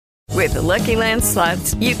With the Lucky Land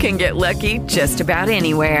Slots, you can get lucky just about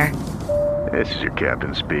anywhere. This is your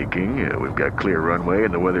captain speaking. We've got clear runway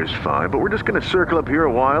and the weather's fine, but we're just going to circle up here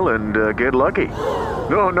a while and get lucky.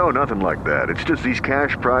 No, nothing like that. It's just these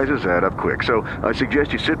cash prizes add up quick. So I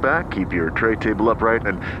suggest you sit back, keep your tray table upright,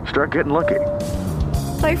 and start getting lucky.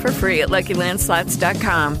 Play for free at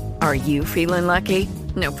LuckyLandSlots.com. Are you feeling lucky?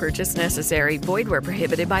 No purchase necessary. Void where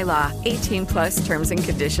prohibited by law. 18 plus terms and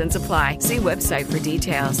conditions apply. See website for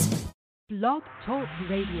details. Blog Talk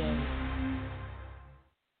Radio.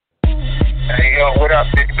 Hey, yo, what up,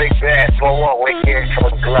 big bad 4-1, wake here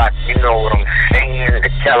for the Glock. You know what I'm saying, the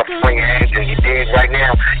California Angel. You dig? Right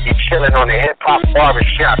now, you're chilling on the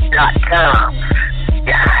hiphopbarbershop.com.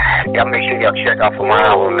 Yeah, y'all make sure y'all check out for my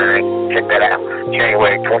album, man. Check that out.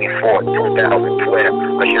 January 24th, 2012.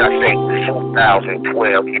 Or should I say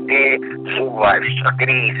 2012? You dig? Zoo Life, chuck it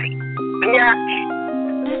easy. Yeah.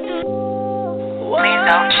 Please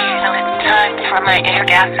don't cheat when it's time for my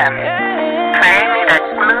orgasm. Play me that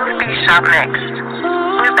smooth B-sharp mix.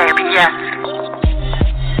 Ooh, baby, yes.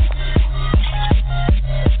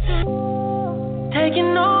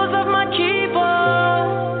 Taking notes of my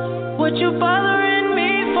keyboard. What you bothering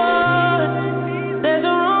me for? There's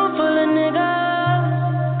a room full of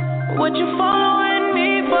niggas. What you following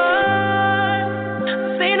me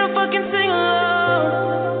for? Say no fucking sing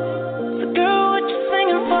along. So girl, what you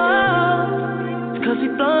singing for? It's 'cause we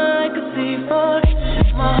blind like a C4.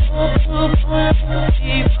 My whole group like a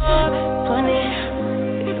C4.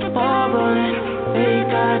 20, ball rolling.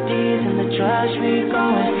 Big IDs in the trash, we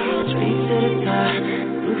going straight to the top.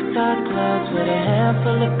 Rooftop clubs with a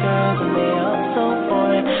handful of girls and they all so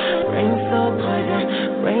foreign. Rain so poison,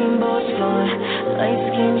 rainbows flowing. Light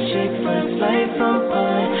skin chick for a flight from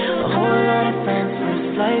Poland. A whole lot of friends for a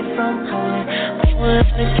flight from Poland. A whole lot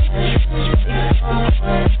of cash straight from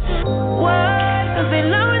Poland. Why? 'Cause they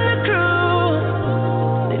loving the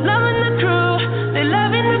crew. They loving the crew. They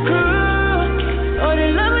loving the crew. Oh,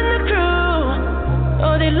 they loving the crew.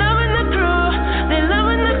 Oh, they loving the crew. They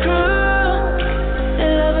loving the crew. They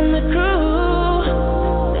loving the crew.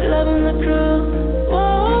 They loving the crew.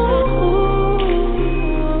 Whoa.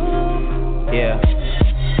 Yeah.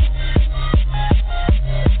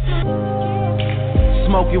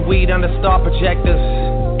 Smoking weed under star projectors.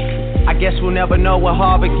 I guess we'll never know what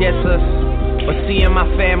Harvard gets us. But seeing my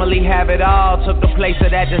family have it all took the place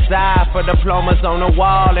of that desire for diplomas on the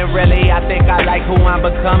wall. And really, I think I like who I'm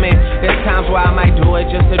becoming. There's times where I might do it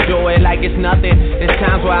just to do it like it's nothing. There's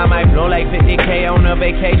times where I might blow like 50K on a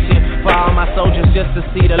vacation for all my soldiers just to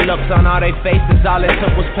see the looks on all their faces. All it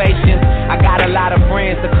took was patience. I got a lot of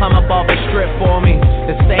friends that come up off the strip for me.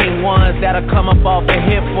 The same ones that'll come up off the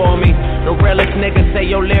hip for me. The realest niggas say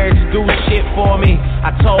your lyrics do shit for me.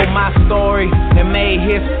 I told my story and made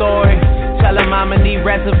his story. Tell him I'ma need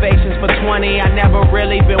reservations for 20. I never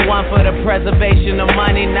really been one for the preservation of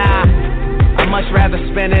money, nah. I much rather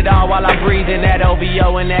spend it all while I'm breathing. That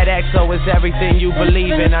OVO and that XO is everything you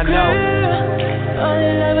believe in, I know. Oh,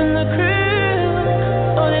 they loving the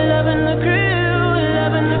crew. Oh, they loving the crew. They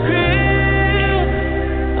loving the crew.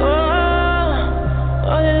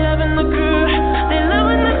 Oh, they loving the crew. They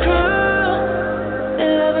loving the crew.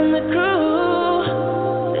 They loving the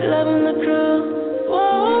crew. They loving the crew.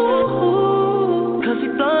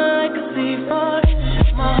 Like a C4,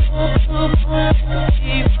 my whole group like a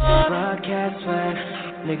C4. Broadcast flag,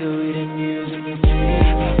 nigga, we the music and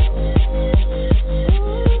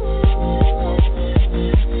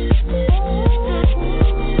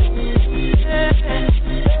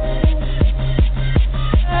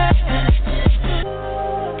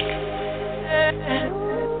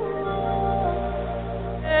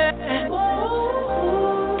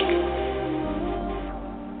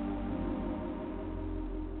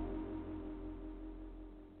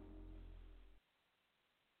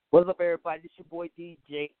What's up, everybody? It's your boy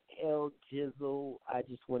DJ Ljezzle. I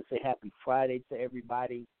just want to say happy Friday to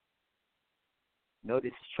everybody. Know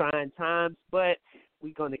this is trying times, but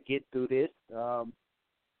we're going to get through this. We're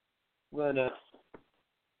going to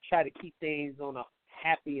try to keep things on a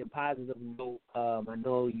happy and positive note. I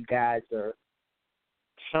know you guys are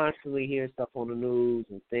constantly hearing stuff on the news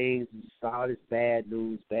and things. It's all this bad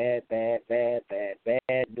news, bad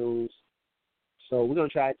news. So we're going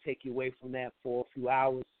to try to take you away from that for a few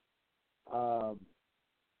hours.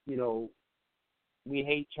 You know, we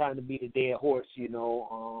hate trying to be the dead horse, you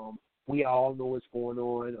know. We all know what's going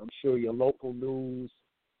on. I'm sure your local news,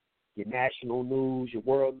 your national news, your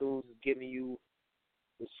world news is giving you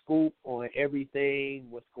the scoop on everything,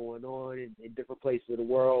 what's going on in different places of the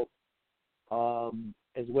world,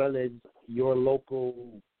 as well as your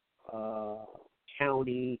local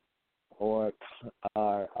county or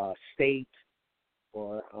state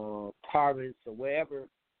or province or wherever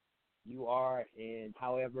you are, and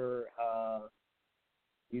however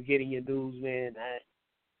you're getting your news, man, I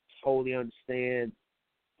totally understand.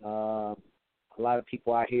 A lot of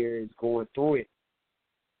people out here is going through it.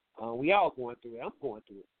 We all going through it. I'm going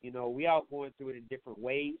through it. You know, we all going through it in different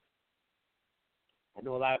ways. I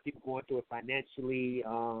know a lot of people going through it financially.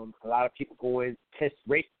 A lot of people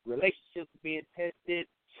relationships are being tested.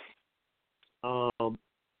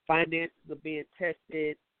 Finances are being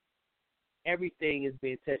tested. Everything is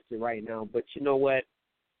being tested right now. But you know what?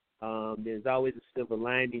 There's always a silver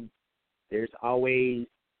lining. There's always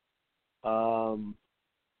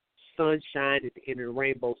sunshine at the end of the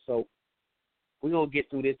rainbow. So we're going to get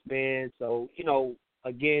through this, man. So, you know,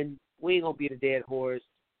 again, we ain't going to be the dead horse.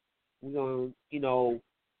 We're going to, you know,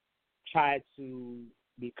 try to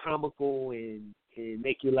be comical and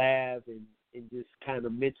make you laugh and just kind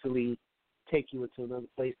of mentally take you into another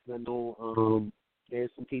place. I know there's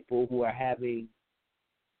some people who are having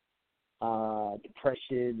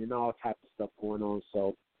depression and all types of stuff going on.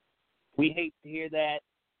 So we hate to hear that.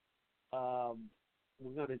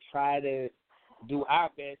 We're going to try to do our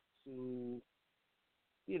best to,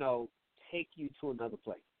 you know, take you to another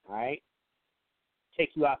place, all right?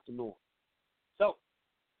 Take you out the norm. So,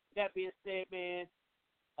 that being said, man,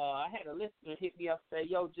 I had a listener hit me up and say,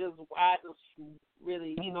 yo, Ljezzle, why don't you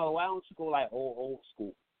really, you know, why don't you go like old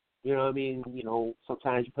school? You know what I mean? You know,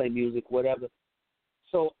 sometimes you play music, whatever.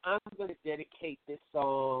 So I'm going to dedicate this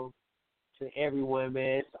song to everyone,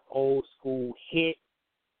 man. It's an old school hit.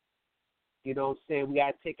 You know what I'm saying? We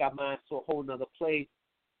got to take our minds to a whole nother place.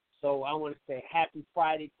 So I want to say happy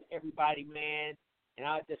Friday to everybody, man. And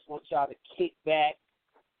I just want y'all to kick back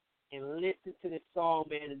and listen to this song,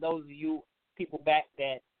 man. And those of you people back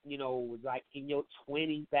that, you know, was like in your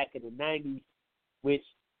 20s, back in the 90s, which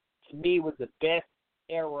to me was the best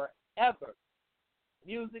era ever.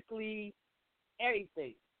 Musically,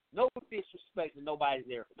 everything. No disrespect to nobody's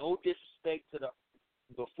era. No disrespect to the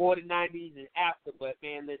before the 90s and after. But,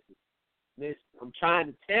 man, listen, I'm trying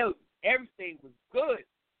to tell you, everything was good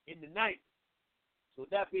in the 90s. So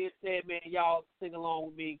with that being said, man, y'all sing along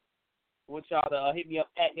with me. I want y'all to hit me up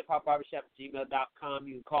at hiphopbarbershop@gmail.com.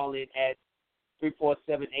 You can call in at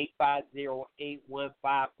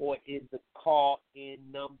 347-850-8154 is the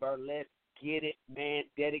call-in number. Let's get it, man.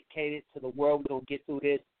 Dedicated to the world. We're going to get through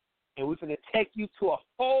this. And we're going to take you to a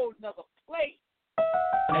whole nother place.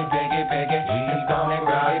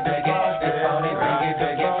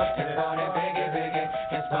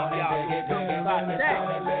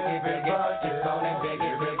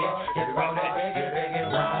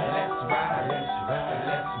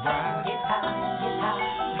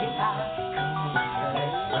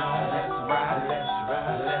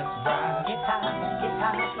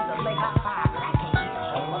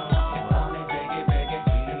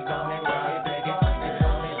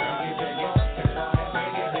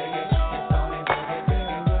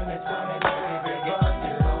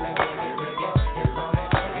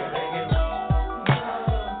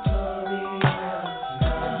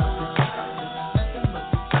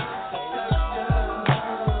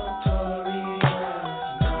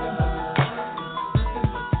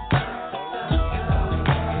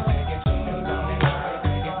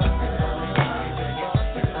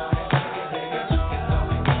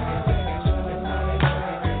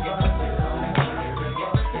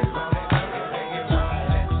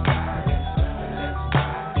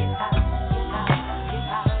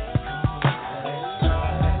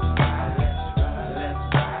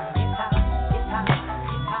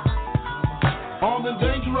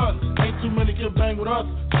 Bang with us,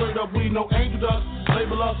 straight up we no angel dust,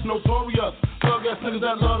 label us notorious, thug ass niggas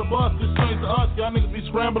that love the bus, this strange to us, y'all niggas be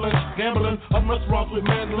scrambling, gambling, up restaurants with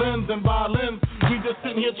mandolins and violins, we just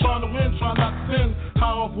sitting here trying to win, trying not to sin,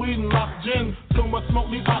 high off weed and lots of gin, so much smoke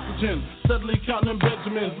needs oxygen, steadily counting them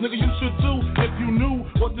Benjamins, nigga you should too, if you knew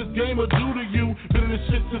what this game would do to you, been in this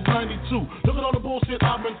shit since 92, look at all the bullshit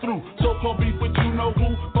I've been through, so-called beef with you know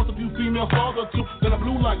who, fuck a few female stars or two, then I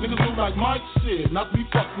blew like niggas blue like Mike, shit, not to be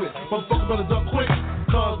fucked with, motherfuckers better duck quick,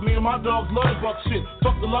 cause me and my dogs love the buck shit,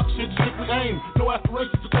 fuck the luck shit, strictly aim, no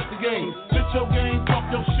aspirations to quit the game, sit your game, talk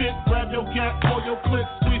your shit, grab your gat, pull your clip,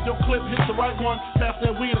 squeeze your clip, hit the right one, pass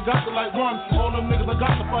that weed, I got the light one, all them niggas I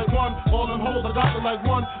got to fight one, all them hoes I got to like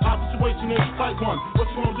one, our situation is a tight one, what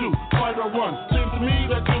you gonna do, fight or run, seems to me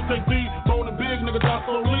that you take me, bone and big, nigga die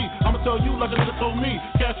slowly, I'ma tell you like a nigga told me,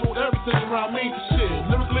 cash roll everything around me, shit,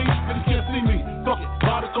 lyrically, niggas can't see me, fuck it,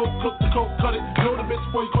 buy the coke, cook the coke, cut it, know the bitch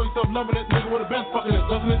before you call yourself loving it, nigga would have been fucking it,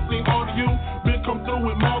 doesn't it seem hard to you, big come through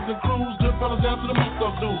with mobs and crews, good fellas down to the most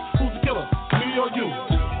of dudes, who's the killer, me or you?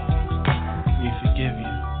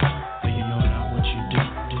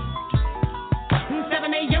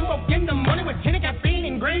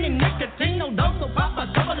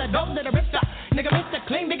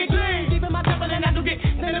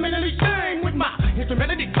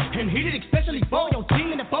 and heated, especially for your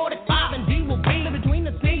team in the 45. And D will be in between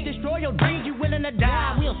the scenes, destroy your dreams. You willing to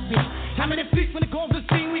die? We'll see. Time in the streets when it comes to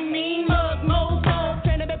see we mean mug, mo, so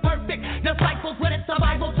trying to be perfect. Just like those with a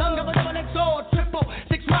survival tongue of a double X or triple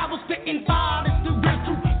six rivals spitting fire. It's the real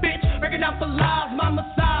truth, bitch. Breaking out for lies, my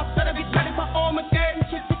massage. Set up, be ready for Armageddon.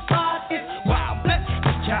 Shit 6'5", it's wild. Bless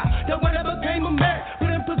the child that whatever came of merit.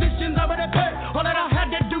 Put in positions over the bed. All that I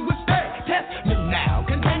had to do was stay. Test me now.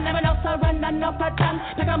 Contain never else I run enough for time.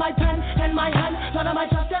 Pick up my pen and my hand. None of my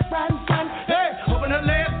trusted friends. Hey, open the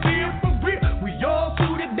left ear for real. We all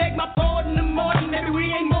suited, beg my pardon in the morning. Maybe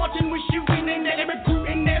we ain't marching, we shooting and then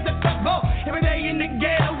recruiting. There's a football every day in the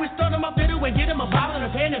ghetto. We start them up fiddle and get them a bottle and a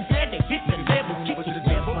pen and said they hit the devil, kick the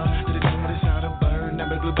devil. To the devil, the shot of burn.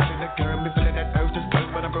 I'm a glue back in the curb. Me feeling that urge to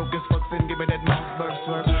start, but I'm broke as fuck. And give me that mouse burst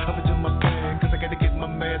swerve. Up into my bag, cause I gotta get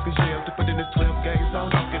my mask and shell to put in this 12 gauge.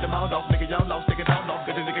 So don't get them all off, nigga, y'all lost, take it all off,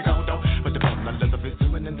 get a nigga gone though. But the problem I love is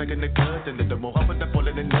doing and taking the goods. And the more I put the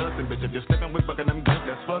pulling and nuts. And bitch, if you're slipping with fucking them good,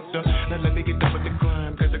 that's fucked up. Now let me get done with the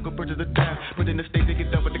crime, cause I go purchase the dime. Put in the state to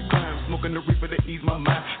get done with the crime. Smoking the reefer to ease my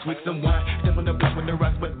mind. Sweet some wine, step on the block when the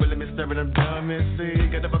rocks, but willing me staring them dumb and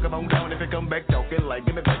see. Get the fuck up on down if you come back talking like,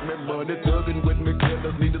 give me back my money, tugging with me,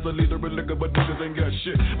 killers. Need us a leader of liquor, but niggas ain't got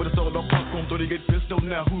shit. But it's all on punk on 30 get pistol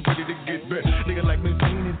now. Who ready to get back? Nigga like me,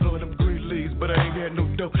 seen blowing them green leaves, but I ain't got no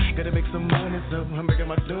dough. Gotta make some money, so I'm making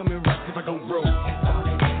my dummy rocks if I go broke.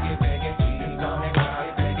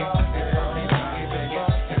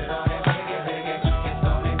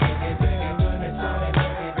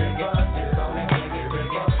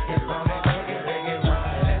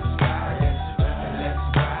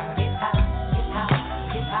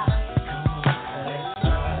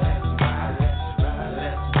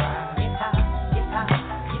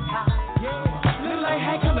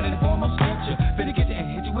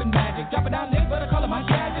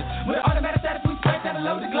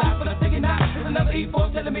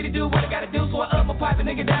 Telling me to do what I gotta do, so I up my pipe and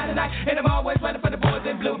nigga down tonight. And I'm always running for the boys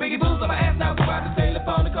in blue. Biggie boots on my ass now, go out the sailor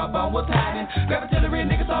phone, the car phone, what's hiding? Grab artillery,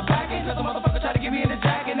 niggas all packing. Cause a motherfucker try to get me in the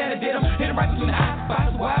jacket, and I did him. Hit him right between the eyes,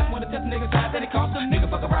 spots wide. Wanna test the nigga's eyes, then it costs them.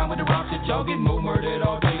 Nigga fuck around with the wrong shit, y'all get more murdered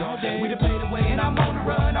all day, all day. We done played away and I'm on the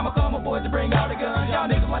run. I'ma call my boys to bring all the guns.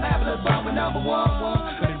 Y'all niggas wanna have a little fun with number one.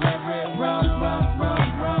 But it's red, red, rum, rum,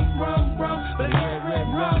 rum, rum, rum, rum. But it's red, red,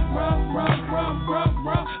 rum, rum, rum, rum, rum,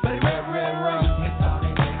 rum. But it's red, red, rum.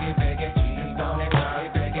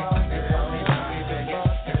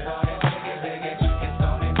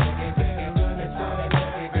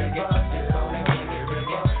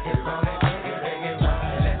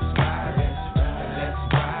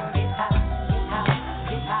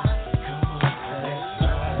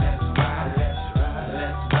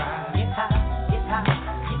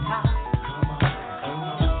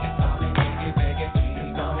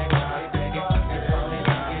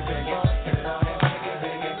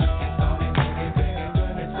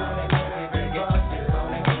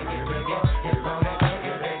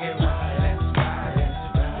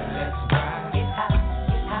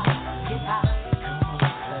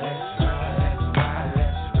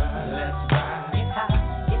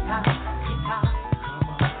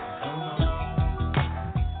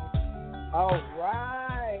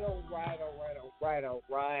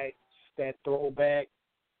 Alright, that throwback.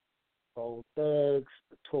 Bone Thugs,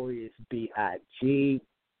 Notorious B.I.G.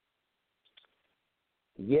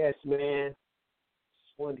 Yes, man.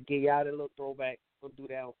 Just wanted to get y'all a little throwback. We'll do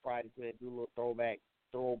that on Fridays, man. Do a little throwback.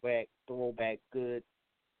 Good.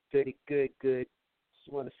 Just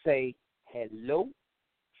want to say hello.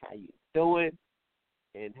 How you doing?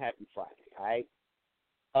 And happy Friday, all right?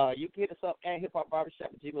 You can hit us up at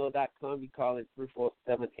hiphopbarbershop@gmail.com. You call in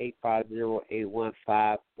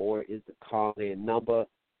 347-850-8154 is the call-in number.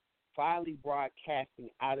 Finally broadcasting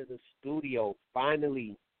out of the studio.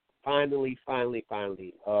 Finally. Since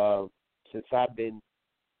I've been,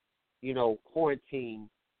 quarantined.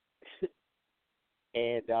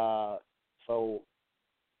 And so,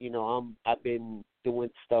 I've been doing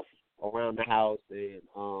stuff around the house, and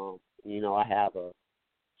I have a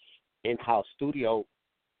in-house studio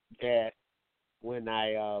that when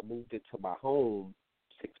I moved into my home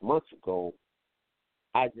 6 months ago,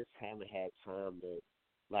 I just haven't had time to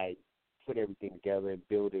put everything together and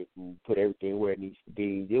build it and put everything where it needs to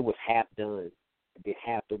be. It was half done. I did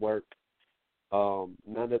half the work.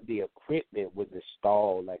 None of the equipment was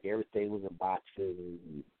installed. Everything was in boxes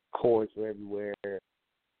and cords were everywhere.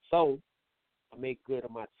 So I made good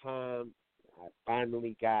on my time. I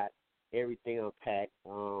finally got everything unpacked.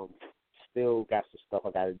 Still got some stuff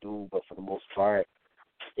I got to do, but for the most part,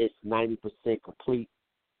 it's 90% complete.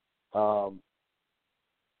 So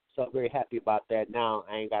I'm very happy about that. Now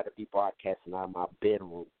I ain't got to be broadcasting out of my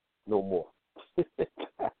bedroom. no more.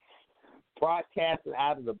 Broadcasting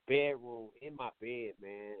out of the bedroom in my bed,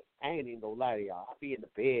 man. I ain't even gonna lie to y'all. I be in the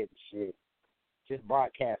bed and shit, just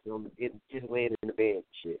broadcasting just laying in the bed and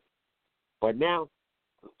shit. But now,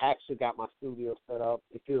 I actually got my studio set up.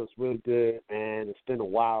 It feels really good, man. It's been a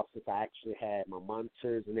while since I actually had my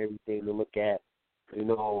monitors and everything to look at. You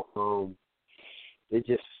know, it's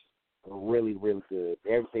just really, really good.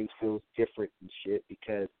 Everything feels different and shit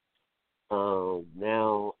because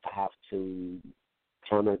now I have to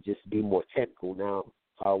kind of just be more technical now.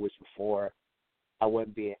 Which before I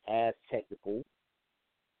wasn't being as technical,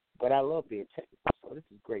 but I love being technical. So this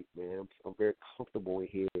is great, man. I'm very comfortable in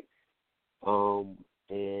here.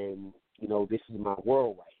 And you know, this is my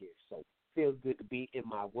world right here. So it feels good to be in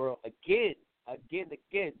my world again.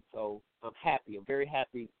 So I'm happy. I'm very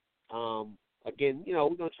happy. Again, you know,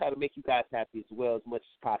 we're gonna try to make you guys happy as well as much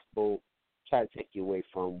as possible. Try to take you away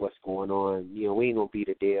from what's going on. You know, we ain't gonna beat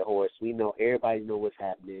a dead horse. We know everybody knows what's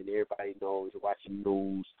happening. Everybody knows watching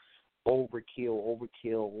news. Overkill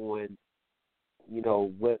on, you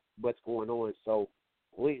know, what's going on. So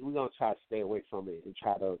we're gonna try to stay away from it and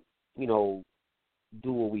try to, you know,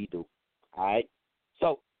 do what we do. All right.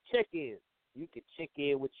 So check in. You can check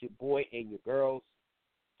in with your boy and your girls.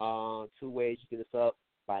 2 ways you get us up.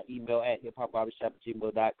 By email at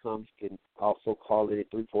hiphopbarbershop@gmail.com. You can also call in at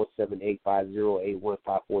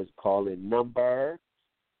 347-850-8154 is the call-in number.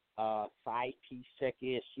 Side piece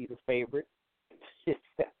check-in, sheet of favorite.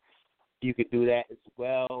 You can do that as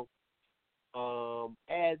well.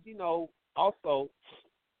 As you know, also,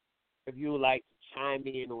 if you would like to chime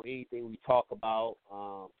in on anything we talk about,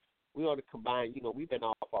 we're going to combine, you know, we've been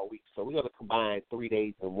off all week, so we're going to combine 3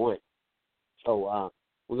 days in one. So,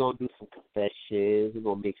 we're going to do some confessions. We're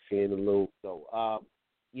going to mix in a little. So,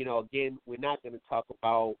 you know, again, we're not going to talk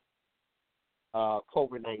about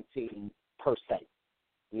COVID-19 per se,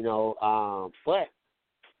 you know, but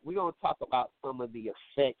we're going to talk about some of the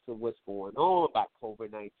effects of what's going on by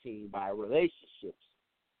COVID-19 by relationships.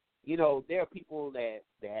 You know, there are people that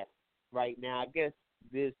right now, I guess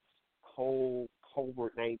this whole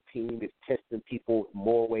COVID-19 is testing people in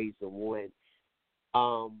more ways than one.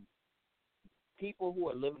 People who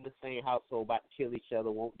are living in the same household about to kill each other,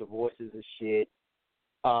 want divorces and shit.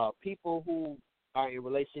 People who are in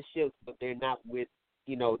relationships, but they're not with,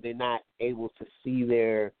 you know, they're not able to see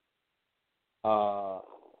their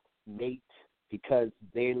mate because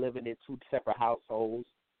they're living in 2 separate households.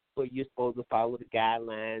 But you're supposed to follow the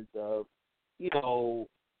guidelines of, you know,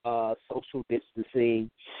 social distancing.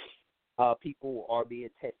 People are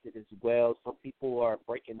being tested as well. Some people are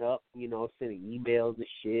breaking up, you know, sending emails and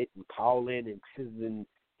shit and calling and sending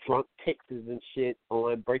drunk texts and shit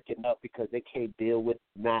on breaking up because they can't deal with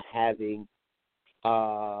not having,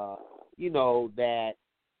 you know, that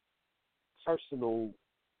personal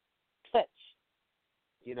touch,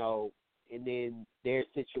 you know. And then there are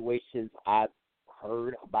situations I've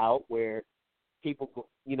heard about where people,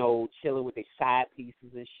 you know, chilling with their side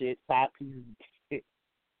pieces and shit.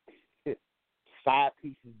 Side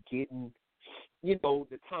pieces getting, you know,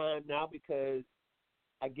 the time now because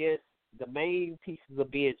I guess the main pieces are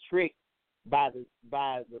being tricked by the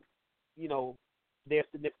you know, their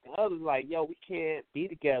significant others like, yo, we can't be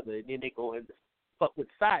together, and then they go and fuck with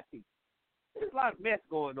side pieces. There's a lot of mess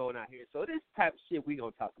going on out here, so this type of shit we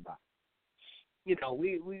gonna talk about. You know,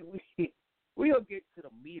 we gonna get to the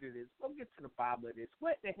meat of this. We'll get to the bottom of this.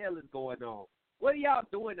 What the hell is going on? What are y'all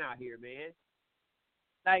doing out here, man?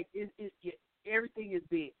 Like, everything is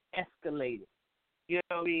being escalated. You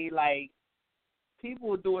know what I mean? Like,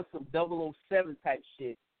 people are doing some 007 type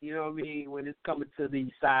shit. You know what I mean? When it's coming to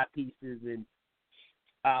these side pieces. And,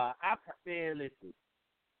 man, listen.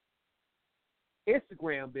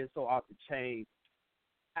 Instagram been so off the chain.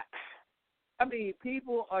 I mean,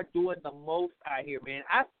 people are doing the most out here, man.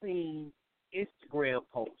 I've seen Instagram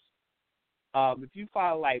posts. If you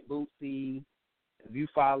follow, like, Boosie, if you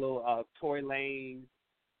follow Tory Lanez,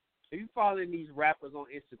 if you following these rappers on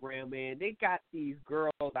Instagram, man, they got these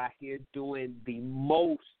girls out here doing the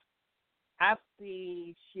most. I've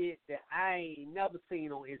seen shit that I ain't never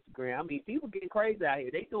seen on Instagram. I mean, people getting crazy out here.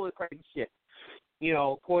 They doing crazy shit. You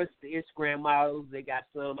know, of course, the Instagram models, they got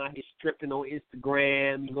some out here stripping on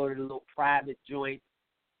Instagram. You go to the little private joints,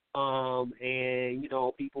 and, you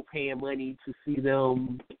know, people paying money to see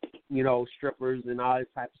them, you know, strippers and all this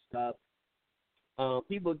type of stuff.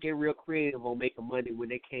 People get real creative on making money when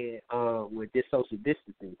they can't with this social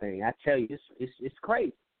distancing thing. I tell you, it's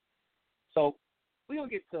crazy. So we're going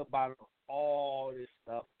to get to the bottom of all this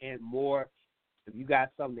stuff and more. If you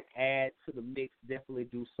got something to add to the mix, definitely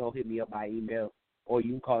do so. Hit me up by email, or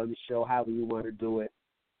you can call in the show however you want to do it.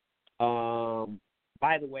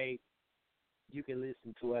 By the way, you can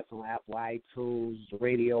listen to us on Apple iTunes,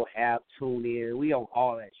 radio app, TuneIn. We on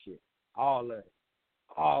all that shit. All of it.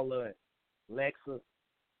 All of it. Alexa,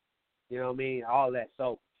 you know what I mean? All that.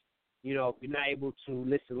 So, you know, if you're not able to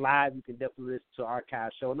listen live, you can definitely listen to our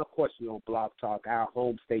archive show. And, of course, we're on Blog Talk, our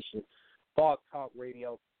home station, Blog Talk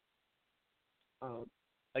Radio.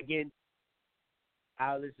 Again,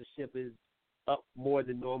 our listenership is up more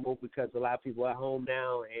than normal because a lot of people are at home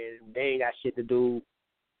now and they ain't got shit to do.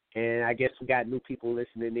 And I guess we got new people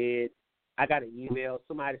listening in. I got an email.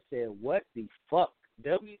 Somebody said, "What the fuck?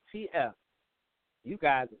 WTF? You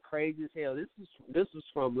guys are crazy as hell." This was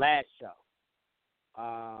from last show.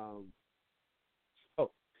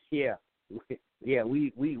 Yeah,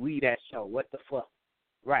 we that show. What the fuck?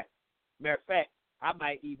 Right. Matter of fact, I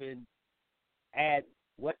might even add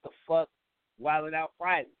what the fuck Wildin Out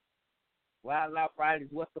Friday. Wildin Out Friday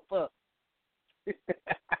is what the fuck.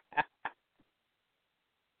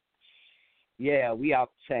 Yeah, we off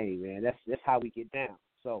the chain, man. That's how we get down.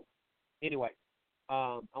 So, anyway,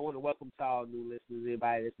 I want to welcome to all new listeners,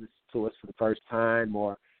 anybody that's listening to us for the first time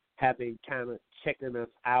or have been kind of checking us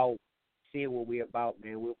out, seeing what we're about,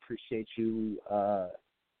 man. We appreciate you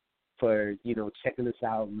for, you know, checking us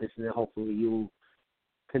out and listening. Hopefully you'll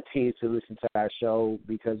continue to listen to our show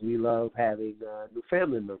because we love having new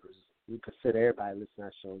family members. We consider everybody listening to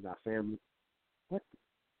our show as our family. What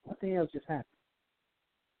the hell just happened?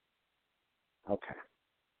 Okay.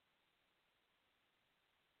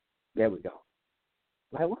 There we go.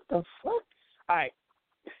 Like, what the fuck? All right.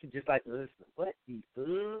 Just like the listener. What the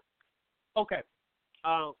fuck? Okay.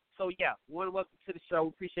 So, yeah, welcome to the show.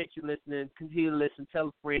 Appreciate you listening. Continue to listen. Tell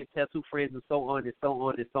a friend, tell two friends, and so on and so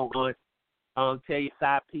on and so on. Tell your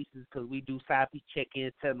side pieces because we do side piece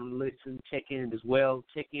check-in. Tell them to listen, check-in as well.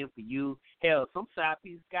 Check-in for you. Hell, some side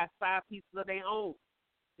pieces got side pieces of their own.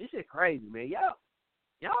 This shit crazy, man.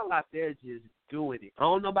 Y'all out there just doing it. I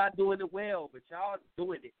don't know about doing it well, but y'all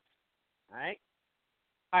doing it. All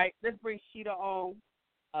right, let's bring Sheeta on.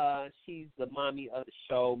 She's the mommy of the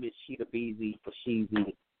show, Miss Sheeta Beezy for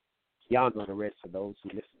Sheezy. Y'all know the rest of those who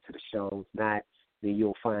listen to the show. If not, then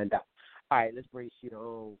you'll find out. All right, let's bring Sheeta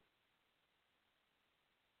on.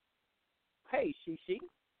 Hey, She.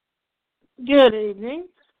 Good evening.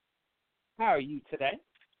 How are you today?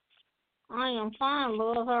 I am fine,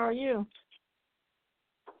 love. How are you?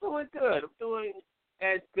 I'm doing good. I'm doing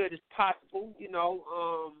as good as possible, you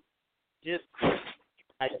know. Just,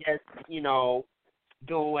 I guess, you know,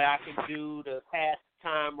 doing what I can do to pass the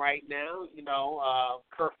time right now, you know,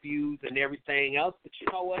 curfews and everything else. But you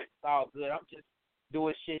know what? It's all good. I'm just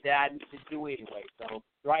doing shit that I need to do anyway. So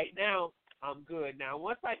right now, I'm good. Now,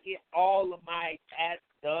 once I get all of my tasks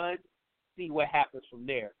done, see what happens from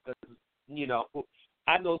there. Because, you know,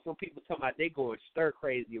 I know some people talking about they going stir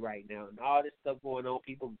crazy right now and all this stuff going on.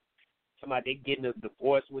 People talking about they getting a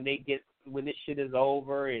divorce when this shit is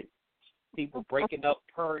over and people breaking up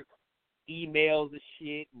per emails and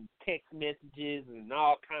shit and text messages and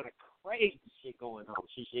all kind of crazy shit going on.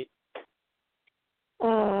 Shit.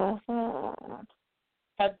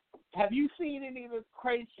 Have you seen any of the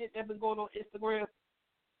crazy shit that's been going on Instagram?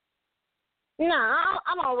 No, I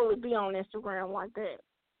don't really be on Instagram like that.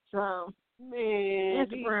 So, man,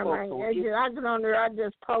 Instagram, I get on there, I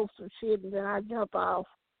just post some shit and then I jump off.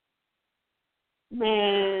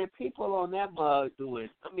 Man, people on that mug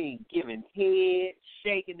giving head,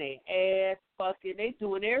 shaking their ass, fucking, they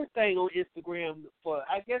doing everything on Instagram for,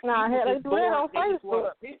 I guess. Nah, they do it on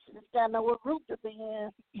Facebook. Just gotta know what group to be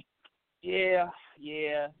in. Yeah,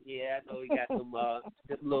 I know you got some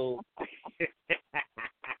little.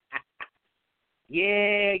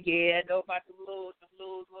 Yeah, I know about the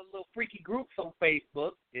little freaky groups on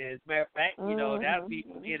Facebook. As a matter of fact, you know, that'll be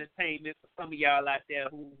some entertainment for some of y'all out there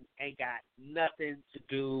who ain't got nothing to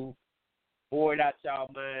do, bored out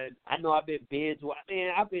y'all mind. I know I've been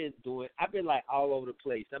I've been like all over the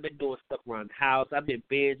place. I've been doing stuff around the house. I've been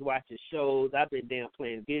binge watching shows. I've been down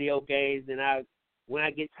playing video games, and when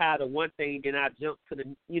I get tired of one thing, then I jump to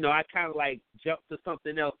I kind of like jump to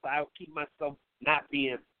something else. So I'll keep myself not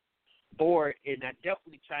being bored, and I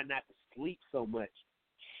definitely try not to sleep so much.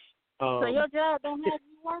 So your job don't have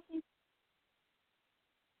you working?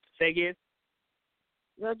 Say again?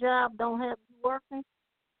 Your job don't have you working?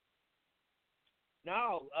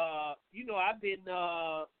 No, I've been,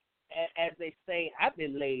 as they say, I've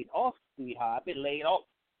been laid off, sweetheart. I've been laid off.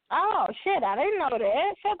 Oh, shit, I didn't know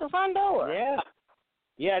that. Shut the front door.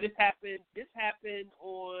 Yeah, this happened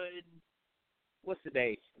on, what's the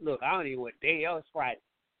day? Look, I don't even know what day. Oh, it's Friday.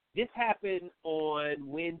 This happened on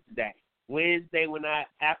Wednesday. When I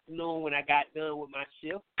got done with my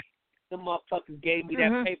shift, the motherfuckers gave me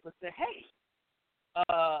that paper and said, hey,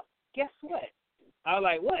 guess what? I was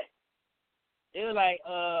like, what? They were like,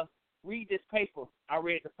 read this paper. I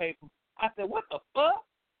read the paper. I said, what the fuck?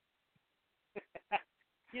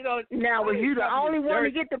 You know. Now, was you the only one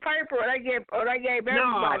to get the paper, or they gave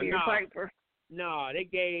everybody the paper? No, they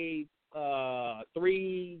gave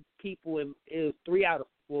 3 people, and it was 3 out of.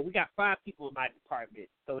 Well, we got 5 people in my department,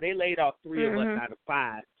 so they laid off 3 of us out of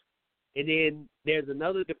 5. And then there's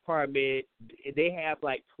another department. They have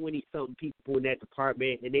like 20-something people in that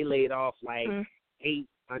department, and they laid off like 8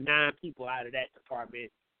 or 9 people out of that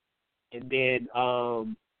department. And then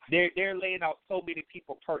they're laying off so many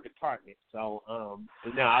people per department. So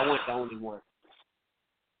no, I wasn't the only one.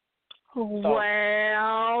 So,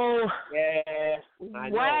 wow. Yeah. I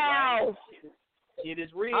know, wow. Right? It is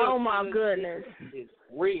real. Oh my goodness. It's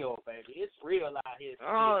real, baby. It's real out here.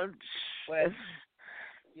 Oh. But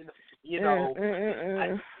you know,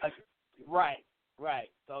 right.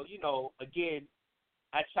 So again,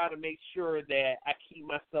 I try to make sure that I keep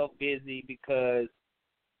myself busy because,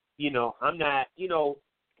 I'm not,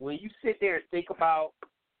 when you sit there and think about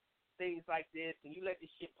things like this and you let this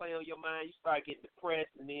shit play on your mind, you start getting depressed,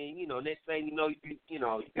 and then, next thing you know, you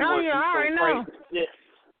want to already know.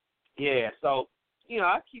 Yeah, so,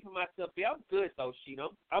 I'm keeping myself busy. I'm good, though, Sheena.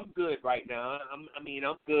 I'm good right now. I'm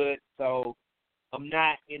good, so I'm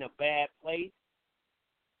not in a bad place.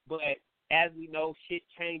 But as we know, shit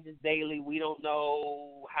changes daily. We don't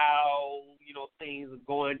know how, things are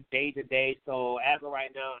going day to day. So as of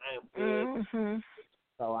right now, I am good. Mm-hmm.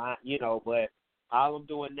 So but all I'm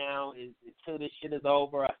doing now is until this shit is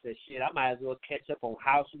over, I said, shit, I might as well catch up on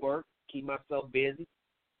housework, keep myself busy.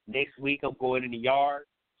 Next week I'm going in the yard,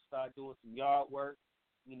 start doing some yard work,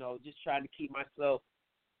 just trying to keep myself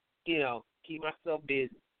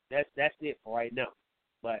busy. That's it for right now.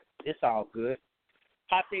 But it's all good.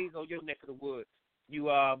 How things on your neck of the woods?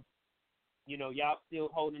 Y'all still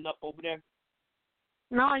holding up over there?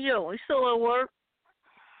 No, we still at work.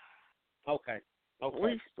 Okay.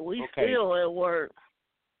 We still at work.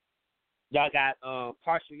 Y'all got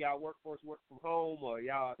partial y'all workforce work from home, or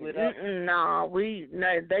y'all split up? No,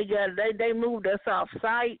 they moved us off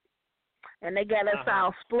site, and they got us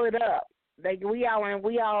all split up. We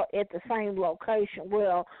all at the same location.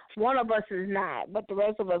 Well, one of us is not, but the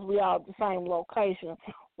rest of us, we all at the same location.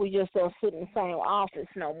 We just don't sit in the same office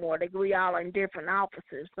no more. We all in different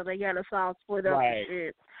offices, so they got us all split up and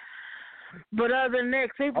shit. But other than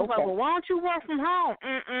that, people like, well, why don't you work from home?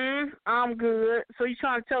 I'm good. So you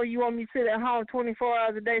trying to tell you want me to sit at home 24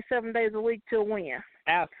 hours a day, 7 days a week till when?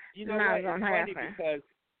 You know what?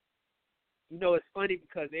 It's funny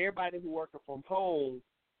because everybody who working from home,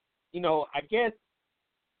 I guess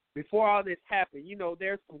before all this happened,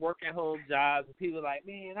 there's some work at home jobs, and people are like,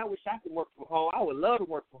 man, I wish I could work from home. I would love to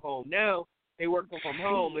work from home. Now they working from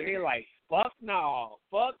home, and they're like, fuck no.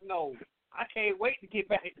 I can't wait to get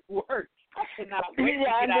back to work. I cannot wait to get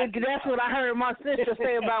out. That's what I heard my sister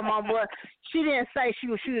say about my boy. She didn't say she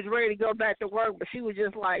was ready to go back to work, but she was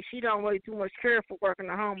just like, she don't really too much care for working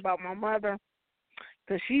at home about my mother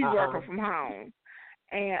because she's working from home.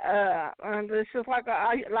 And it's just like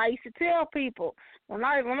I used to tell people when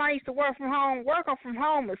I used to work from home. Working from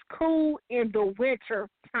home is cool in the winter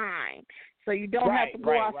time, so you don't have to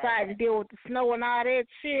go outside and deal with the snow and all that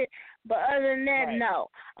shit. But other than that, no,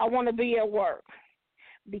 I want to be at work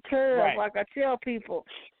because, like I tell people,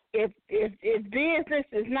 if business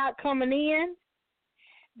is not coming in,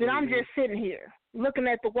 then I'm just sitting here looking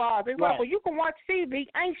at the walls. They're like, well, you can watch TV.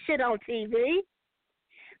 Ain't shit on TV.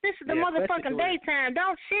 This is the motherfucking daytime.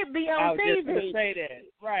 Don't shit be on TV. I was just going to say that.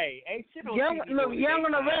 Right. Ain't shit on TV. Look, Young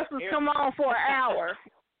and the Restless come on for an hour.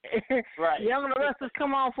 Young and the Restless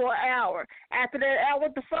come on for an hour. After that,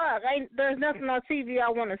 what the fuck? There's nothing on TV I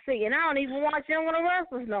want to see. And I don't even watch Young and the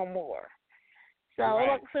Restless no more. So, like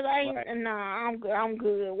I said, I'm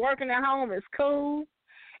good. Working at home is cool.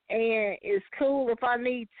 And it's cool if I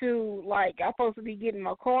need to, like, I'm supposed to be getting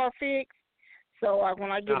my car fixed. So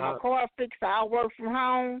when I get my car fixed, I'll work from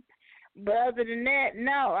home. But other than that,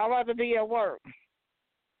 no, I'd rather be at work.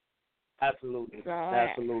 Absolutely.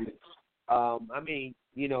 Absolutely.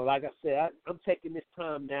 Like I said, I'm taking this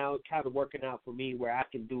time now, kind of working out for me where I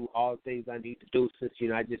can do all the things I need to do since,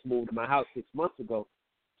 I just moved to my house 6 months ago.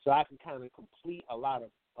 So I can kind of complete a lot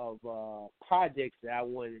of projects that I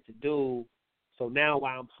wanted to do. So now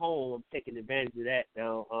while I'm home, I'm taking advantage of that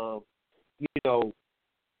now.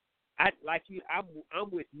 I'm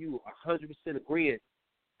with you 100% agreeing.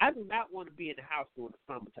 I do not want to be in the house during the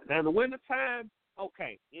summertime. Now in the wintertime,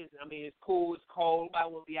 okay, it's cool, it's cold, I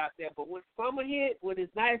want to be out there. But when summer hit, when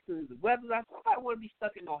it's nice and the weather's nice, nobody want to be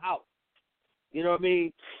stuck in no house. You know what I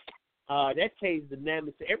mean? that changed the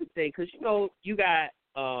dynamics of everything because, you got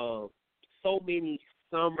so many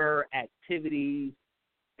summer activities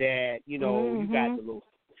that, you got the little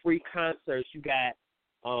free concerts. You got,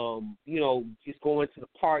 just going to the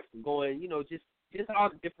parks and going, just all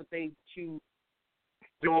the different things that you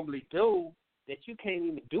normally do that you can't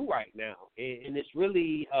even do right now. And it's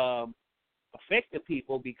really affecting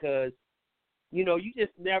people because, you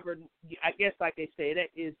just never, I guess like they say, that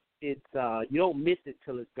is, it's you don't miss it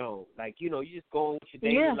till it's gone. Like, you just go on with your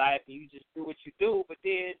daily life and you just do what you do, but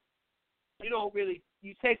then you don't really,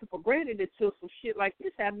 you take it for granted until some shit like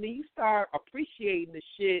this happens and you start appreciating the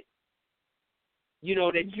shit,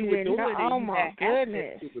 that you were doing and you had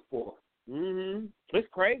access to before. It's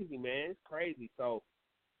crazy, man. It's crazy. So,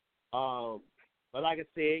 but like I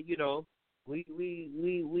said, we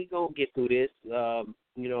gonna get through this.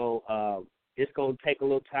 It's gonna take a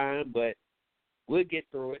little time, but we'll get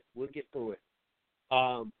through it.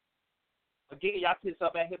 Again, y'all can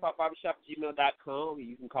sub at hiphopbarbershop@gmail.com.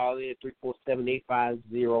 You can call in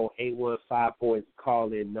 347-850-8154 is the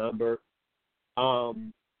call-in number.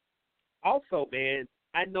 Also, man,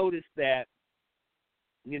 I noticed that,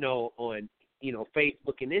 on,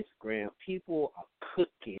 Facebook and Instagram, people are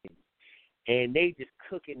cooking, and they just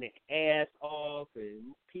cooking their ass off,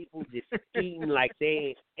 and people just eating like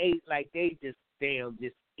they ate, like they just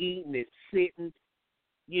eating and sitting,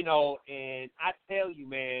 and I tell you,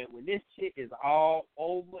 man, when this shit is all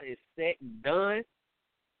over and said and done,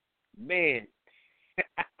 man,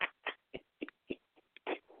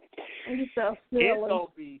 it's so there's gonna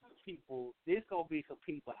be some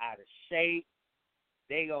people out of shape.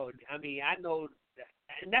 I know,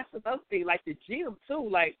 and that's another thing, like the gym too,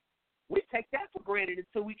 like, we take that for granted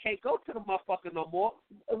until we can't go to the motherfucker no more.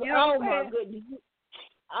 Oh my goodness.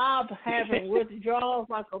 I'm having withdrawals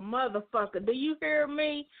like a motherfucker. Do you hear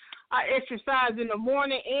me? I exercise in the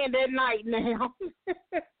morning and at night now.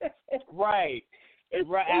 Right. It's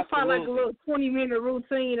absolutely. probably like a little 20-minute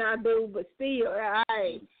routine I do, but still,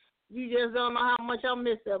 you just don't know how much I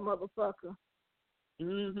miss that motherfucker. I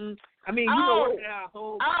mean, working out at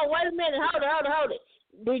home. Oh, wait a minute. Hold it.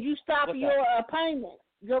 Did you stop your payment,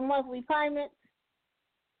 your monthly payment?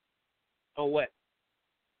 On what?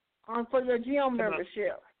 For your gym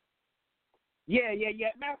membership. Yeah.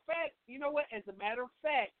 Matter of fact, you know what? As a matter of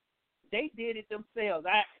fact, they did it themselves.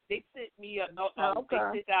 They sent me a note. They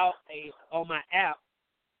sent out on my app.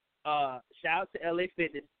 Shout out to LA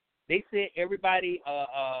Fitness. They sent everybody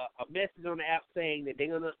a message on the app saying that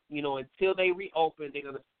they're gonna, until they reopen, they're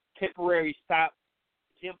gonna temporarily stop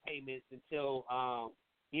gym payments until,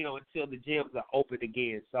 until the gyms are open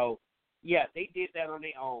again. So, yeah, they did that on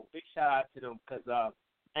their own. Big shout out to them because I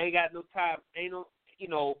ain't got no time.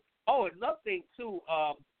 Oh, another thing too.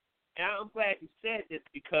 And I'm glad you said this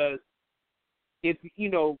because if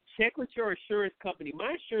check with your insurance company.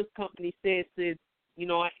 My insurance company says I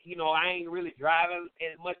ain't really driving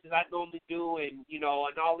as much as I normally do, and and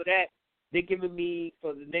all of that. They're giving me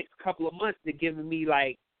for the next couple of months. They're giving me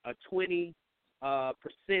like a 20%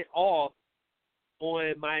 off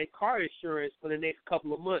on my car insurance for the next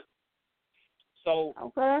couple of months. So,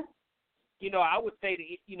 I would say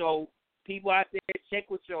that people out there, check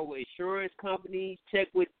with your insurance companies. Check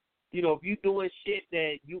with if you're doing shit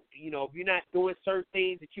that if you're not doing certain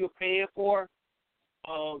things that you're paying for.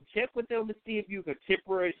 Check with them to see if you can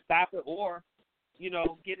temporarily stop it or,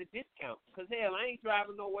 get a discount. Because, hell, I ain't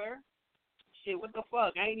driving nowhere. Shit, what the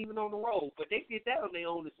fuck? I ain't even on the road. But they did that on their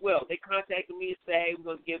own as well. They contacted me and said, hey, we're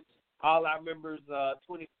going to give all our members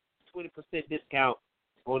 20% discount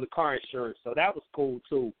on the car insurance. So that was cool,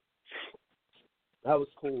 too.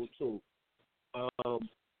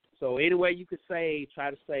 So any way you could save,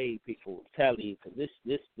 try to save people. I'm telling you, because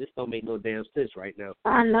this don't make no damn sense right now.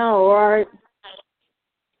 I know, right?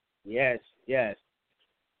 Yes.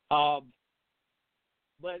 But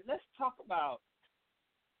let's talk about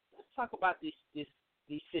these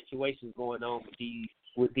situations going on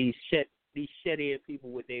with these shut-in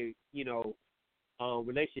people with their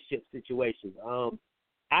relationship situations. So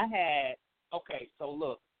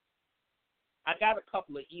look, I got a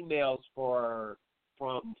couple of emails from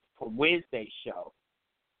Wednesday's show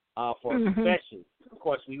for a confession. Of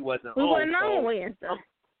course, we wasn't on. We wasn't on Wednesday.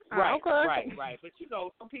 Right. But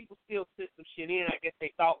some people still sent some shit in. I guess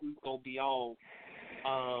they thought we were gonna be on,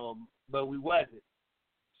 but we wasn't.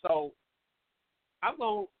 So I'm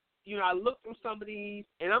gonna, I looked through some of these,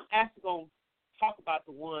 and I'm actually gonna talk about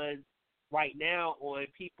the ones right now on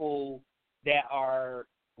people that are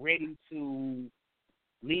ready to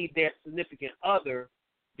leave their significant other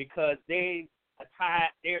because they are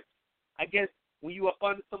tired. I guess when you up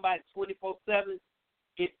under somebody 24/7,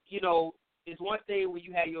 it's one thing when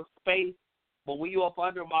you have your space, but when you up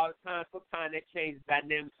under them all the time, sometimes that changes the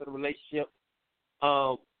dynamics of the relationship.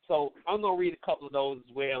 So I'm gonna read a couple of those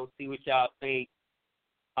as well and see what y'all think.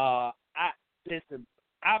 Listen,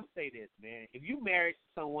 I'll say this, man. If you married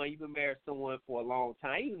someone, you've been married to someone for a long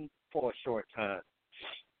time, even for a short time,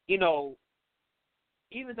 you know,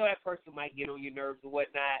 even though that person might get on your nerves and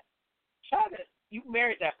whatnot, you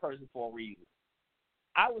married that person for a reason.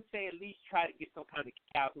 I would say at least try to get some kind of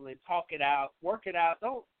counseling, talk it out, work it out.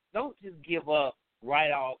 Don't just give up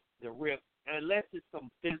right off the rip, unless it's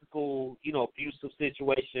some physical, abusive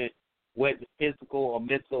situation, whether it's physical or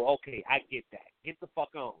mental. Okay, I get that. Get the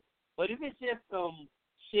fuck on. But if it's just some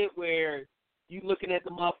shit where you looking at the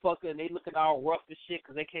motherfucker and they looking all rough and shit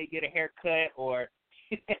because they can't get a haircut, or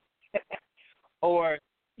or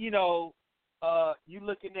you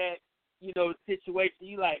looking at the situation,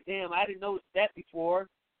 you like, damn, I didn't notice that before.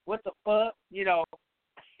 What the fuck?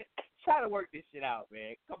 Try to work this shit out,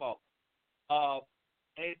 man. Come on.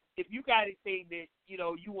 And if you got anything that,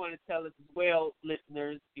 you want to tell us as well,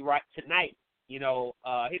 listeners, right tonight, hit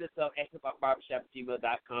us up at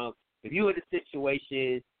hiphopbarbershop@gmail.com. If you're in a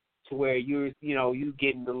situation to where you're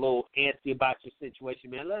getting a little antsy about your situation,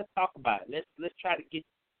 man, let's talk about it. Let's try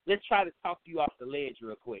to talk you off the ledge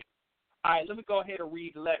real quick. All right, let me go ahead and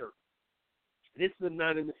read the letter. This is an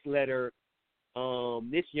anonymous letter.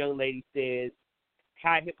 This young lady says,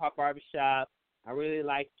 "Hi, Hip Hop Barbershop. I really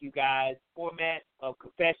like you guys' format of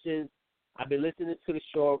confessions. I've been listening to the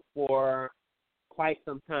show for quite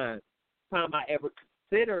some time. Time I ever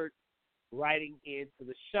considered writing into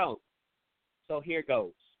the show. So here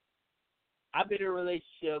goes. I've been in a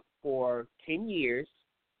relationship for 10 years.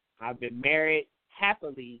 I've been married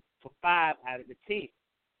happily for 5 out of the 10.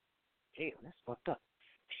 Damn, that's fucked up.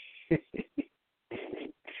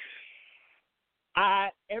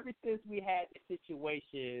 Ever since we had the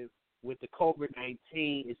situation with the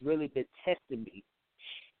COVID-19, it's really been testing me.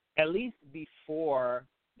 At least before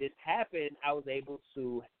this happened, I was able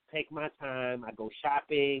to take my time. I go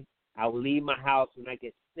shopping. I will leave my house when I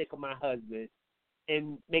get sick of my husband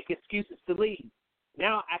and make excuses to leave.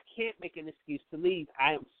 Now I can't make an excuse to leave.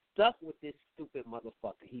 I am stuck with this stupid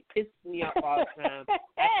motherfucker. He pisses me off all the time.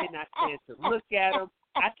 I cannot stand to look at him.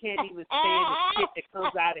 I can't even stand the shit that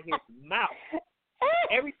comes out of his mouth.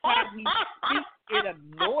 Every time he speaks, it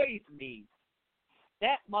annoys me.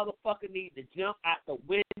 That motherfucker needs to jump out the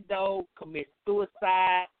window, commit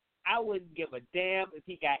suicide. I wouldn't give a damn if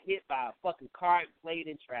he got hit by a fucking car and played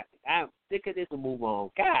in traffic. I'm sick of this and move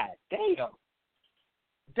on. God damn.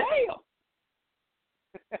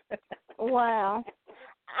 Wow.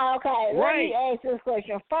 Okay, let me ask this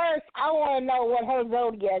question. First, I want to know what her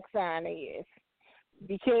zodiac sign is,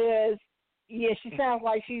 because she sounds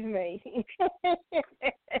like she's me.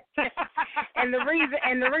 and the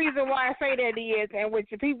reason why I say that is, and with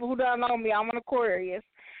the people who don't know me, I'm an Aquarius.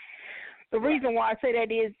 The reason why I say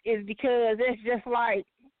that is because it's just like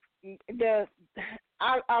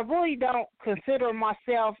I really don't consider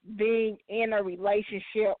myself being in a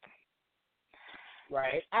relationship.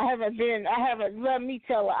 Right. Let me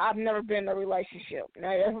tell her, I've never been in a relationship.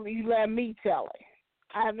 Now, you let me tell it.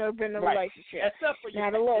 I've never been in a relationship.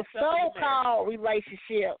 Now, the little so-called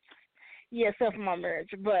relationships, except for my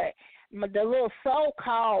marriage, but the little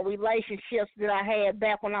so-called relationships that I had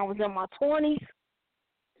back when I was in my 20s,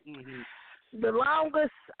 the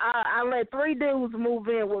longest, I let 3 dudes move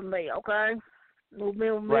in with me, okay? Move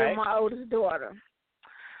in with me and my oldest daughter.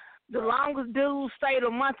 The longest dude stayed a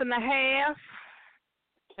month and a half.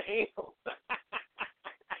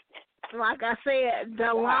 Like I said,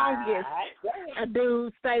 the longest a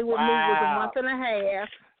dude stayed with me was a month and a half.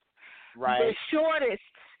 Right. The shortest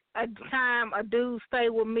time a dude stayed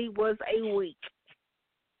with me was a week.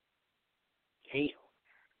 Damn.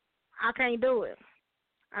 I can't do it.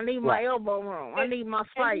 I need my elbow room. I need my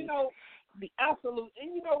space. Absolutely.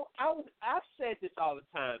 And I've said this all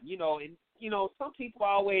the time. And some people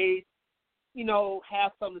always,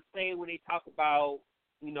 have something to say when they talk about,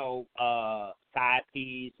 side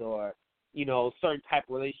piece or, certain type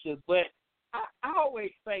of relationships. But I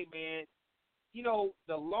always say, man,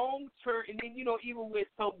 the long term, and then, even with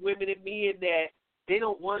some women and men that they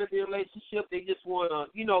don't want to be in a relationship, they just want to,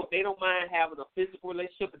 they don't mind having a physical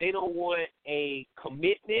relationship, but they don't want a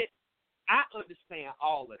commitment. I understand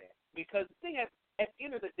all of that, because the thing at the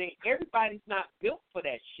end of the day, everybody's not built for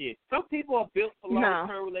that shit. Some people are built for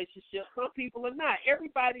long-term relationships. Some people are not.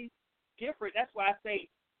 Everybody's different. That's why I say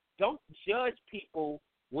don't judge people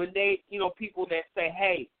when they, people that say,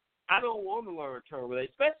 hey, I don't want to learn long-term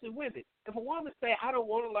relationship, especially women. If a woman say, I don't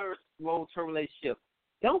want to learn long-term relationship,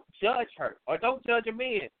 don't judge her or don't judge a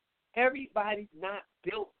man. everybody's not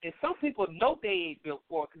built, and some people know they ain't built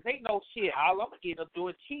for it because they know shit. All I'm gonna end up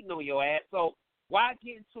doing cheating on your ass. So why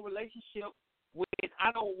get into a relationship when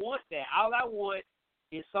I don't want that? All I want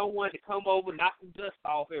is someone to come over, knock some dust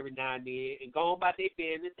off every now and then, and go on about their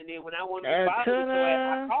business. And then when I want to bother you,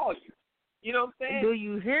 I call you. You know what I'm saying? Do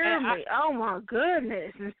you hear me? Oh my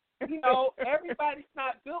goodness. Everybody's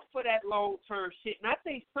not built for that long-term shit. And I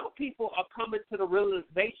think some people are coming to the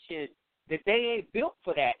realization that they ain't built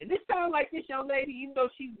for that. And this sounds like this young lady, even though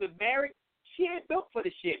she's been married, she ain't built for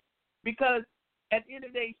the shit. Because at the end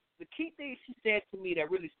of the day, the key thing she said to me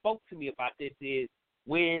that really spoke to me about this is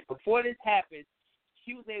before this happened,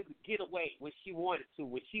 she was able to get away when she wanted to.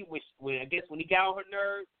 When he got on her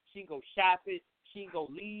nerves, she'd go shopping, she'd go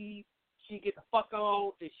leave, she'd get the fuck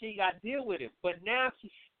on, and she got to deal with him. But now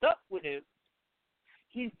she's stuck with him.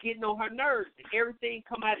 He's getting on her nerves. And everything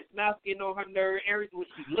come out of his mouth getting on her nerves. When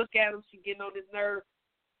she look at him, she getting on his nerves.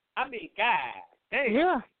 I mean, God damn.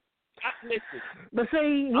 Yeah. Listen. But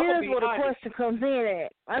see, here's where the question comes in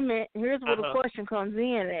at. Here's where the question comes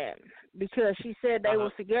in at. Because she said they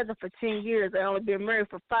was together for 10 years. They only been married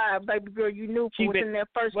for 5. Baby girl, you knew within that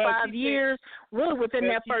first 5 years. Really within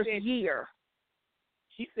that first year.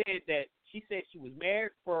 She said she was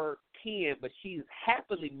married for 10, but she's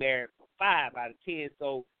happily married for 5 out of 10.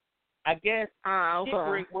 So I guess she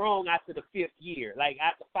went wrong after the 5th year. Like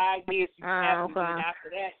after 5 years, she was happy, and after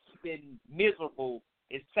that, she's been miserable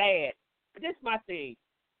and sad. But that's my thing.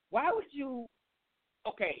 Why would you?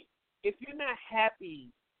 Okay, if you're not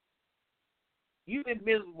happy, you've been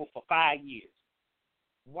miserable for 5 years.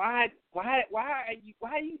 Why you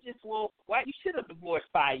should have divorced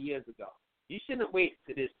 5 years ago. You shouldn't have waited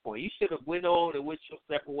to this point. You should have went on and went your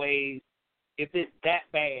separate ways. If it's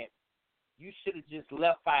that bad, you should have just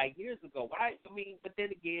left 5 years ago. Why? I mean, but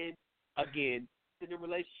then again, in a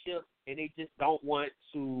relationship and they just don't want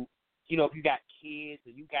to, if you got kids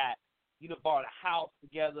and you bought a house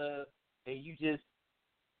together and you just,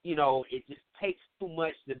 it just takes too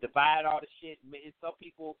much to divide all the shit. And some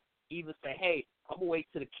people even say, hey, I'm going to wait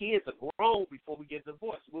till the kids are grown before we get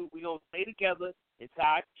divorced. We're going to stay together until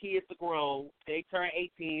our kids are grown, they turn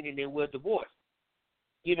 18, and then we'll divorce.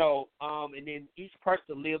 And then each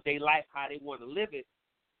person live their life how they want to live it.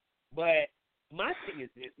 But my thing is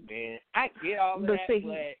this, man. I get all of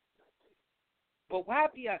that, but why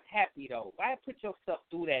be unhappy, though? Why put yourself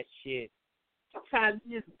through that shit? Sometimes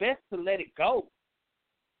it's just best to let it go.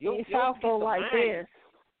 It's also like this.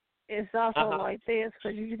 It's also like this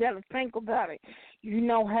because you got to think about it. You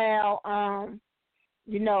know how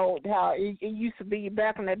it used to be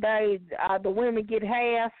back in the day. The women get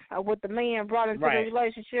half of what the man brought into the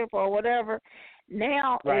relationship or whatever.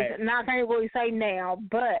 Now, and I can't really say now,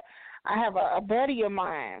 but I have a buddy of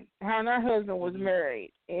mine. Her and her husband was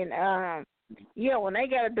married, and when they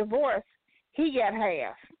got a divorce, he got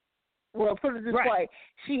half. Well, put it this way,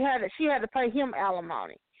 she had to pay him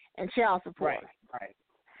alimony and child support. Right.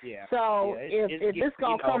 Yeah. So if this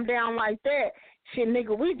gonna come down like that, shit,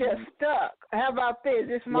 nigga, we just stuck. How about this?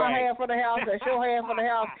 This is my half of the house. That's your half of the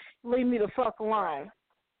house. Leave me the fuck alone.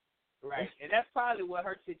 Right, and that's probably what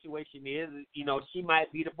her situation is. She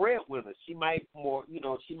might be the breadwinner. She might make more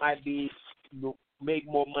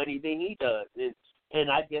money than he does,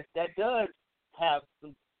 and I guess that does have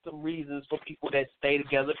some reasons for people that stay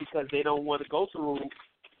together because they don't want to go through.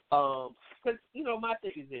 Because, my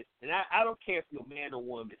thing is this, and I don't care if you're a man or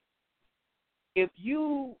woman. If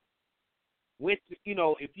you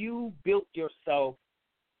if you built yourself,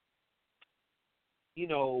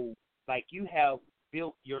 like you have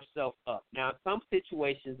built yourself up. Now, some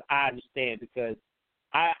situations I understand because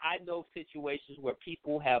I know situations where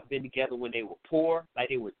people have been together when they were poor, like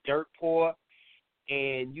they were dirt poor,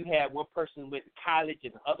 and you had one person went to college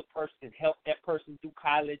and the other person helped that person through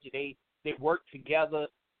college, and they worked together.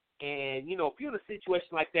 And, if you're in a situation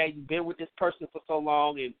like that, you've been with this person for so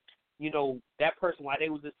long, and, that person, while they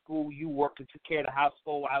was in school, you worked and took care of the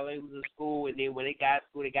household while they was in school, and then when they got to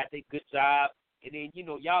school, they got their good job, and then,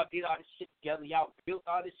 y'all did all this shit together, y'all built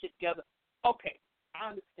all this shit together. Okay, I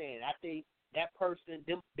understand. I think that person,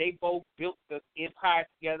 they both built the empire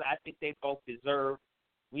together. I think they both deserve,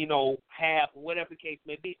 half, or whatever the case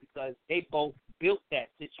may be, because they both built that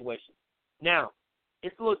situation. Now,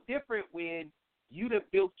 it's a little different when you done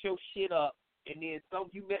built your shit up, and then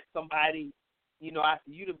you met somebody, after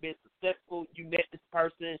you done been successful, you met this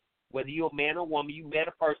person, whether you're a man or woman, you met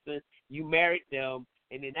a person, you married them,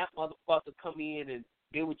 and then that motherfucker come in and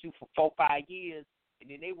deal with you for 4-5 years, and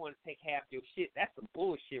then they want to take half your shit. That's some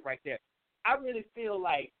bullshit right there. I really feel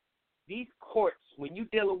like these courts, when you're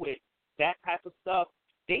dealing with that type of stuff,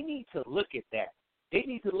 they need to look at that. They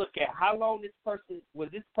need to look at how long this person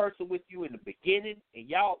with you in the beginning, and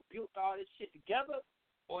y'all built all this shit together,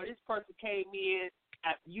 or this person came in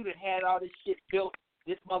after you done had all this shit built.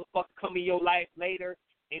 This motherfucker come in your life later,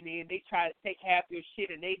 and then they try to take half your shit,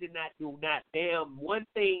 and they did not do not damn one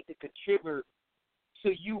thing to contribute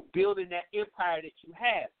to you building that empire that you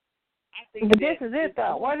have. I think but this is it,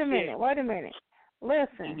 though. Wait a minute.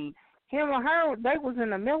 Listen, him or her, they was in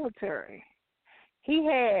the military. He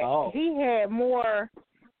had more,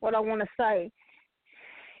 what I want to say,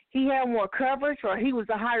 he had more coverage, or he was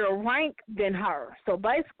a higher rank than her. So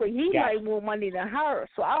basically, he made more money than her.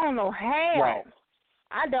 So I don't know how. Right.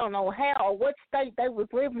 I don't know how or what state they was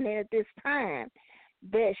living in at this time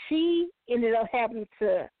that she ended up having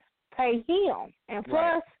to pay him. And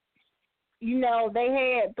plus, you know,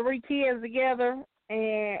 they had 3 kids together,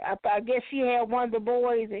 and I guess she had one of the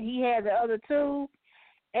boys and he had the other 2.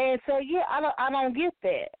 And so, yeah, I don't get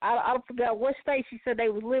that. I forgot what state she said they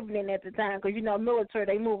was living in at the time, because, you know, military,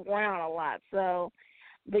 they move around a lot. So,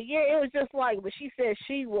 but, yeah, it was just like, but she said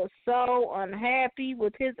she was so unhappy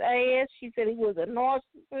with his ass. She said he was a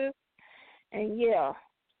narcissist. And, yeah,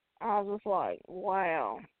 I was just like,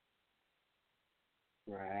 wow.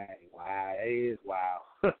 Right. Wow. It is wow.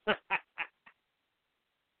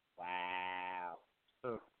 Wow.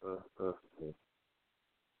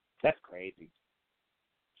 That's crazy.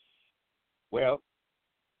 Well,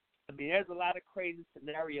 I mean, there's a lot of crazy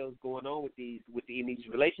scenarios going on in these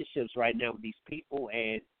relationships right now with these people,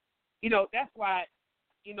 and you know that's why,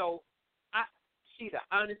 you know,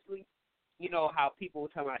 honestly, you know how people were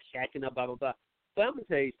talking about shacking up, blah blah blah. But I'm gonna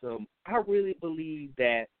tell you something. I really believe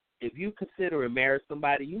that if you consider and marry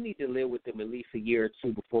somebody, you need to live with them at least a year or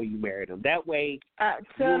 2 before you marry them. That way,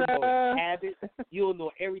 you'll know their habits, you'll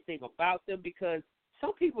know everything about them, because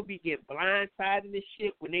some people be getting blindsided in this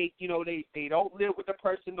shit when they don't live with the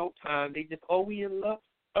person no time. They just, we in love.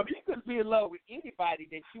 I mean, you could be in love with anybody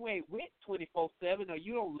that you ain't with 24/7, or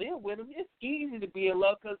you don't live with them. It's easy to be in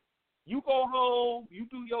love because you go home, you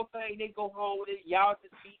do your thing, they go home with it. Y'all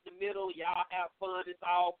just meet in the middle. Y'all have fun. It's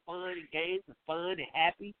all fun and games and fun and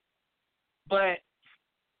happy. But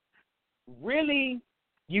really,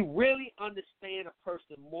 you really understand a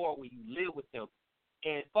person more when you live with them.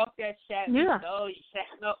 And fuck that shack. Yeah. No, you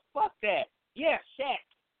shacking up. Fuck that. Yeah, shack.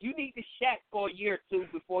 You need to shack for a year or 2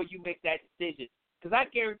 before you make that decision. Because I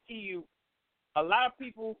guarantee you, a lot of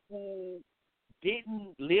people who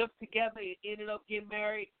didn't live together and ended up getting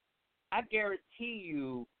married, I guarantee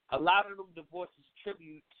you a lot of them divorces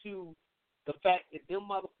tribute to the fact that them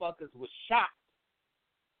motherfuckers were shocked.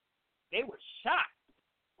 They were shocked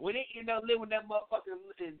when they end up living with that motherfucker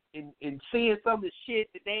and seeing some of the shit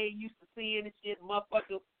that they ain't used to seeing and shit.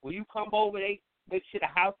 Motherfucker, when you come over, they make sure the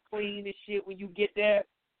house clean and shit when you get there.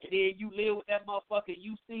 And then you live with that motherfucker,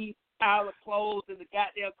 you see pile of clothes in the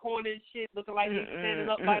goddamn corner and shit looking like they standing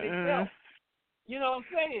up by themselves. You know what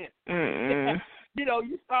I'm saying? You know,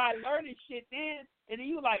 you start learning shit then, and then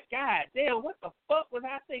you like, God damn, what the fuck was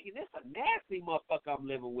I thinking? This a nasty motherfucker I'm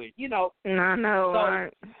living with, you know? I know,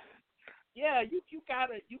 right? Yeah, you got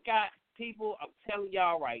people, I'm telling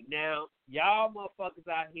y'all right now, y'all motherfuckers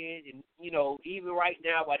out here, and, you know, even right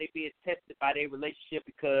now while they being tested by their relationship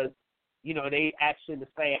because, you know, they actually in the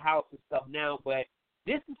same house and stuff now, but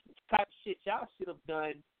this is the type of shit y'all should have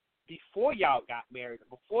done before y'all got married,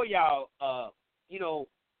 before y'all,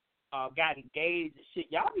 got engaged and shit.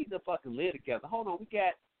 Y'all need to fucking live together. Hold on, we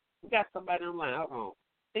got somebody online. Hold on. I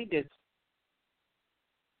think this.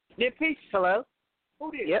 Peach. Hello?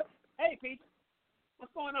 Who this? Yep. Hey, Peach.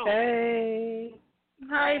 What's going on? Hey.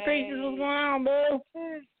 Hi, Peaches. What's going on, boo?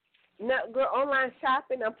 No, girl, online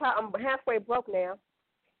shopping. I'm halfway broke now.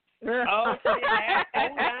 Oh, yeah.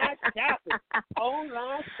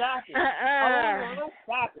 Online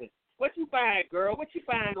shopping. What you buying, girl? What you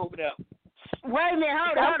buying over there? Wait a minute,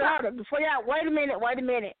 hold on. Before y'all, wait a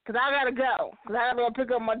minute, because I gotta go. Because I gotta go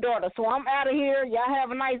pick up my daughter. So I'm out of here. Y'all have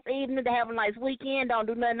a nice evening. Have a nice weekend. Don't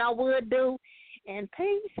do nothing I would do. And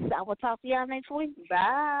peace. I will talk to y'all next week.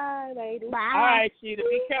 Bye, lady. Bye. All right, Sheeta.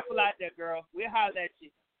 Be careful out there, girl. We'll holler at you.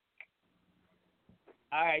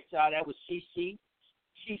 All right, y'all. That was She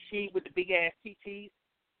with the big ass TTs.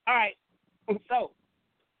 All right. So,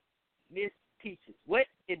 Miss Peaches, what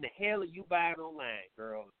in the hell are you buying online,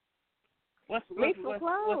 girl? What's going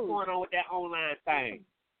on with that online thing?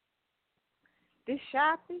 Just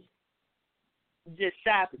shopping. Just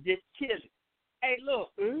chilling. Hey,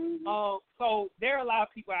 look. So there are a lot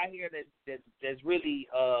of people out here that's really,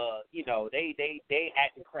 they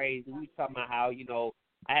acting crazy. We talking about how,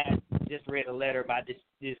 I had just read a letter about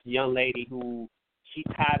this young lady who she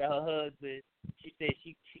tired of her husband. She said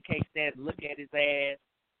she can't stand to look at his ass.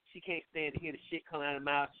 She can't stand to hear the shit come out of her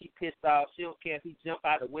mouth. She pissed off. She don't care if he jump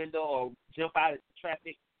out the window or jump out of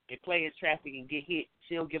traffic and play in traffic and get hit.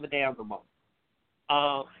 She don't give a damn no more.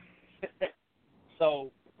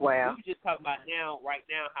 So wow. we just talking about right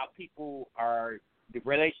now, how people are, the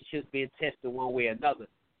relationships being tested one way or another.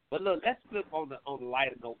 But look, let's flip on the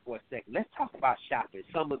lighter note for a second. Let's talk about shopping.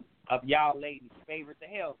 Some of y'all ladies' favorite to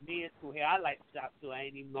hell. Men too. Hell, I like to shop too. I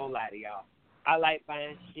ain't even gonna lie to y'all. I like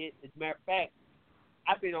buying shit. As a matter of fact,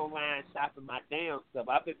 I've been online shopping my damn stuff.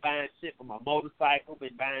 I've been buying shit for my motorcycle.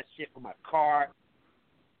 Been buying shit for my car.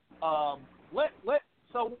 So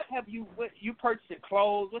what have you? What you purchasing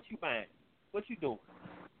clothes? What you buying? What you doing?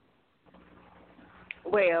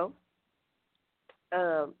 Well,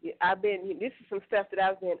 I've been. This is some stuff that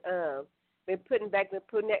I've been putting back.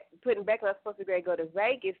 Putting back. When I was supposed to go to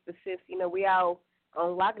Vegas, but since we all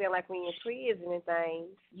on lockdown, like we in prison and things,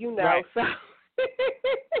 Right. So.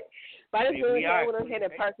 But I just went ahead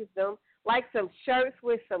and purchased them, like some shirts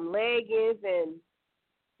with some leggings, and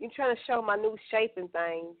you trying to show my new shape and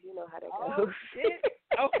things. You know how that goes. Shit.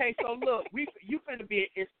 Okay, so look, you finna be an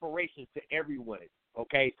inspiration to everyone.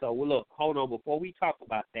 Okay, so look, hold on, before we talk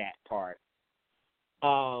about that part,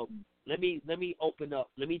 let me open up.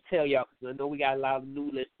 Let me tell y'all, because I know we got a lot of new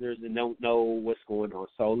listeners and don't know what's going on.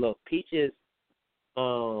 So look, Peaches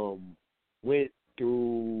went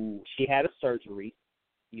through. She had a surgery.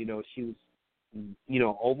 She was,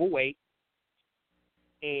 overweight,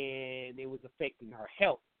 and it was affecting her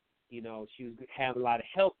health. She was having a lot of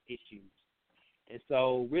health issues. And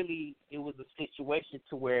so really it was a situation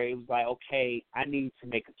to where it was like, okay, I need to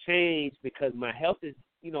make a change because my health is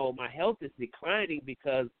declining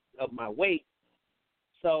because of my weight.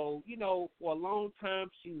 So, for a long time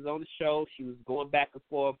she was on the show. She was going back and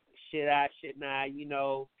forth, should I, shouldn't I,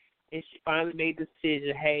 and she finally made the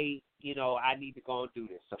decision, hey, I need to go and do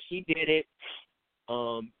this. So she did it.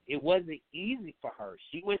 It wasn't easy for her.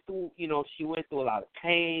 She went through a lot of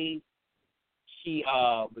pain. She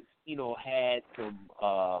had some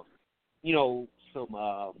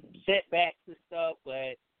setbacks and stuff,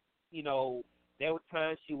 but there were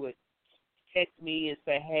times she would text me and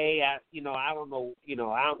say, hey, I don't know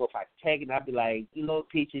if I can take it. And I'd be like,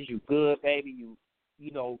 Peaches, you good, baby,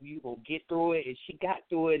 you gonna get through it. And she got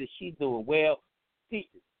through it, and she's doing well.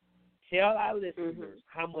 Peaches, tell our listeners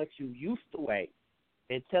how much you used to weigh,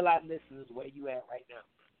 and tell our listeners where you at right now.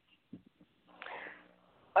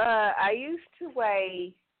 I used to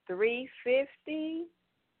weigh 350,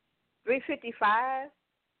 355.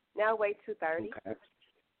 Now I weigh 230. Okay.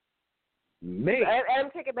 Man, I'm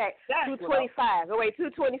taking it back. 225. I weigh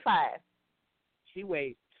 225.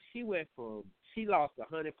 She lost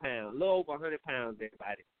 100 pounds, a little over 100 pounds,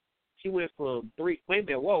 everybody. She went from wait a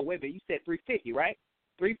minute, you said 350, right?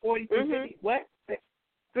 340, 350, what?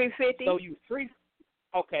 350. So you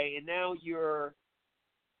okay, and now you're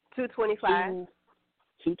 225.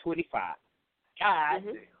 225. God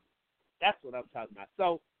damn. That's what I'm talking about.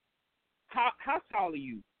 So how tall are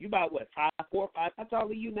you? You about what, 5'4", 5? How tall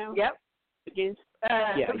are you now? Yep. Again?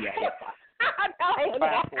 Yeah.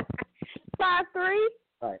 5'3".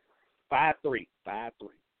 Right. 5'3".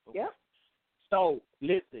 Okay. Yep. So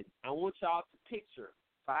listen, I want y'all to picture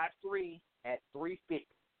 5'3" at 350.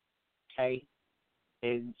 Okay.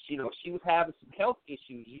 And she was having some health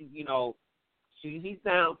issues. She's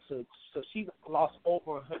down to, so she lost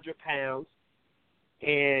over 100 pounds.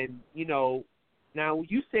 And now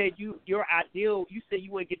you said your ideal. You said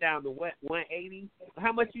you want to get down to what, 180?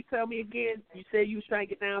 How much you tell me again? You said you was trying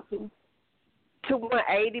to get down to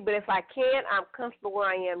 180, but if I can, I'm comfortable where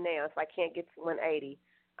I am now. If I can't get to 180,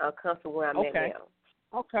 I'm comfortable where I'm at now.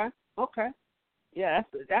 Okay. Yeah,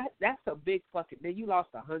 that's a big fucking. Then you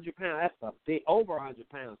lost 100 pounds. That's a big, over 100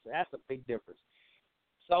 pounds. So that's a big difference.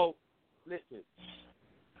 So listen,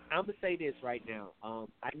 I'm gonna say this right now.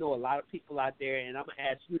 I know a lot of people out there, and I'm gonna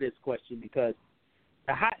ask you this question because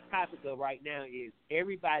the hot topic of right now is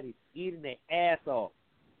everybody's eating their ass off.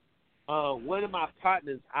 One of my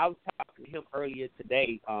partners, I was talking to him earlier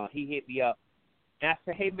today. He hit me up, and I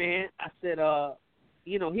said, "Hey man," I said,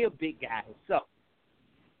 he a big guy himself,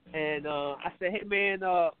 and I said, "Hey man,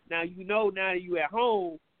 now that you at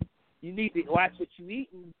home, you need to watch what you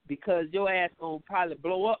eating because your ass gonna probably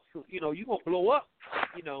blow up. So, you gonna blow up,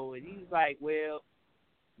 And he's like, well,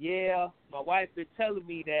 yeah, my wife been telling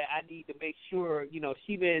me that I need to make sure,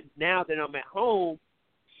 now that I'm at home,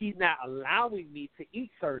 she's not allowing me to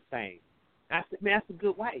eat certain things. I said, man, that's a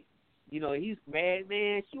good wife. He's mad,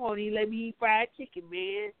 man. She won't even let me eat fried chicken,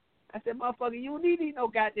 man. I said, motherfucker, you don't need to eat no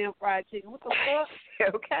goddamn fried chicken. What the fuck?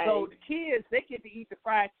 Okay. So the kids, they get to eat the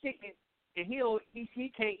fried chicken, and he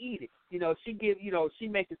can't eat it. She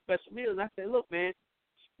making special meals. And I said, look, man,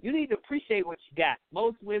 you need to appreciate what you got.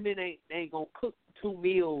 Most women ain't gonna cook 2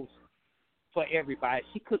 meals for everybody.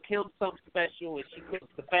 She cook him something special, and she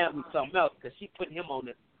cooks the family something else because she's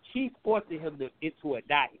forcing him into a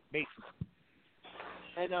diet, basically.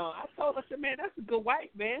 And I told her, I said, man, that's a good wife,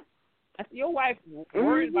 man. I said, your wife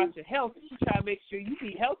worried about your health. She try to make sure you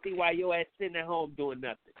be healthy while your ass sitting at home doing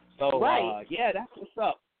nothing. So, yeah, that's what's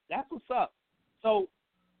up. That's what's up. So,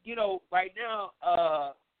 right now,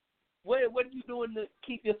 what are you doing to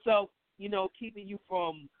keep yourself, keeping you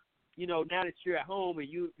from, now that you're at home and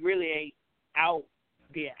you really ain't out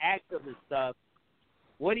being active and stuff,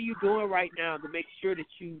 what are you doing right now to make sure that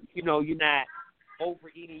you're not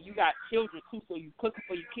overeating? You got children too, so you cooking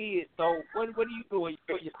for your kids. So what are you doing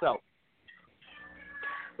for yourself?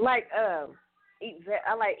 Like I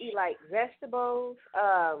eat like vegetables,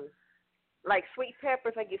 like sweet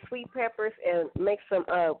peppers. I get sweet peppers and make some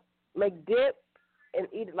make dip and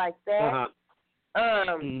eat it like that.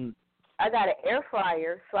 I got an air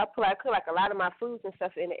fryer, so I cook like a lot of my foods and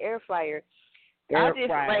stuff in the air fryer. I just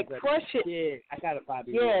like crush it. Shit. I gotta buy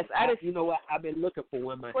these. Yes, you know what? I've been looking for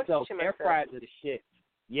one myself. Air fryers are the shit.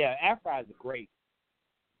 Yeah, air fryers are great.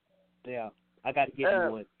 Yeah, I gotta get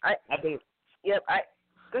you one.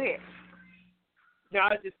 Go ahead. No, I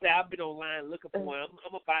was just saying I've been online looking for one. I'm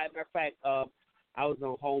gonna buy it. Matter of fact, I was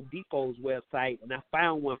on Home Depot's website and I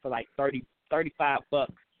found one for like $35.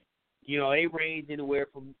 They range anywhere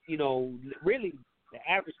from really. The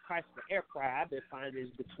average price for air fryer I've been finding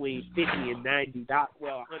is between $50 and $90.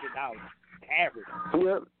 Well, $100 average.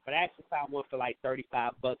 Yep. But I actually found one for like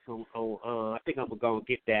 $35 on I think I'm gonna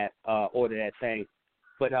get that order that thing.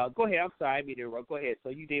 But go ahead. I'm sorry, I mean to go ahead.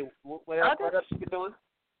 So you did what else you been doing?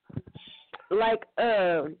 Like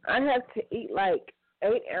I have to eat like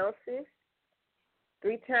 8 ounces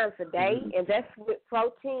 3 times a day, and that's with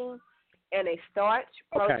protein and a starch,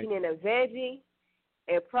 protein and a veggie,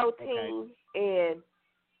 and protein and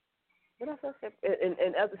what else I said,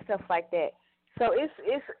 and other stuff like that. So it's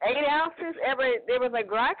 8 ounces. They was like,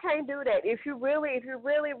 girl, I can't do that. If you really, if your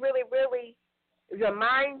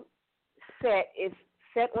mindset is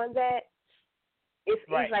set on that, it's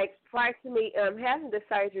like prior to me having the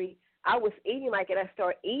surgery, I was eating like it. I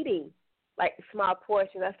started eating like small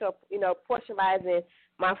portions. I started, portionizing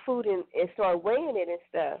my food and started weighing it and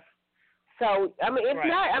stuff. So, I mean, it's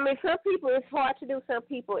not. I mean, some people it's hard to do. Some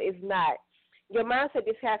people it's not. Your mindset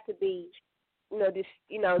just has to be, just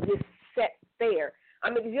set there. I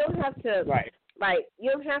mean, you don't have to, you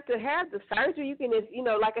don't have to have the surgery. You can just,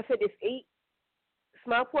 like I said, just eat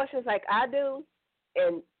small portions like I do,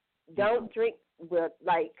 and don't drink. With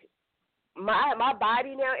like my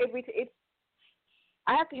body now,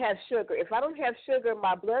 I have to have sugar. If I don't have sugar,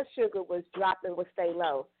 my blood sugar was dropping, would stay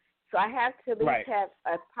low. So I have to at least have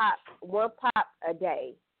one pop a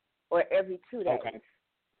day, or every 2 days.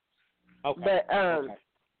 Okay. But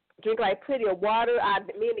drink like plenty of water.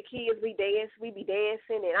 Me and the kids, we be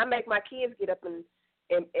dancing, and I make my kids get up and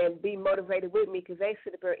be motivated with me because they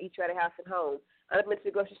sit up there and eat you out of house and home. I've been to the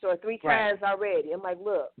grocery store 3 times already. I'm like,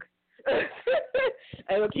 look.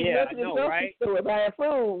 I'm going to keep going to the grocery store buying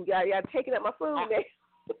food. Y'all taking up my food now.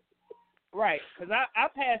 Right, because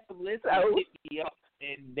I've had some listeners hit me up,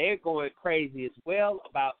 and they're going crazy as well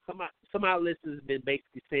about some of our listeners have been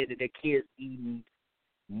basically saying that their kids eating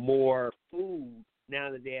more food now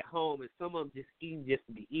that they're at home, and some of them just eating just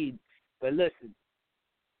to be eating. But listen,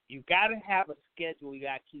 you got to have a schedule. You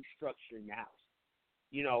got to keep structure in your house.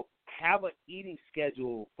 Have an eating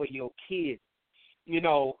schedule for your kids.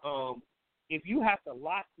 If you have to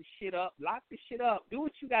lock the shit up. Do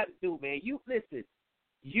what you got to do, man.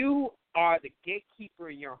 You are the gatekeeper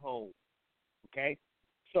in your home, okay?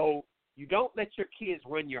 So you don't let your kids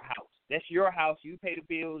run your house. That's your house. You pay the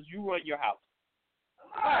bills. You run your house.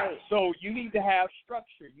 Right. So you need to have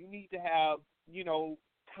structure. You need to have,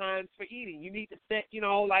 times for eating. You need to set,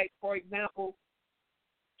 like, for example,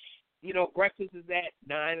 breakfast is at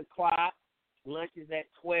 9 o'clock, lunch is at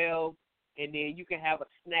 12, and then you can have a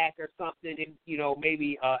snack or something, and,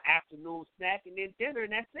 maybe afternoon snack, and then dinner,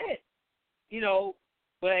 and that's it.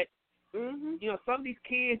 But, some of these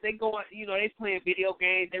kids, they go, they playing video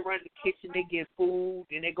games, they run the kitchen, they get food,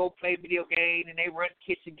 and they go play video games, and they run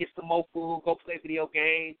the kitchen, get some more food, go play video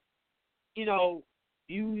games.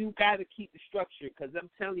 You got to keep the structure, because I'm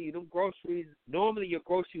telling you, them groceries, normally your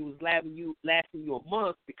grocery was lasting you a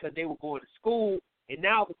month because they were going to school, and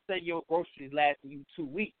now all of a sudden your groceries lasting you 2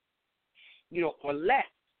 weeks, or less.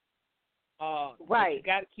 You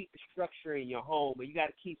got to keep the structure in your home, and you got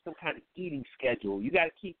to keep some kind of eating schedule. You got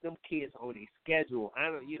to keep them kids on a schedule. I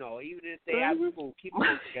don't, even if they out of school, keep them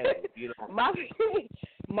on a schedule.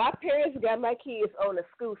 My parents got my kids on a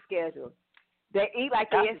school schedule. They eat like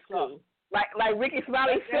they're in school. Like Ricky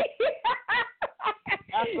Smiley said.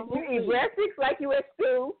 You eat breakfast like you at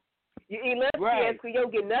school. You eat lunch at school. You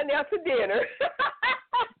don't get nothing else for dinner.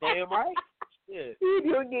 Damn right. Yeah.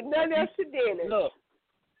 You don't get nothing else for dinner. Look,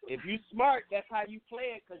 if you smart, that's how you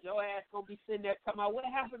play it, because your ass going to be sitting there talking about what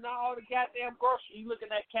happened to all the goddamn groceries. You look at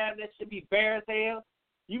that cabinet, that should be bare as hell.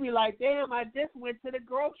 You be like, damn, I just went to the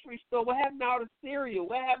grocery store. What happened to all the cereal?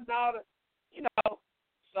 What happened to all the, you know?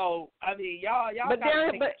 So, I mean, y'all got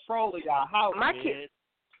to take control of y'all house, man.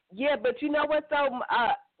 Yeah, but you know what, though?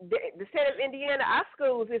 The state of Indiana, our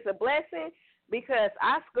schools is a blessing, because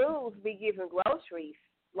our schools be giving groceries,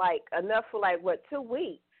 like, enough for, 2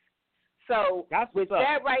 weeks. So with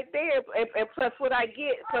that right there, and plus when I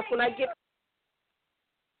get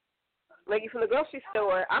like from the grocery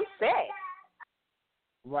store, I'm set.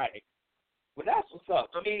 Right. Well, that's what's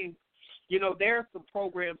up. I mean, you know, there are some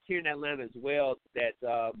programs here in Atlanta as well that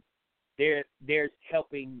they're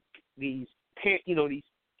helping these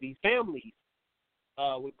these families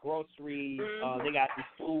with groceries. They got these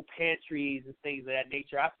food pantries and things of that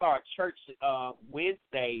nature. I saw a church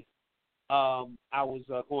Wednesday. I was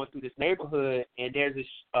going through this neighborhood, and there's this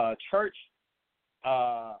church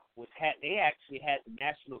they actually had the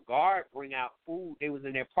National Guard bring out food. They was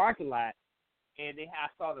in their parking lot, and I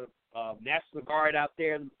saw the National Guard out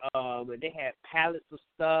there, and they had pallets of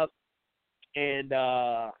stuff, and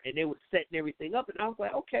they were setting everything up, and I was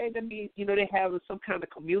like, okay, that means, you know, they have some kind of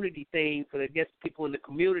community thing for people in the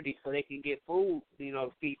community so they can get food, you know,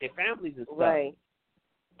 to feed their families and stuff. Right.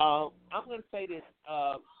 I'm going to say this,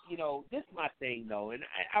 you know, this is my thing, though, and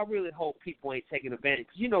I really hope people ain't taking advantage.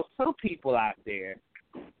 You know, some people out there,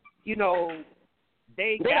 you know,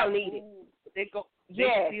 they don't need it. They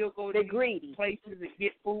still go to these places and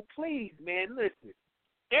get food. Please, man, listen.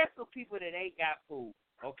 There's some people that ain't got food,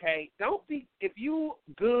 okay? If you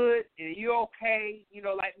good and you okay, you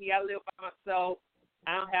know, like me, I live by myself.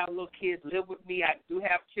 I don't have little kids live with me. I do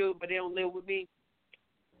have children, but they don't live with me.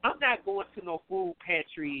 I'm not going to no food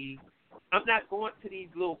pantry. I'm not going to these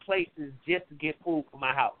little places just to get food for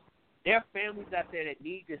my house. There are families out there that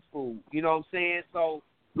need this food. You know what I'm saying? So,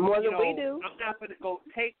 more than we do. I'm not going to go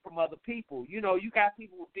take from other people. You know, you got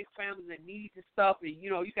people with big families that need this stuff, and, you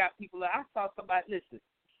know, you got people that I saw somebody, listen,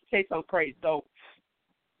 say something crazy. So,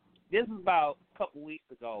 this was about a couple weeks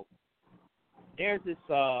ago. There's this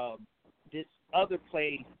other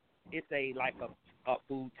place. It's a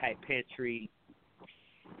food type pantry.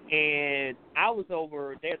 And I was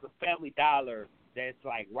over, there's a Family Dollar that's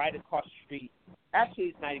like right across the street. Actually,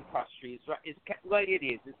 it's not even across the street. It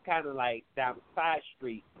is. It's kind of like down the side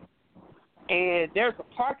street. And there's a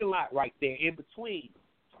parking lot right there in between.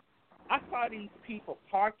 I saw these people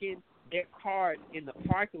parking their cars in the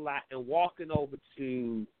parking lot and walking over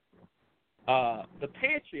to the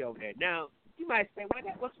pantry over there. Now, you might say,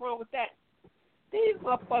 what's wrong with that? These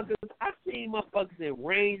motherfuckers, I've seen motherfuckers in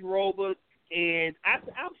Range Rovers, and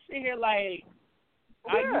I'm sitting here like,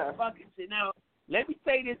 are you fucking shit? Now, let me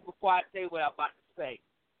say this before I say what I'm about to say.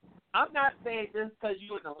 I'm not saying just because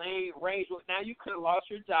you're in the Range Rover. Now, you could have lost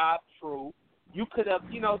your job, true. You could have,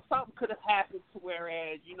 you know, something could have happened to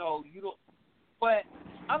whereas, you know, you don't. But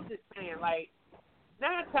I'm just saying, like,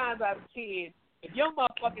 9 times out of 10, if your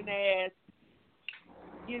motherfucking ass,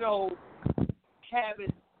 you know,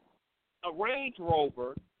 having a Range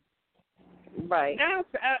Rover, right. Now,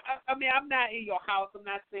 I mean, I'm not in your house. I'm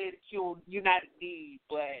not saying that you're not in need,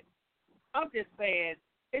 but I'm just saying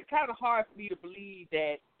it's kind of hard for me to believe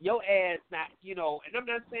that your ass not, you know, and I'm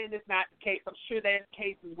not saying it's not the case. I'm sure there's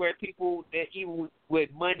cases where people that even with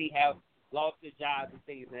money have lost their jobs and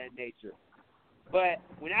things of that nature. But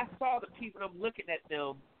when I saw the people, I'm looking at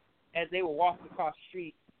them as they were walking across the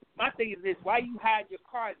street. My thing is this: why you hide your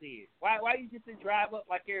car then? Why you just didn't drive up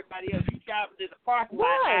like everybody else? You driving in the parking lot,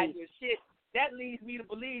 hiding your shit. That leads me to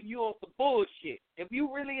believe you on some bullshit. If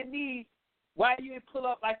you really in need, why you didn't pull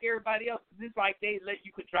up like everybody else? It's like they let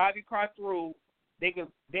you could drive your car through.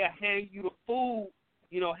 They'll hand you the food,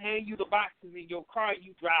 you know, hand you the boxes in your car, and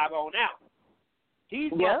you drive on out.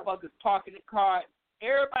 These motherfuckers parking the car.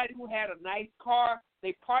 Everybody who had a nice car,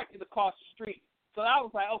 they parked it across the street. So I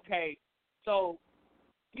was like, okay, so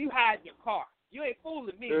you hide your car. You ain't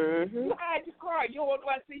fooling me. Mm-hmm. You hide your car. You don't want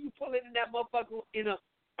to see you pulling in that motherfucker in a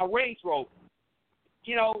Range Rover.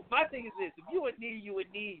 You know, my thing is this: if you in need, you in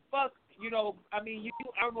need. Fuck, you know, I mean,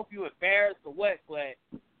 I don't know if you're embarrassed or what, but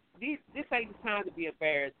this ain't the time to be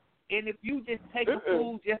embarrassed. And if you just take the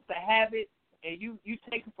food just to have it, and you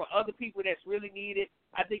take it for other people that's really need it,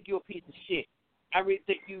 I think you're a piece of shit. I really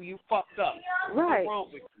think you fucked up. Right. What's wrong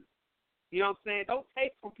with you? You know what I'm saying? Don't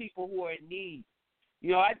take from people who are in need.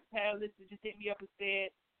 You know, I just had a listener just hit me up and said,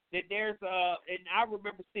 that there's and I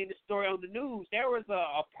remember seeing the story on the news. There was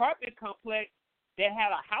a apartment complex that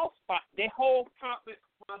had a house fire. Their whole apartment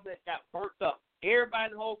complex got burnt up.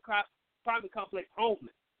 Everybody in the whole apartment complex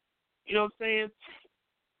homeless. You know what I'm saying?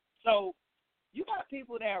 So you got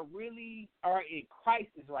people that really are in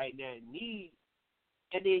crisis right now, in need,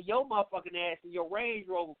 and then your motherfucking ass in your Range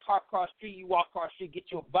Rover park across the street, you walk across the street,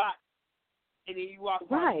 get you a box, and then you walk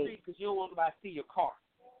across the street because you don't want nobody to see your car.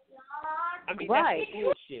 I mean, that's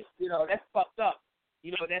bullshit. You know, that's fucked up.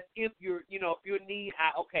 You know, that's if you're in need,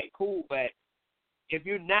 okay, cool, but if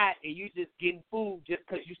you're not and you just getting food just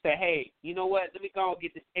because you say, hey, you know what, let me go and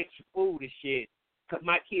get this extra food and shit because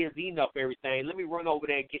my kid's eating up everything. Let me run over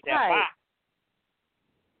there and get that box.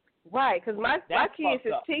 Right, because my kids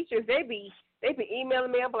as teachers, they be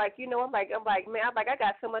emailing me. I'm like, man, I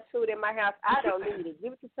got so much food in my house, I don't need it.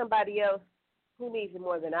 Give it to somebody else who needs it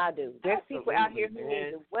more than I do. There's people out here who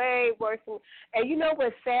need it way worse than. And you know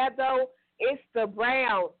what's sad though? It's the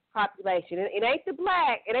brown population. It ain't the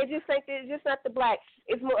black. It's just not the black.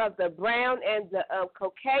 It's more of the brown and the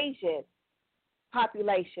Caucasian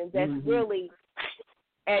population that's really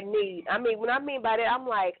at need. I mean, when I mean by that, I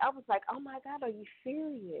was like, oh my God, are you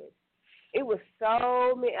serious? It was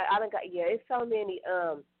so many. It's so many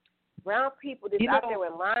brown people that's out there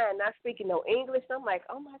in line, not speaking no English. I'm like,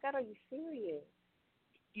 oh my God, are you serious?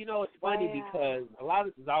 You know, it's funny because a lot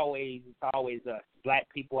of it is always us. Black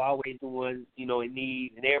people always the ones, in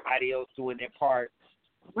need, and everybody else doing their part,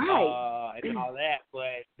 right? And all that.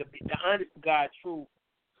 But the honest to God truth,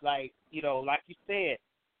 like you said,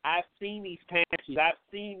 I've seen these pantries. I've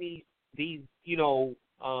seen these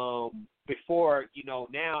before.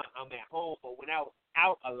 Now I'm at home, but when I was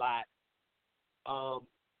out a lot,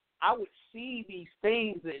 I would see these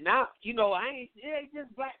things, and now, it ain't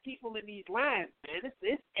just black people in these lines, man.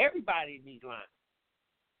 It's everybody in these lines,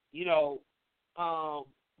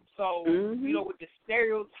 So, with the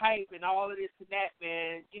stereotype and all of this and that,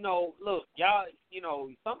 man, look, y'all,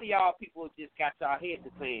 some of y'all people just got y'all head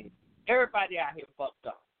to saying everybody out here fucked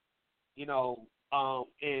up,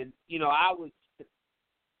 and,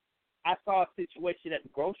 I saw a situation at the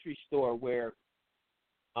grocery store where,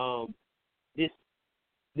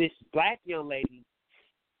 this black young lady,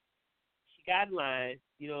 she got in line,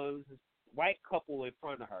 it was this white couple in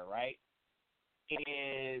front of her, right?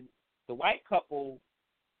 And the white couple,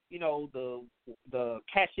 the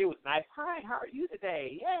cashier was nice. Hi, how are you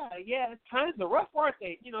today? Yeah, times are rough, aren't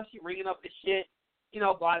they? She ringing up the shit,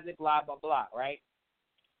 blah, blah, blah, blah, right?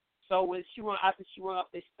 So when after she rung up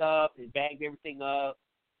this stuff and bagged everything up,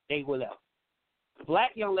 they were left. The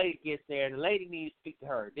black young lady gets there, and the lady needs to speak to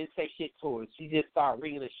her. Didn't say shit to her. She just started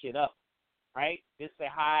ringing her shit up, right? Didn't say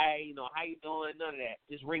hi, how you doing, none of that.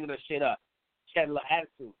 Just ringing her shit up. She had a little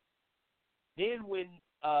attitude. Then when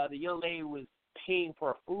the young lady was paying for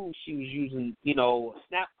her food, she was using, a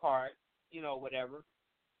snap card, whatever.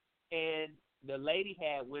 And the lady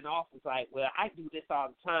had went off and was like, well, I do this all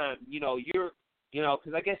the time. You're,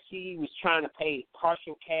 because I guess she was trying to pay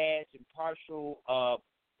partial cash and partial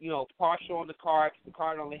on the card because the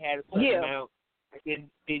card only had a certain amount. And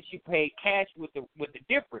then she paid cash with the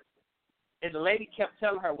difference. And the lady kept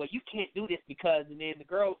telling her, well, you can't do this because, and then the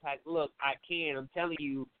girl was like, look, I can. I'm telling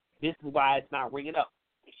you, this is why it's not ringing up.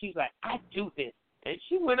 And she's like, I do this. And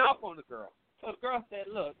she went off on the girl. So the girl said,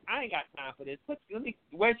 look, I ain't got time for this.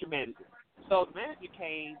 Where's your manager? So the manager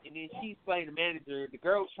came, and then she explained to the manager. The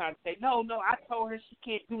girl was trying to say, no, I told her she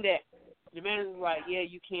can't do that. The manager was like, yeah,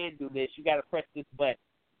 you can do this. You got to press this button.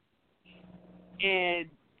 And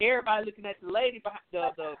everybody looking at the lady,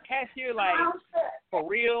 the cashier, like, for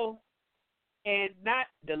real. And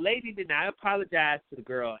the lady did not apologize to the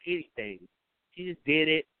girl or anything. She just did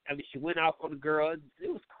it. I mean, she went off on the girl.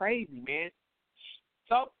 It was crazy, man.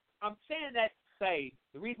 So I'm saying that to say,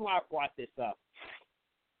 the reason why I brought this up,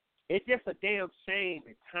 it's just a damn shame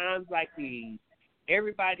at times like these,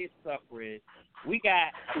 everybody's suffering. We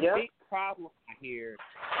got a big problem out here,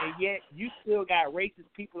 and yet you still got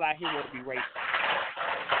racist people out here who want to be racist.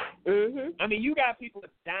 Mm-hmm. I mean, you got people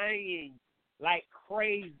dying like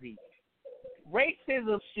crazy.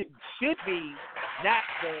 Racism should be not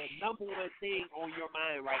the number one thing on your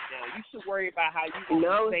mind right now. You should worry about how you going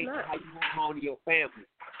to stay, how you going home to your family.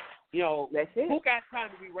 That's it. Who got time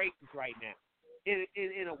to be racist right now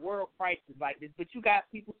in a world crisis like this? But you got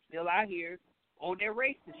people still out here on their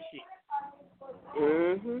racist shit.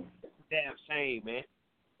 Mm-hmm. It's a damn shame, man.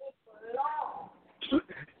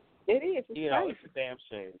 It is. It's crazy. It's a damn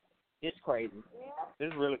shame. It's crazy.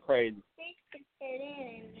 It's really crazy.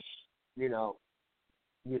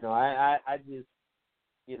 I just,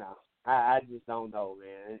 I just don't know,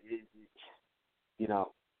 man.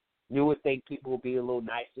 You would think people would be a little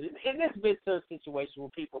nicer. And there's been certain situations where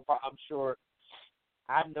people, I'm sure,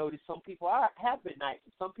 I've noticed some people have been nice.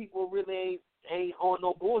 Some people really ain't on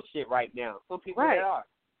no bullshit right now. Some people that are.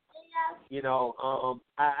 You know,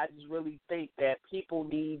 I just really think that people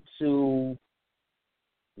need to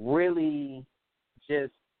really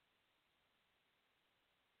just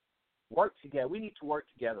work together. We need to work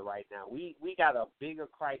together right now. We got a bigger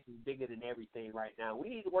crisis, bigger than everything right now. We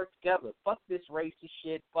need to work together. Fuck this racist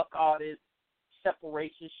shit. Fuck all this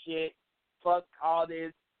separation shit. Fuck all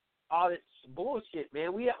this bullshit,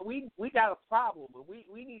 man. We got a problem, and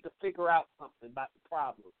we need to figure out something about the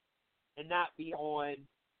problem, and not be on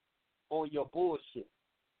your bullshit.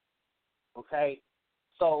 Okay?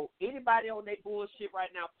 So anybody on their bullshit right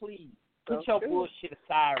now, please put your bullshit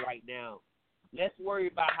aside right now. Let's worry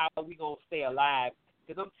about how we gonna stay alive.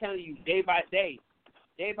 Because I'm telling you, day by day,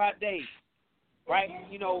 right?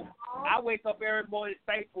 You know, I wake up every morning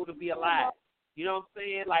thankful to be alive. You know what I'm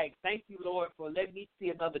saying? Like, thank you, Lord, for letting me see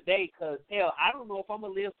another day. Because, hell, I don't know if I'm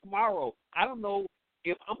going to live tomorrow. I don't know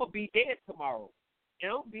if I'm going to be dead tomorrow.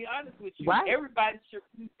 And I'm going to be honest with you. Right. Everybody should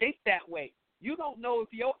think that way. You don't know if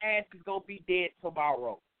your ass is going to be dead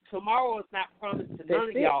tomorrow. Tomorrow is not promised to none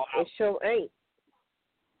of y'all. It sure ain't.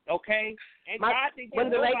 Okay? And I think that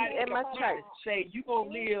nobody in my church say you're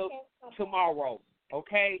going to live tomorrow.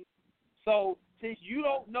 Okay? So, since you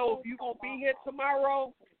don't know if you're going to be here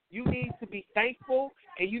tomorrow, you need to be thankful,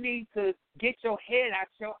 and you need to get your head out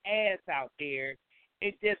your ass out there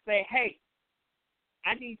and just say, hey,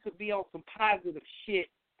 I need to be on some positive shit,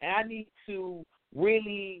 and I need to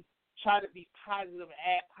really try to be positive and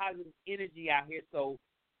add positive energy out here. So,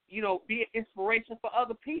 you know, be an inspiration for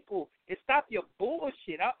other people and stop your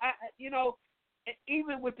bullshit. You know,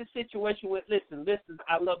 even with the situation with, listen,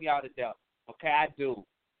 I love y'all to death. Okay, I do.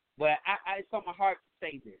 But it's on my heart to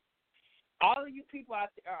say this. All of you people out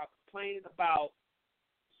there are complaining about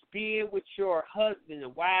being with your husband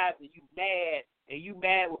and wives, and you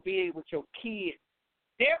mad with being with your kids.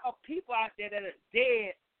 There are people out there that are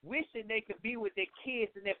dead wishing they could be with their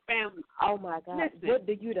kids and their families. Oh, my God. Listen, what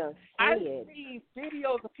did you done say? I've seen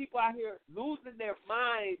videos of people out here losing their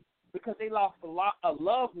minds because they lost a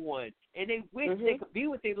loved one, and they wish they could be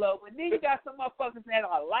with their loved one. Then you got some motherfuckers that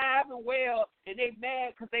are alive and well, and they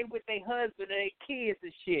mad because they with their husband and their kids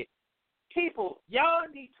and shit. People, y'all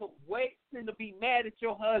need to wait to be mad at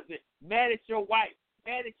your husband, mad at your wife,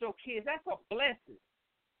 mad at your kids. That's a blessing.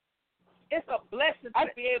 It's a blessing to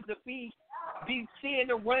be able to be seeing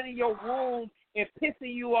them running your room and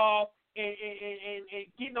pissing you off and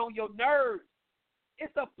getting on your nerves.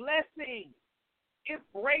 It's a blessing.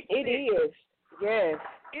 Embrace it. It is. Yes.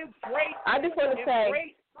 Embrace. I just want to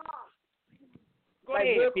say. Go ahead.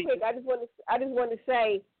 Real quick, I just want to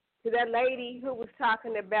say to that lady who was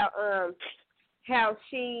talking about how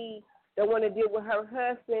she don't want to deal with her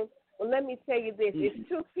husband. Well, let me tell you this: it's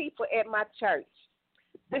two people at my church.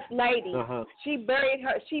 This lady, she buried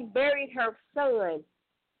her son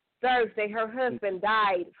Thursday. Her husband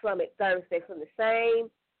died from it Thursday from the same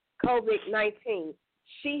COVID-19.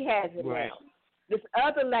 She has it now. This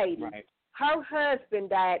other lady, her husband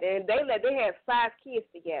died, and they had 5 kids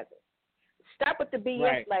together. Stop with the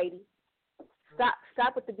BS, lady.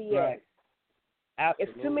 Stop with the BS. Right.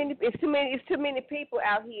 Absolutely. It's too many people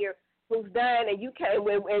out here who's dying, and you can't.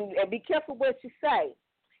 And be careful what you say,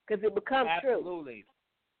 because it becomes true.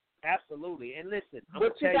 Absolutely. And listen,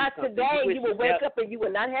 what you got today, you will wake up and you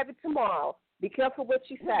will not have it tomorrow. Be careful what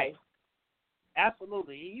you say.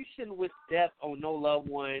 Absolutely. You shouldn't wish death on no loved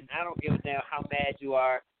one. I don't give a damn how mad you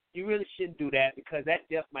are. You really shouldn't do that, because that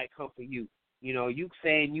death might come for you. You know, you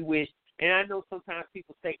saying you wish, and I know sometimes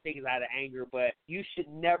people say things out of anger, but you should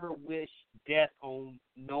never wish death on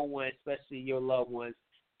no one, especially your loved ones,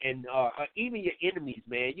 and or even your enemies,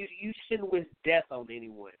 man. You shouldn't wish death on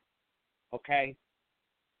anyone. Okay?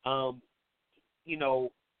 You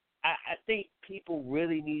know, I think people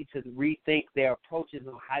really need to rethink their approaches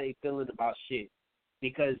on how they feeling about shit.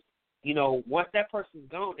 Because, you know, once that person's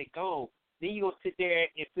gone, they're gone. Then you're going to sit there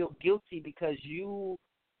and feel guilty because you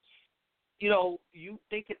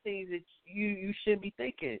thinking things that you shouldn't be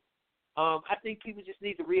thinking. I think people just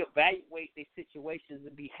need to reevaluate their situations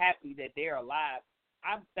and be happy that they're alive.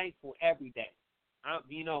 I'm thankful every day.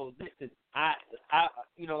 Listen, I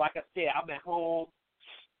like I said, I'm at home.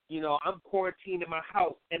 You know, I'm quarantined in my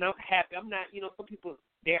house, and I'm happy. I'm not, some people,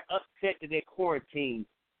 they're upset that they're quarantined.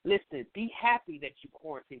 Listen, be happy that you're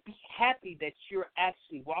quarantined. Be happy that you're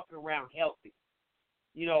actually walking around healthy.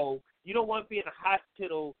 You know, you don't want to be in a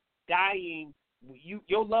hospital dying.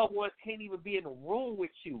 Your loved ones can't even be in a room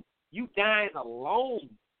with you. You dying alone.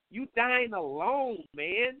 You dying alone,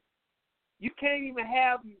 man. You can't even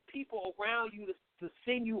have people around you to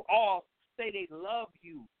send you off, say they love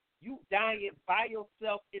you. You dying by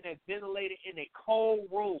yourself in a ventilator in a cold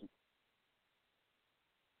room.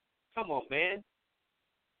 Come on, man.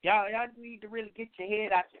 Y'all need to really get your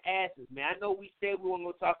head out your asses, man. I know we said we weren't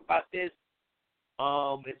going to talk about this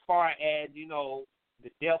as far as, the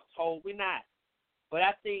death toll. We're not. But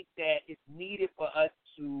I think that it's needed for us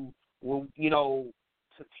to,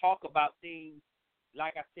 to talk about things,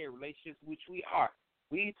 like I said, relationships, which we are.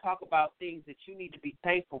 We talk about things that you need to be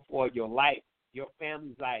thankful for in your life, your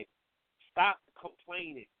family's life. Stop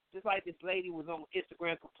complaining. Just like this lady was on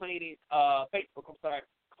Instagram complaining, Facebook,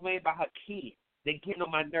 complaining about her kids. They getting on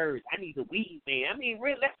my nerves. I need the weed, man. I mean,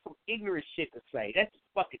 really, that's some ignorant shit to say. That's just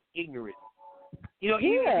fucking ignorant. Even if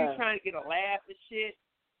you're trying to get a laugh and shit,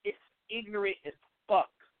 it's ignorant as fuck.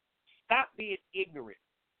 Stop being ignorant.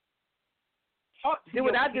 Do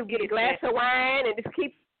what I do, get a glass of wine and just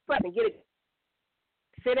keep fucking get it.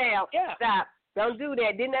 Sit down. Yeah. Stop. Don't do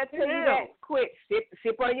that. Didn't I tell you that? Quit.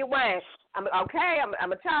 Sip on your wine. I'm okay.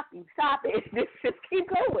 I'm a chop you. Stop it. Just keep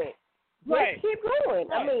going. Right. Just keep going.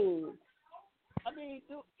 Right. I mean,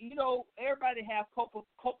 everybody have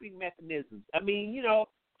coping mechanisms.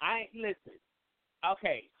 Listen.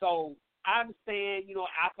 Okay, so I understand,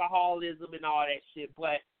 alcoholism and all that shit,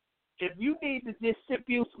 but if you need to just sip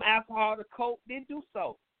you some alcohol to cope, then do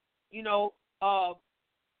so.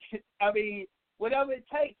 Whatever it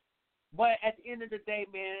takes. But at the end of the day,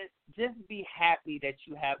 man, just be happy that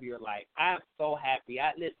you have your life. I'm so happy.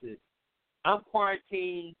 Listen, I'm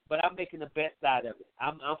quarantined, but I'm making the best out of it.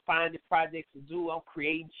 I'm finding projects to do. I'm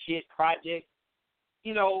creating projects,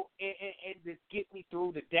 and just get me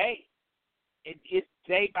through the day. It's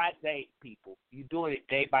day by day, people. You're doing it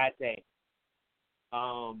day by day.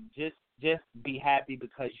 Just be happy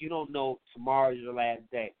because you don't know tomorrow is your last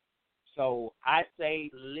day. So I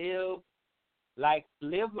say live like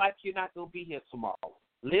you're not gonna be here tomorrow.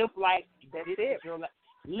 Live like that it is your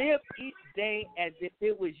live each day as if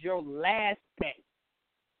it was your last day.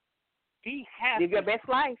 Be happy. Live your best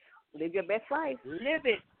life. Live your best life. Live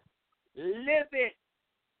it. Live it.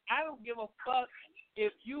 I don't give a fuck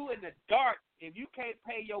if you in the dark, if you can't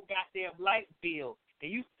pay your goddamn light bill and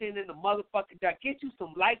you sitting in the motherfucking dark, get you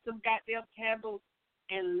some lights, some goddamn candles,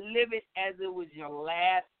 and live it as it was your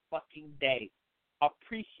last fucking day.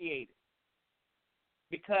 Appreciate it.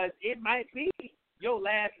 Because it might be your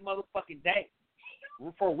last motherfucking day.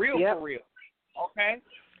 For real, for real. Okay?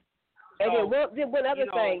 And then one other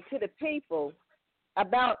thing to the people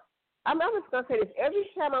about, I'm just going to say this. Every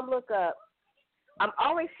time I look up, I'm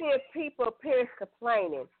always seeing parents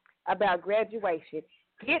complaining about graduation.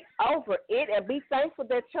 Get over it and be thankful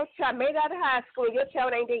that your child made it out of high school and your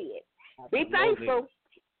child ain't dead. Be thankful.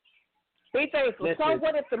 Be thankful. Listen, so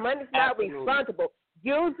what if the money's not refundable?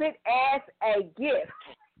 Use it as a gift,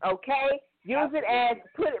 okay? Use it as,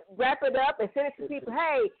 wrap it up and send it to people.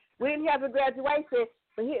 Hey, we didn't have a graduation,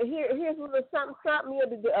 but here's a little something,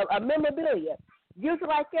 a memorabilia. Use it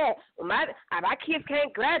like that. My kids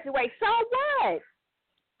can't graduate, so what?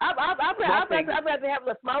 I'd rather have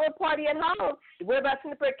a smaller party at home than worry about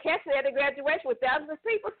sitting up there catching at a graduation with thousands of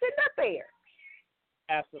people sitting up there.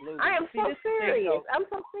 Absolutely. I am so serious. I'm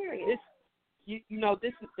so serious. This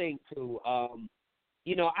is the thing, too.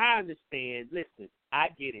 I understand. Listen, I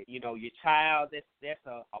get it. Your child, that's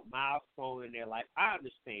a milestone in their life. I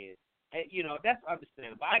understand. And, that's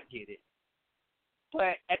understandable. I get it.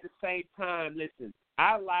 But at the same time, listen,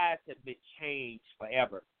 our lives have been changed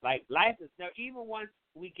forever. Like, life is never, even once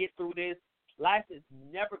we get through this, life is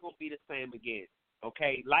never going to be the same again.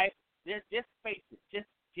 Okay? Life, just face it.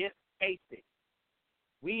 Just face it.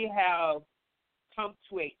 We have come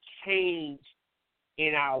to a change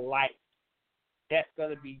in our life that's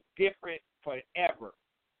going to be different forever.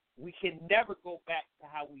 We can never go back to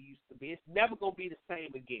how we used to be. It's never going to be the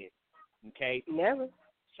same again. Okay? Never.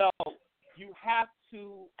 So you have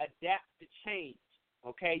to adapt to change.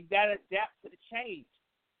 Okay? You got to adapt to the change.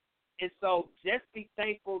 And so just be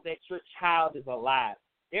thankful that your child is alive.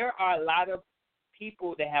 There are a lot of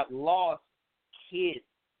people that have lost kids.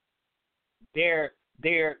 Their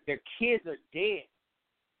kids are dead.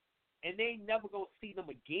 And they ain't never going to see them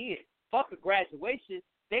again. Fuck a graduation.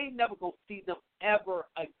 They ain't never going to see them ever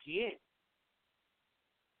again.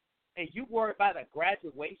 And you worry about a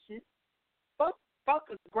graduation? Fuck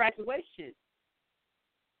a graduation.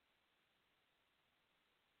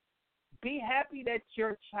 Be happy that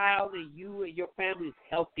your child and you and your family is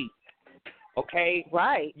healthy. Okay?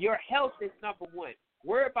 Right. Your health is number one.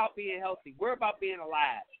 Worry about being healthy. Worry about being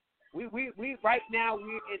alive. We right now,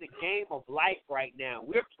 we're in the game of life right now.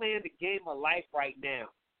 We're playing the game of life right now.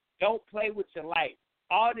 Don't play with your life.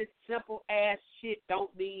 All this simple ass shit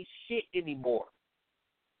don't mean shit anymore.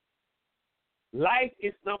 Life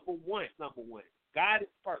is number one. God is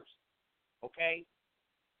first. Okay?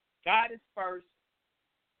 God is first,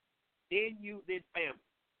 then you, then family.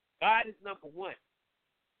 God is number one.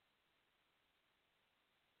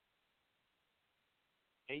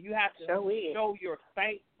 And you have to show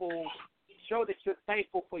that you're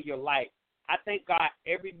thankful for your life. I thank God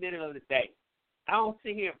every minute of the day. I don't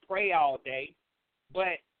sit here and pray all day,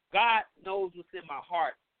 but God knows what's in my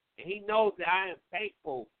heart, and He knows that I am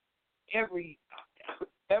thankful every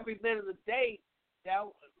minute of the day. That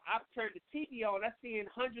I've turned the TV on, I'm seeing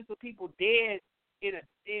hundreds of people dead in a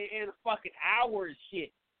fucking hour and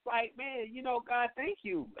shit. Like, man, God, thank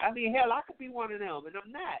you. I mean, hell, I could be one of them, and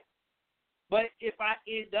I'm not. But if I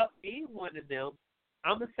end up being one of them,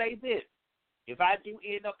 I'm going to say this. If I do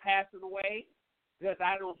end up passing away, because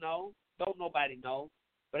I don't know, don't nobody know,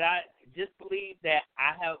 but I just believe that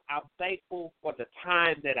I'm thankful for the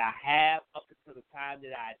time that I have up until the time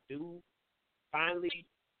that I do finally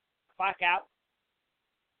clock out.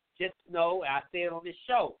 Just know, I said on this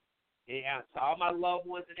show, and to all my loved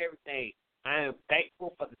ones and everything, I am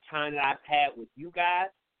thankful for the time that I've had with you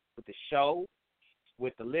guys, with the show,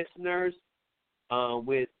 with the listeners,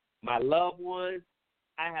 with my loved ones.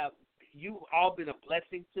 You've all been a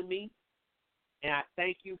blessing to me, and I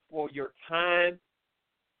thank you for your time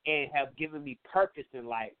and have given me purpose in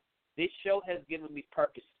life. This show has given me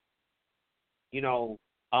purpose.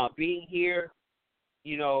 Being here,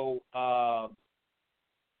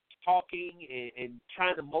 talking and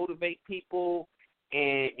trying to motivate people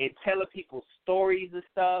and telling people stories and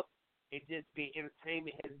stuff, and just being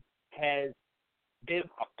entertainment has been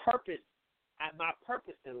a purpose, my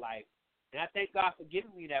purpose in life. And I thank God for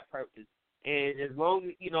giving me that purpose. And as long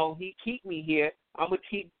as, He keep me here, I'm going to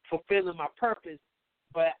keep fulfilling my purpose.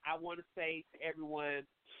 But I want to say to everyone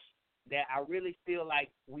that I really feel like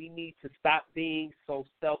we need to stop being so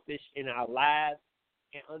selfish in our lives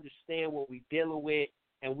and understand what we're dealing with.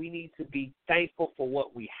 And we need to be thankful for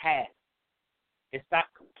what we have and stop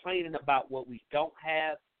complaining about what we don't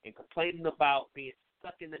have and complaining about being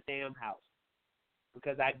stuck in the damn house.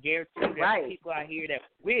 Because I guarantee there's people out here that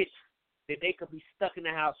wish that they could be stuck in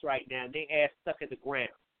the house right now and they ass stuck in the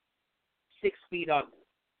ground, 6 feet under.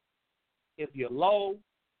 If you're low,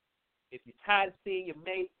 if you're tired of seeing your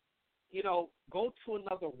mate, go to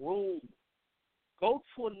another room. Go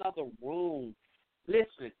to another room.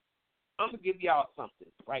 Listen, I'm going to give y'all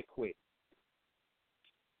something right quick.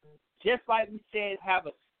 Just like we said, have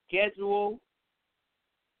a schedule.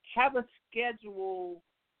 Have a schedule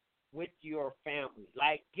with your family.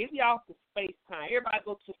 Like, give y'all some space time. Everybody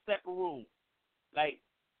go to a separate room. Like,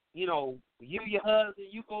 you, your husband,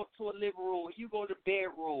 you go to a living room, you go to the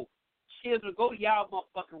bedroom. Children, go to y'all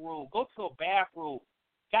motherfucking room. Go to a bathroom.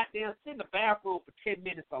 Goddamn, sit in the bathroom for 10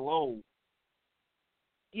 minutes alone.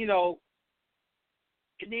 And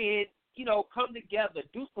then, come together,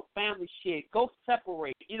 do some family shit, go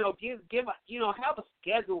separate, have a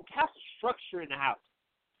schedule, have some structure in the house.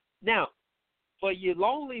 Now, for you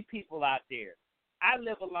lonely people out there, I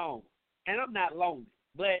live alone, and I'm not lonely,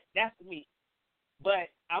 but that's me.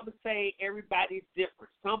 But I'm going to say everybody's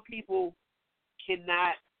different. Some people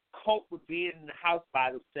cannot cope with being in the house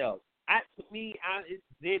by themselves. It's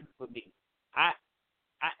zen for me.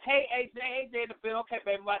 Hey, AJ in the field. Okay,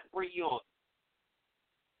 baby, I'm about to bring you on.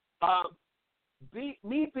 Me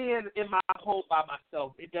being in my home by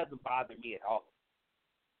myself, it doesn't bother me at all.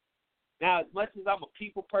 Now, as much as I'm a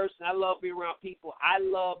people person, I love being around people, I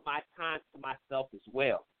love my time to myself as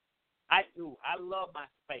well. I do. I love my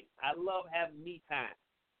space. I love having me time.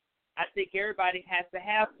 I think everybody has to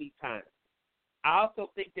have me time. I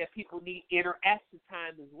also think that people need interaction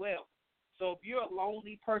time as well. So if you're a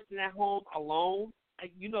lonely person at home alone,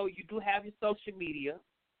 you do have your social media.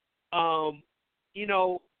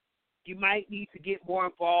 You might need to get more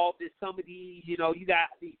involved in some of these, you got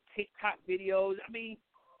these TikTok videos. I mean,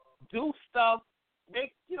 do stuff,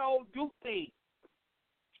 do things.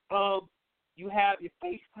 You have your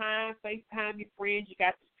FaceTime your friends, you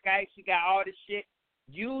got the Skype, you got all this shit.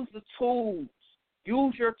 Use the tools.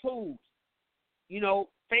 Use your tools.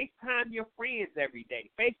 FaceTime your friends every day.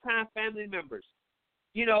 FaceTime family members.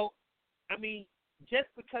 Just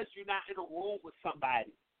because you're not in a room with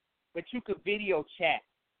somebody, but you could video chat.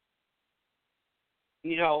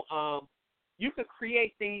 You could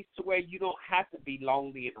create things to where you don't have to be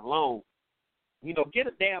lonely and alone. Get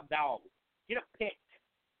a damn dog. Get a pet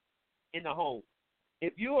in the home.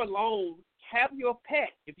 If you're alone, have your pet.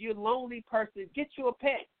 If you're a lonely person, get you a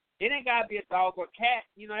pet. It ain't got to be a dog or a cat.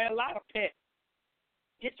 There are a lot of pets.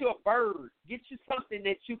 Get you a bird. Get you something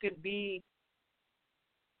that you can be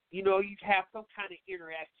you have some kind of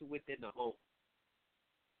interaction within the home.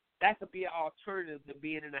 That could be an alternative to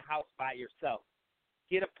being in a house by yourself.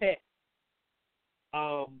 Get a pet.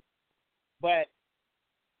 But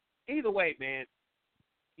either way, man,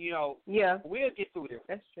 we'll get through this.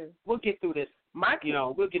 That's true. We'll get through this. My kids,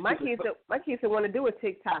 we'll get my through kids, this. my kids want to do a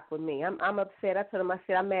TikTok with me. I'm upset. I told them, I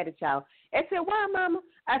said, I'm mad at y'all. They said, why, Mama?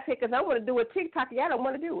 I said, because I want to do a TikTok. Y'all don't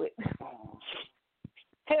want to do it.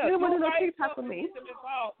 Hell, you don't want to do right, a TikTok with me.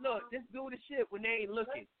 Look, just do the shit when they ain't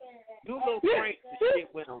looking. Do little pranks and shit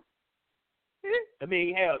with them. I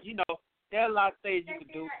mean, hell, there are a lot of things you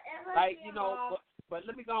can do. Like, but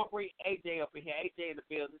let me go and bring AJ up in here. AJ in the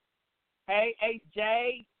building. Hey,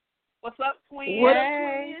 AJ. What's up, twin?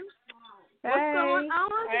 Hey. What's going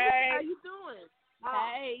on? Hey. How you doing?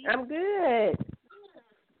 Hey. I'm good.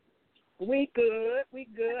 We good.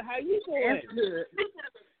 How you doing? That's good.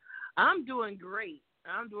 I'm doing great.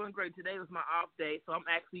 Today was my off day, so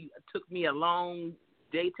it took me a long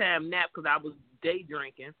daytime nap because I was day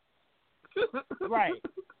drinking. Right.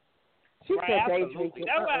 She right, said day absolutely. drinking.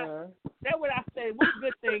 That's what I say. One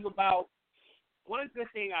good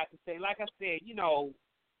thing I can say, like I said,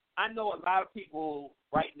 I know a lot of people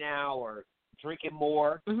right now are drinking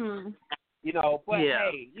more. Mm-hmm. But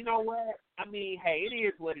yeah. hey, you know what? I mean, hey, it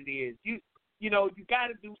is what it is. You got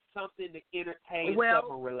to do something to entertain yourself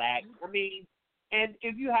and relax. I mean, and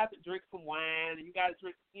if you have to drink some wine and you got to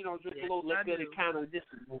drink a little liquor to kind of just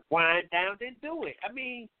wind down, then do it. I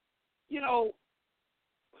mean,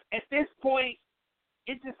 at this point,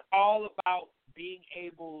 it's just all about being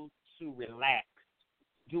able to relax.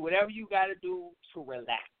 Do whatever you got to do to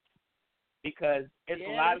relax. Because there's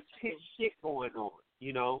a lot of shit going on,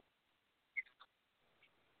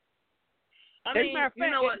 I mean, matter of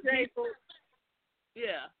fact, what, people,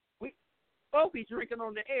 we both be drinking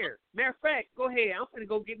on the air. Matter of fact, go ahead. I'm going to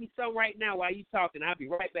go get me some right now while you talking. I'll be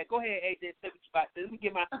right back. Go ahead, AJ. Let me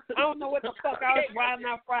get my, I don't know what the fuck I was Wildin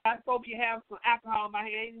Out Friday. I'm supposed to be having some alcohol in my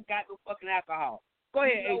hand. I ain't got no fucking alcohol. Go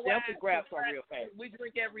ahead, AJ. I'm going to grab some real fast. We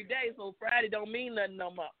drink every day, so Friday don't mean nothing no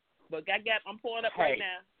more. But I'm pouring up right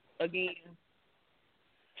now again.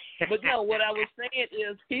 But no, what I was saying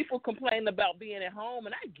is people complain about being at home,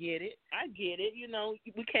 and I get it.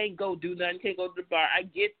 We can't go do nothing, can't go to the bar. I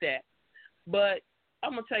get that. But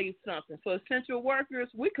I'm going to tell you something. For essential workers,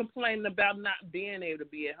 we complaining about not being able to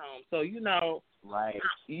be at home. So, right.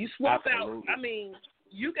 You swap Absolutely. out. I mean,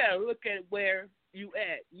 you got to look at where you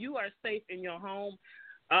at. You are safe in your home.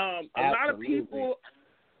 A lot of people,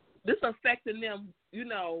 this affecting them,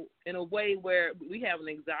 in a way where we have an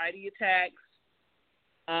anxiety attacks.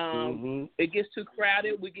 It gets too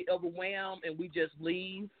crowded, we get overwhelmed, and we just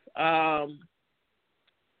leave.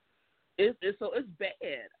 It's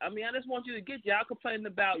bad. I mean, I just want you to get y'all complaining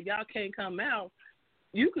about y'all can't come out.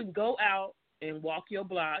 You can go out and walk your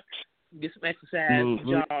block, get some exercise,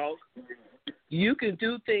 jog. You can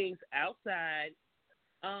do things outside.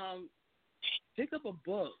 Pick up a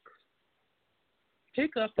book.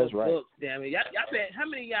 Pick up a book, damn it. Y'all bet, how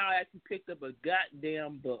many of y'all actually picked up a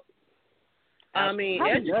goddamn book? I mean,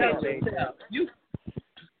 educate yourself.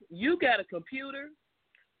 You got a computer.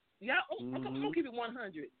 Y'all, I'm gonna keep it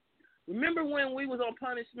 100. Remember when we was on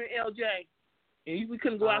punishment, LJ, and we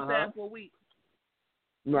couldn't go outside for a week?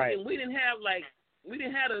 Right. And we didn't have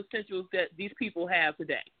the essentials that these people have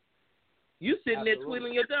today. You sitting there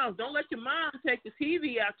twiddling your thumbs. Don't let your mom take the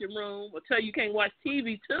TV out your room or tell you can't watch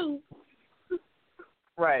TV too.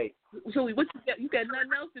 Right. So what you got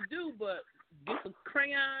nothing else to do but get some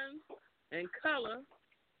crayons and color,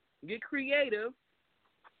 get creative,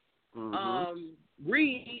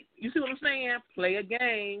 read. You see what I'm saying? Play a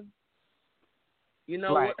game.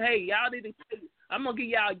 Right. Hey, y'all need to. I'm gonna give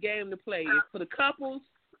y'all a game to play. It's for the couples.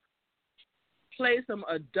 Play some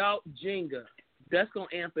adult Jenga. That's gonna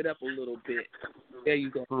amp it up a little bit. There you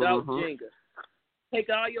go, adult Jenga. Take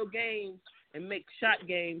all your games and make shot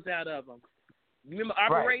games out of them. Remember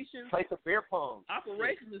Operations? Play some beer pong.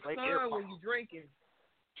 Operations is fun when you're drinking.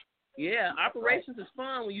 Yeah, Operations is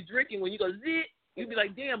fun when you're drinking. When you go zit, you be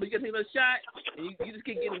like, damn, but you got to take another shot, and you just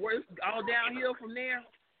keep getting worse all downhill from there.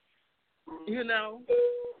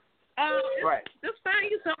 Just find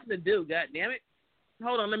you something to do, goddammit.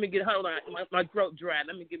 Hold on. My throat dried.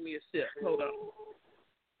 Let me give me a sip. Hold on.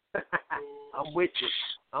 I'm with you.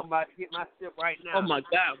 I'm about to get my sip right now. Oh, my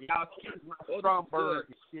God. Y'all see my Stromberg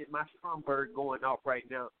and shit. My Stromberg going off right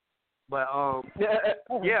now. But,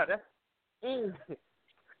 yeah, that's...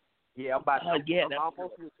 Yeah, I'm about to... I'm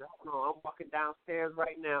almost with you. I'm walking downstairs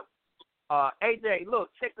right now. AJ, look,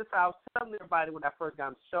 check this out. I was telling everybody when I first got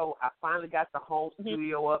on the show, I finally got the home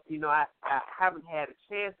studio up. I haven't had a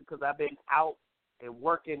chance because I've been out and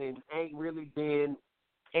working and ain't really been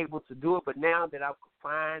able to do it. But now that I'm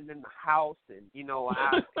confined in the house and, you know,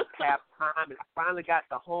 I have time, and I finally got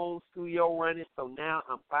the home studio running, so now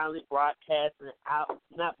I'm finally broadcasting out,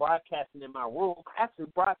 not broadcasting in my room, actually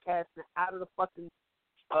broadcasting out of the fucking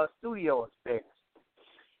studio upstairs.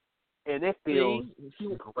 And it feels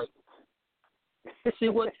great. See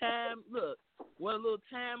what time, look, what a little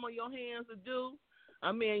time on your hands to do.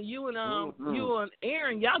 I mean, you and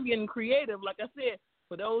Aaron, y'all getting creative. Like I said,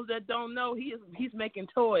 for those that don't know, he's making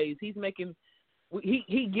toys. He's making,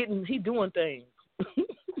 he doing things.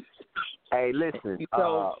 Hey, listen,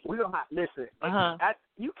 so, we don't have, listen,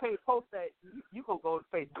 you can't post that. You gonna go to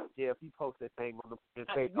Facebook, Jeff, if you post that thing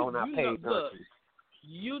on our page. Look,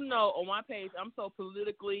 you know, on my page, I'm so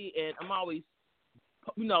politically, and I'm always,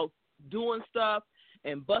 you know, doing stuff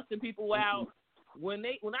and busting people out. When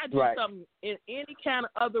I do something in any kind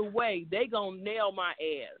of other way, they gonna nail my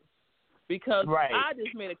ass because I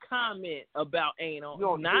just made a comment about anal,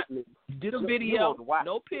 did a video,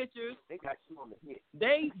 no pictures. They got you on the hit.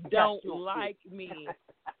 They don't like me.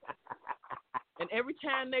 And every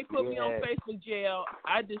time they put me on Facebook jail,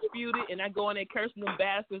 I dispute it and I go in there cursing them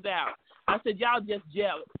bastards out. I said, y'all just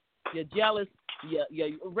jealous. You're jealous.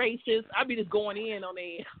 You're racist. I be just going in on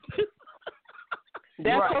their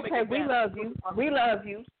That's okay. We love you. We love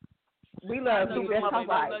you. We love you. That's all right.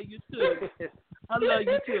 I love you too. I love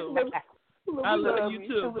you too. I love you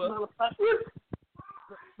too.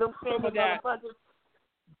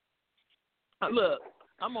 Look,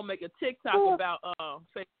 I'm gonna make a TikTok about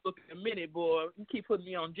Facebook in a minute, boy. You keep putting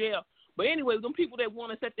me on jail. But anyway, them people that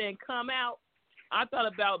want to sit there and come out, I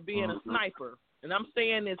thought about being a sniper, and I'm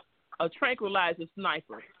saying it's a tranquilizer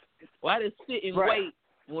sniper. Well, I just sit and wait.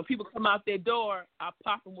 And when people come out their door, I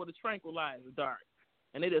pop them with a tranquilizer dart,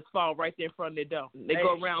 and they just fall right there in front of their door. They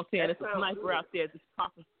go around saying it's a sniper out there just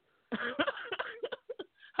popping.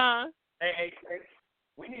 Huh? Hey,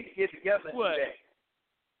 we need to get together today.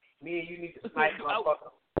 Me and you need to snipe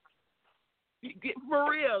motherfucker. Get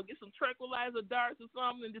for real. Get some tranquilizer darts or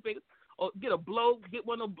something, and just make, or get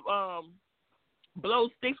one of them blow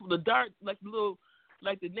sticks with a dart like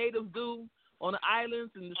the natives do on the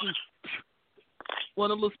islands, and just one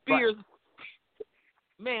of the little spears.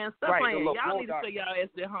 Man, stuff like that. Y'all need to stay y'all ass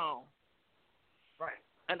at home. Right.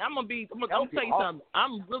 And I'm gonna tell you something.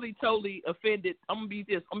 I'm really totally offended. I'm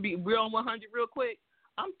gonna be real on 100 real quick.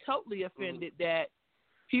 I'm totally offended that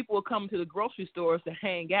people are coming to the grocery stores to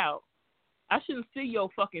hang out. I shouldn't see your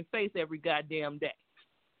fucking face every goddamn day.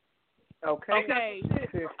 Okay.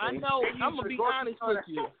 I know. I'm gonna be honest with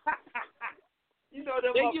you. You know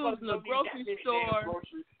they're using the grocery store,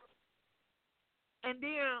 and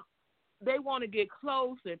then they want to get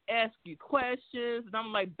close and ask you questions, and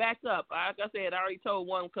I'm like, back up. Like I said, I already told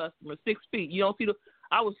one customer 6 feet. You don't see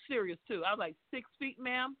I was serious too. I was like, 6 feet,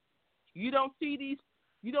 ma'am. You don't see these.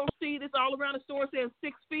 You don't see this all around the store saying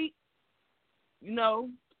 6 feet. You know,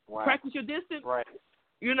 practice your distance. Right.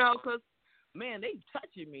 You know, because man, they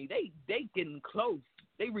touching me. They getting close.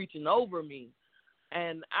 They reaching over me,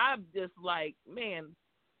 and I'm just like, man,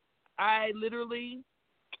 I literally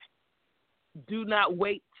do not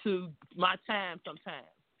wait to my time sometimes.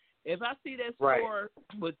 If I see that store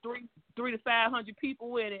with 300 to 500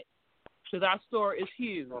 people in it, because our store is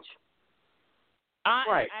huge, I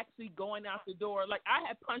am actually going out the door. Like, I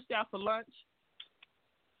had punched out for lunch.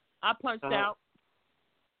 I punched out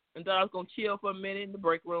and thought I was going to chill for a minute in the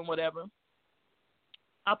break room, whatever.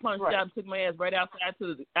 I punched out and took my ass right outside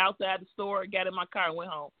the store, got in my car and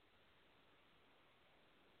went home.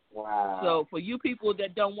 Wow. So for you people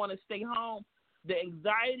that don't want to stay home, the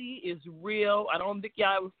anxiety is real. I don't think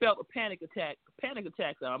y'all ever felt a panic attack. Panic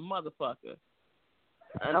attacks are a motherfucker.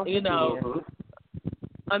 And, you know,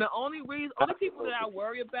 and the only people that I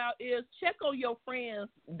worry about is check on your friends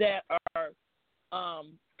that are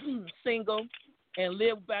single and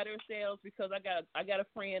live by themselves, because I got a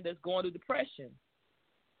friend that's going through depression.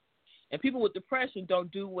 And people with depression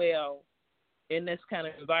don't do well in this kind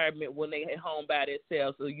of environment when they at home by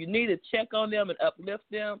themselves. So you need to check on them and uplift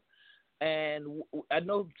them. And I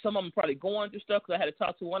know some of them probably going through stuff, because I had to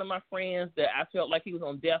talk to one of my friends that I felt like he was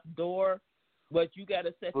on death's door. But you got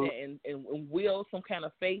to sit there and will some kind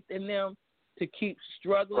of faith in them to keep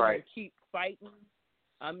struggling and keep fighting.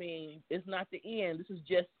 I mean, it's not the end. This is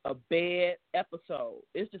just a bad episode.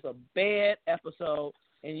 It's just a bad episode,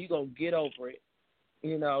 and you're going to get over it.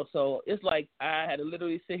 You know, so it's like I had to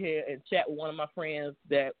literally sit here and chat with one of my friends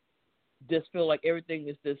that just feel like everything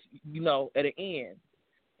is just, you know, at an end.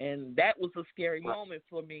 And that was a scary moment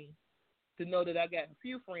for me to know that I got a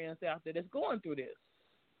few friends out there that's going through this.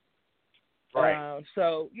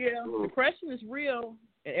 So, yeah, depression is real,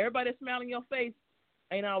 and everybody that's smiling in your face,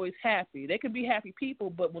 ain't always happy. They can be happy people,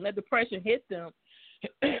 but when that depression hit them,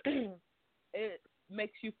 it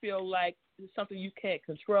makes you feel like it's something you can't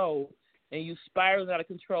control, and you spiral out of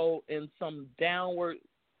control in some downward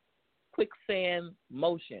quicksand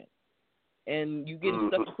motion. And you get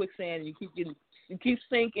stuck in quicksand, and you keep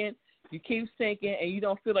sinking, and you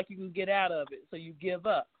don't feel like you can get out of it, so you give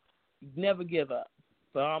up. You never give up.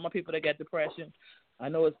 For all my people that got depression, I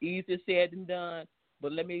know it's easier said than done,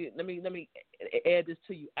 but let me add this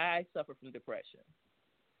to you. I suffer from depression,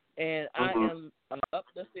 and I am an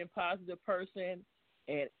uplifting, positive person,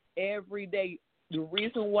 and every day, the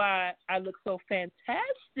reason why I look so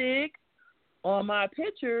fantastic on my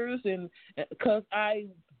pictures and because I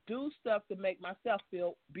do stuff to make myself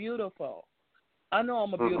feel beautiful. I know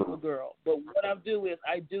I'm a beautiful girl, but what I do is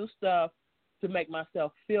I do stuff to make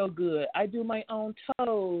myself feel good. I do my own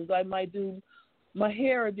toes. I might do my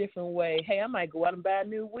hair a different way. Hey, I might go out and buy a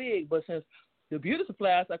new wig, but since the beauty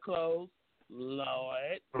supplies are closed,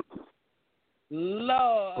 Lord,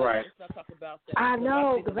 right. Let's not talk about that. I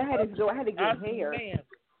know, because I had to get hair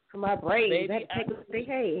for my braids. Baby, I had to take a big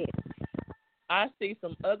head. I see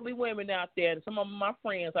some ugly women out there, and some of them are my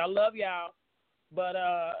friends. I love y'all, but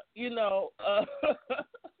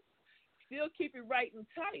still keep it right and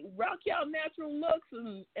tight. Rock y'all natural looks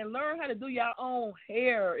and learn how to do your own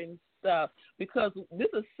hair and stuff. Because this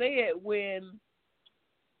is said when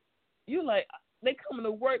you like they coming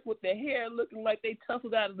to work with their hair looking like they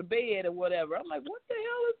tussled out of the bed or whatever. I'm like, what the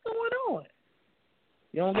hell is going on?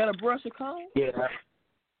 You don't got a brush or comb?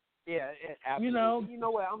 Yeah, absolutely. You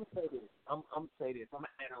know what? I'm gonna say this. I'm gonna say this. I'm gonna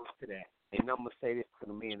add on to that, and I'm gonna say this to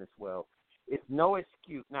the men as well. It's no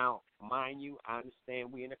excuse. Now, mind you, I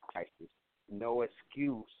understand we're in a crisis. No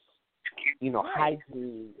excuse.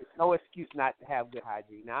 Hygiene. It's no excuse not to have good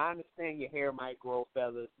hygiene. Now, I understand your hair might grow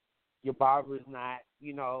feathers. Your barber's not.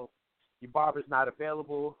 Your barber's not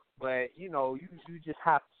available. But you just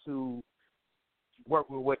have to work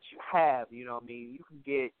with what you have. You know what I mean?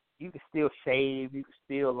 You can still shave. You can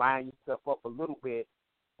still line yourself up a little bit.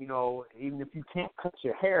 Even if you can't cut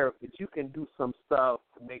your hair, but you can do some stuff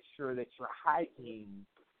to make sure that your hygiene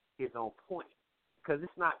is on point. Because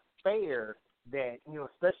it's not fair that,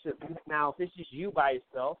 especially now if it's just you by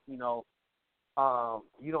yourself, you don't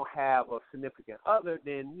have a significant other,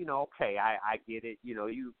 then, okay, I get it.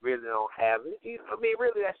 You really don't have it.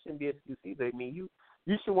 Really that shouldn't be an excuse either.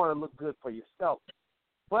 You should want to look good for yourself.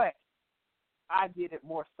 But I did it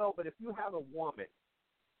more so. But if you have a woman,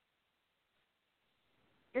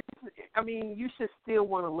 you should still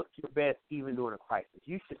want to look your best even during a crisis.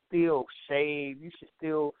 You should still shave. You should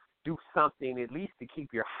still do something at least to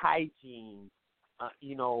keep your hygiene.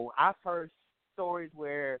 I've heard stories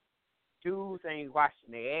where dudes ain't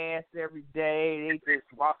washing their ass every day. They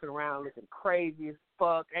just walking around looking crazy as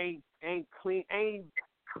fuck. Ain't clean. Ain't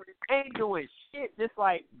doing shit. Just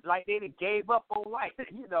like they done gave up on life.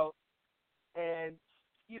 And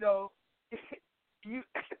you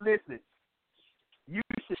listen. You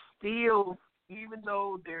should still, even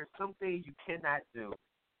though there's some things you cannot do,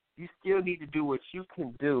 you still need to do what you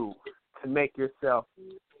can do to make yourself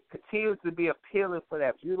continue to be appealing for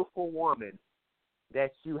that beautiful woman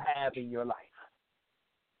that you have in your life.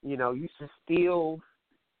 You should still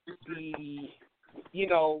be, you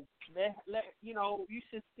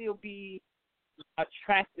should still be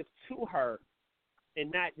attractive to her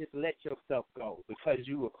and not just let yourself go because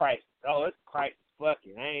you a crisis. Oh, it's a crisis. Fuck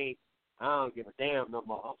it. I don't give a damn no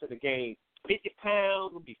more. I'm to the game 50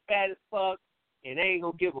 pounds, gonna be fat as fuck, and I ain't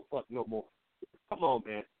gonna give a fuck no more. Come on,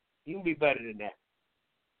 man. You can be better than that.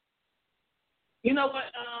 You know what,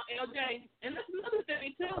 LJ? And that's another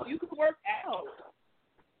thing, too. You can work out.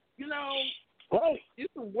 Right. You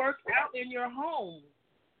can work out in your home.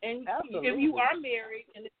 And Absolutely. if you are married,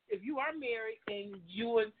 and the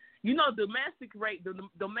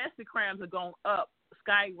domestic crimes are going up,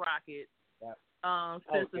 skyrocket. Yep.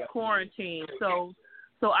 Since it's quarantine. So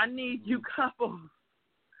I need you couples,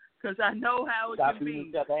 because I know how it can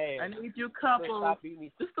be. I need you couples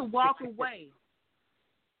just to walk away.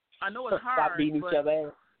 I know it's hard. Stop beating each other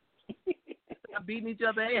ass. Stop beating each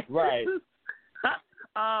other ass. Right. The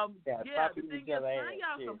thing is, find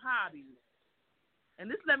y'all some hobbies. And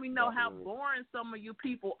this let me know how boring some of you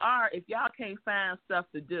people are if y'all can't find stuff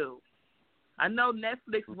to do. I know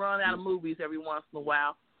Netflix run out of movies every once in a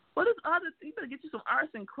while. But there's you better get you some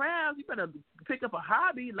arts and crafts. You better pick up a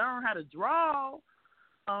hobby, learn how to draw,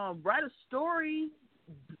 write a story.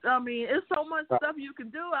 It's so much stuff you can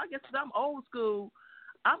do. I guess I'm old school.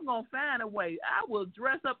 I'm going to find a way. I will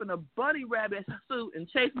dress up in a bunny rabbit suit and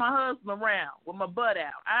chase my husband around with my butt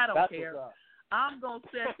out. I don't care. I'm going to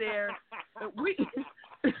sit there.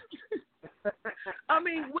 I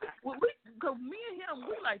mean, cause me and him,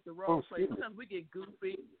 we like to role play. Sometimes we get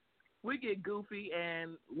goofy,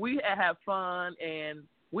 and we have fun, and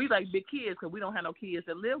we like big kids because we don't have no kids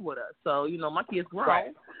that live with us. So my kids grown,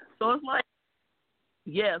 right. So it's like,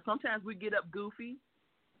 yeah. Sometimes we get up goofy,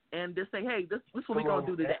 and just say, hey, this is what we're gonna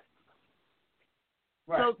do today.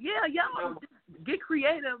 Right. So yeah, y'all get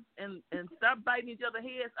creative and stop biting each other's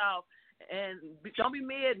heads off. And don't be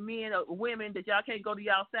mad, men or women, that y'all can't go to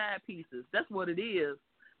y'all side pieces. That's what it is.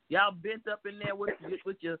 Y'all bent up in there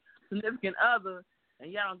with your significant other,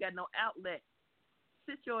 and y'all don't got no outlet.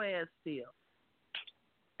 Sit your ass still.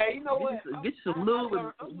 Hey, you know what? Get some lube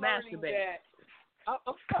and masturbate.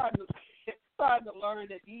 I'm starting to learn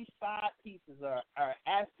that these side pieces are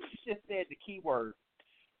as you just said, the key word.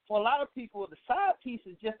 For a lot of people, the side piece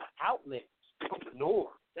is just an outlet. Ignore.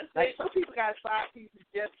 Like some people got side pieces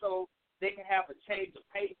just so they can have a change of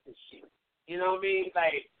pace and shit. You know what I mean?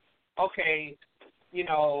 Like, okay,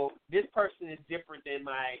 this person is different than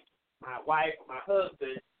my wife, my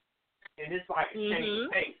husband, and it's like a change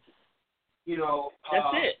of pace.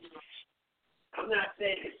 That's it. I'm not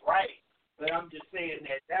saying it's right, but I'm just saying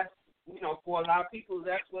that's for a lot of people,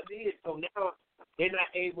 that's what it is. So now they're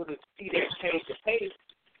not able to see that change of pace.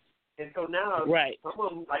 And so now, some of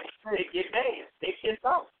them, like you said, get mad. They pissed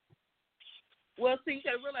off. Well, see, you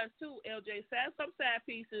got to realize, too, LJ, some side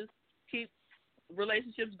pieces keep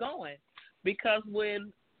relationships going. Because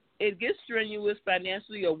when it gets strenuous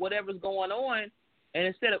financially or whatever's going on, and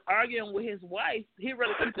instead of arguing with his wife, he'd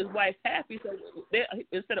rather keep his wife happy. So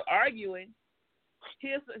instead of arguing,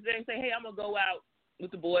 they say, hey, I'm going to go out with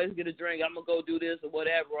the boys, get a drink. I'm going to go do this or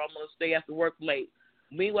whatever. I'm going to stay after work late.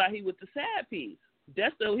 Meanwhile, he with the side piece.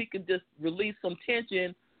 That's so he can just release some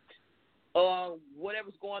tension on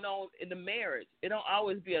whatever's going on in the marriage. It don't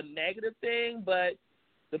always be a negative thing, but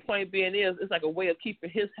the point being is it's like a way of keeping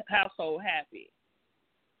his household happy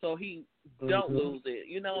so he don't lose it.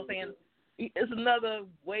 You know what I'm saying? It's another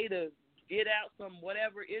way to get out some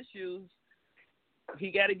whatever issues he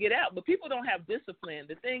got to get out. But people don't have discipline.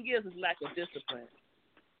 The thing is lack of discipline.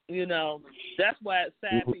 That's why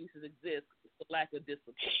side pieces exist, the lack of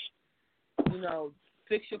discipline.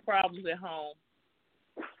 Fix your problems at home.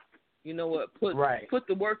 You know what? Put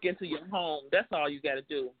the work into your home. That's all you got to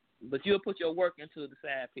do. But you'll put your work into the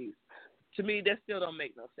side piece. To me, that still don't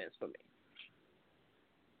make no sense for me.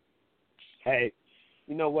 Hey,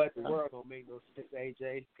 you know what? The world don't make no sense,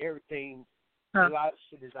 AJ. Everything, a lot of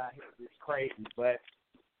shit is out here is crazy. But,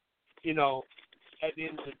 at the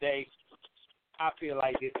end of the day, I feel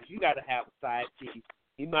like if you got to have a side piece,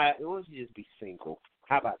 why don't you just be single?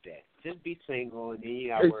 How about that? Just be single, and then you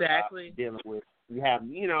got to worry about dealing with. You have,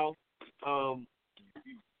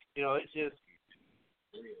 it's just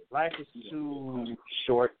life is too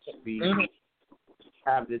short to be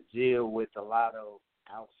having to deal with a lot of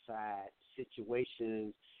outside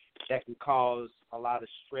situations that can cause a lot of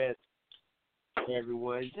stress to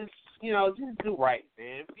everyone. Just do right,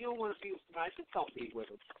 man. If you don't want to be with somebody, just don't be with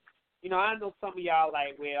them. I know some of y'all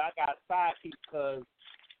like, well, I got a side piece because,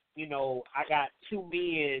 I got two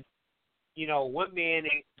men. One man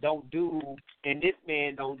don't do, and this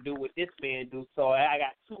man don't do what this man do. So I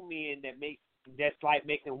got two men that's like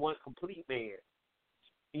making one complete man.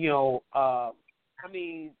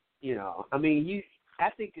 I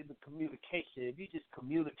think it's a communication. If you just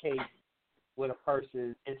communicate with a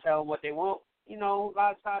person and tell them what they want, a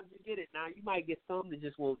lot of times you get it. Now you might get some that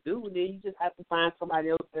just won't do, and then you just have to find somebody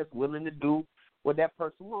else that's willing to do what that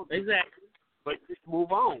person wants. Exactly. But just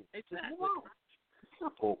move on. Exactly. Just move on.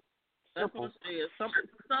 Simple. That's what I'm saying.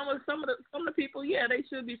 Some of the people, yeah, they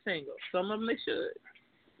should be single. Some of them they should.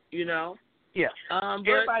 Yeah.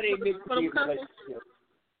 Everybody but for the couples,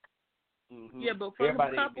 yeah, but for the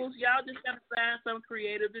couples, y'all just gotta find something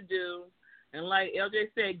creative to do. And like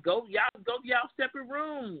LJ said, go y'all separate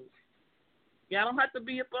rooms. Y'all don't have to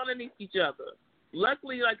be up underneath each other.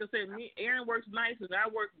 Luckily, like I said, Aaron works nights and I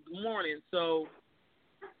work mornings, so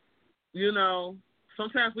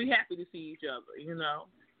sometimes we happy to see each other,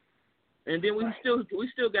 And then we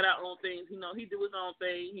still got our own things. He do his own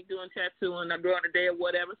thing. He doing tattooing during the day or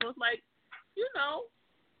whatever. So it's like,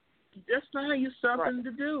 just find you something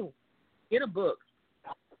to do. Get a book.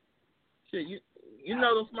 Shit,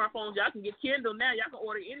 those smartphones, y'all can get Kindle now. Y'all can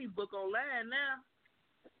order any book online now.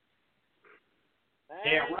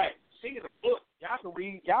 Yeah, right. Sheeta book. Y'all can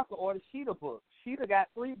read. Y'all can order Sheeta books. Sheeta got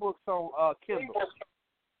 3 books on Kindle,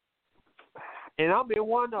 and I'm in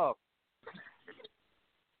one of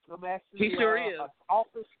them. I'm actually he sure is.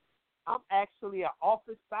 I'm actually an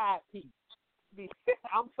office side piece.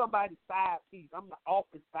 I'm somebody's side piece. I'm the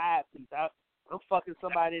office side piece. I'm fucking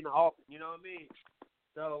somebody in the office. You know what I mean?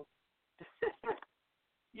 So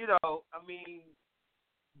you know, I mean,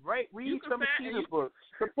 read some of Sheeta's books.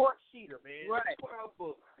 Support Sheeta, man. Right. Support her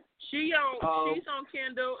books. She's on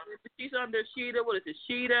Kindle. She's under Sheeta. What is it?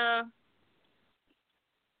 Sheeta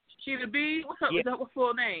B? What's her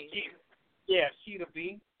full name? Sheeta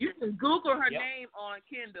B. You can Google her name on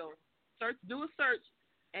Kindle. Do a search,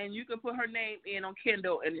 and you can put her name in on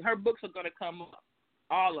Kindle, and her books are going to come up.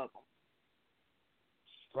 All of them.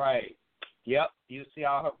 Right. Yep. You see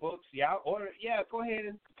all her books. Yeah, order. Yeah, go ahead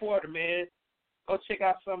and support her, man. Go check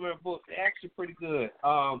out some of her books. They're actually pretty good.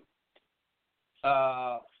 I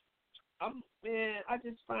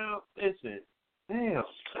just found. Listen, damn.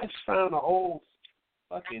 I just found an old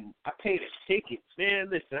fucking. I paid a ticket, man.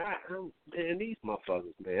 Listen, man, these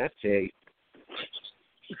motherfuckers, man. I tell you.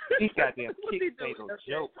 These goddamn tickets ain't no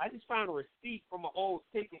joke. I just found a receipt from an old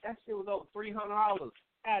ticket. That shit was over $300. God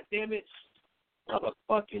damn it.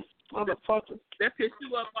 Motherfucker. That pissed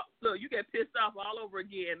you up. Look, you get pissed off all over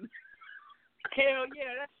again. Hell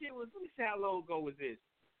yeah, that shit was, let me see how long ago was this.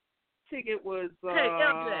 Ticket was, hey,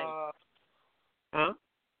 LJ. Huh?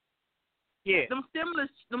 Yeah. Them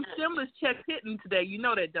stimulus checks hitting today. You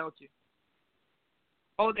know that, don't you?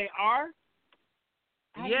 Oh, they are?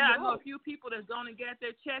 I know a few people that's going to get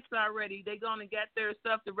their checks already. They're going to get their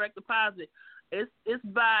stuff direct deposit. It's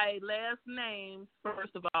by last names,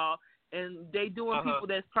 first of all, and they doing people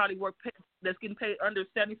that's probably that's getting paid under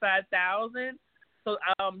 $75,000. So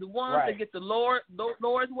the ones that get the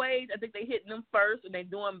lowest wage, I think they hitting them first, and they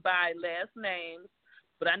doing by last names.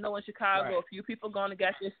 But I know in Chicago, a few people going to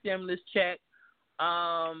get their stimulus check,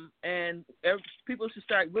 and people should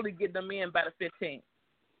start really getting them in by the 15th.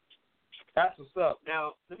 That's what's up.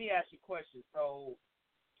 Now, let me ask you a question. So,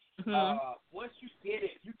 once you get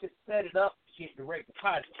it, you can set it up to get direct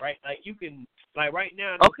deposit, right? Like, you can, like, right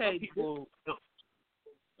now, some people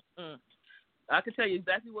don't. I can tell you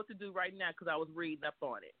exactly what to do right now because I was reading up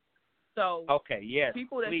on it. So,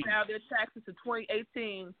 people that filed their taxes in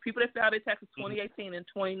 2018, people that filed their taxes 2018 and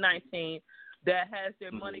 2019 that has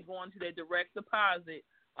their money going to their direct deposit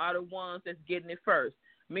are the ones that's getting it first.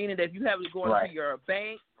 Meaning that if you have it going to your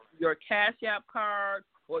bank, your Cash App card,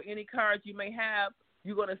 or any cards you may have,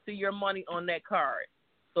 you're going to see your money on that card.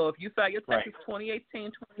 So if you file your taxes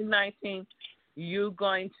 2018, 2019, you're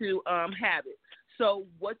going to have it. So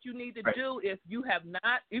what you need to do if you have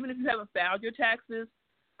not, even if you haven't filed your taxes,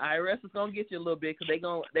 IRS is going to get you a little bit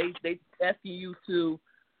because they asking you to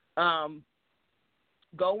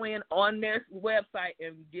go in on their website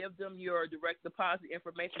and give them your direct deposit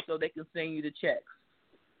information so they can send you the checks.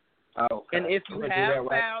 Okay. And if you have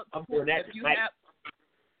filed,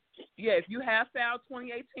 if you have filed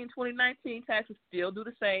 2018, 2019 taxes, still do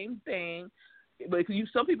the same thing. But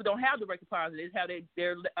some people don't have direct deposit; they have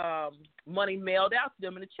their money mailed out to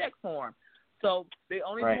them in a check form. So they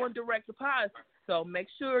only doing direct deposit. So make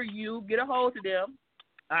sure you get a hold of them,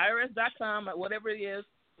 IRS.com, whatever it is,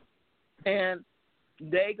 and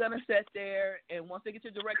they're gonna sit there. And once they get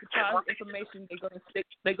your direct deposit information,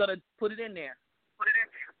 they're gonna put it in there.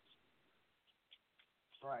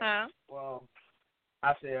 Right. Huh? Well,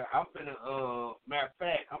 I said, I'm finna, matter of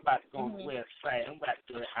fact, I'm about to go on the website. I'm about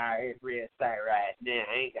to go to the IRS website right now.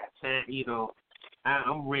 I ain't got time, you know.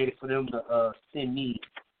 I'm ready for them to send me,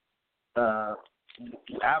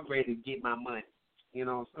 I'm ready to get my money. You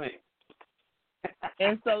know what I'm saying?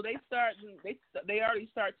 And so they already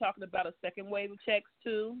start talking about a second wave of checks,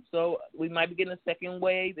 too. So we might be getting a second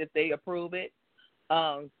wave if they approve it.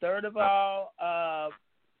 Third of all,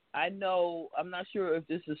 I'm not sure if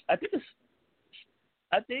this is, I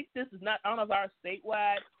think this is not, I don't know if ours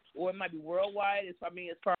statewide or it might be worldwide. As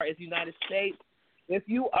far as United States, if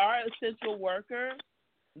you are an essential worker,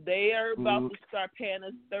 they are about to start paying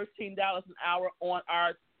us $13 an hour on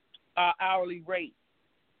our hourly rate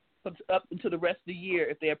up until the rest of the year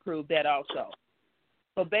if they approve that also.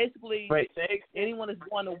 So basically, anyone is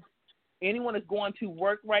going to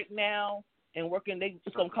work right now and working,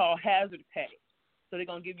 it's going to call hazard pay. So they're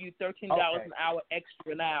going to give you $13 an hour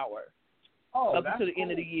extra an hour up until the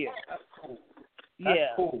end of the year. That's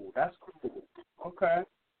cool. That's cool. Okay.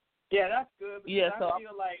 Yeah, that's good. So I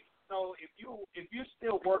feel like, so if you're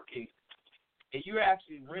still working and you're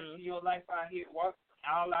actually risking your life out here, working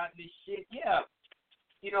all out this shit,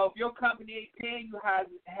 you know, if your company ain't paying you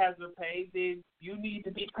hazard pay, then you need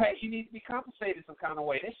to be paid. You need to be compensated some kind of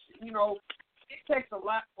way. This, you know, it takes a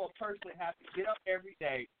lot for a person to have to get up every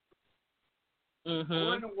day,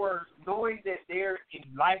 going to work, knowing that their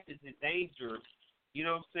life is in danger. You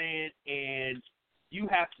know what I'm saying? And you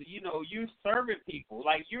have to, you know, you're serving people.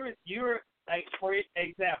 Like you're like, for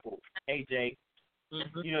example, AJ,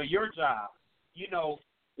 you know, your job, you know,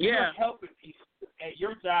 You're helping people. At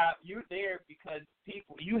your job, you're there because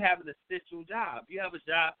you have an essential job. You have a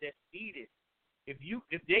job that's needed. If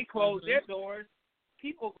they close their doors,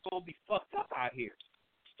 people are going to be fucked up out here.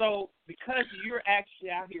 So because you're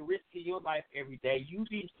actually out here risking your life every day, you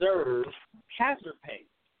deserve hazard pay.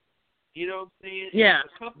 You know what I'm saying? Yeah.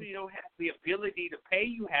 If the company don't have the ability to pay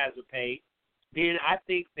you hazard pay, then I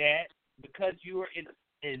think that because you are in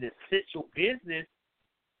an essential business,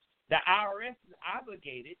 the IRS is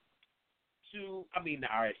obligated the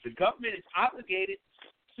government is obligated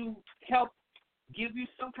to help give you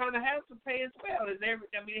some kind of hazard pay as well. They're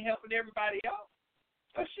helping everybody else.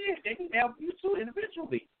 So shit, they can help you too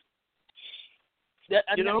individually. My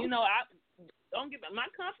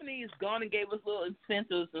company has gone and gave us little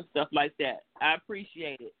incentives and stuff like that. I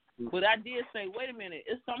appreciate it. But I did say, wait a minute,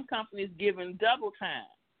 it's some companies giving double time.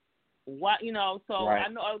 Why, so right. I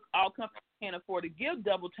know all companies can't afford to give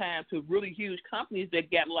double time to really huge companies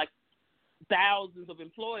that got like thousands of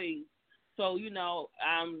employees. So,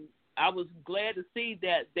 I was glad to see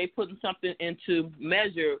that they putting something into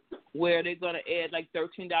measure where they're going to add like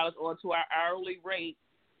 $13 onto our hourly rate,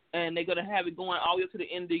 and they're going to have it going all the way up to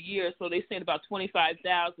the end of the year. So they said about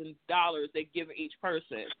 $25,000 they're giving each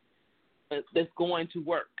person that's going to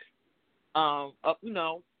work,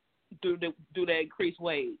 through the increased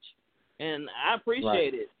wage. And I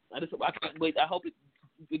appreciate it. I can't wait. I hope it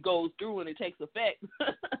goes through and it takes effect.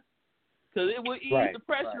 Because it would ease the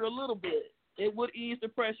pressure a little bit. It would ease the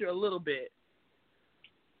pressure a little bit.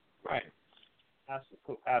 Right.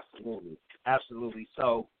 Absolutely.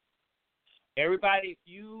 So, everybody,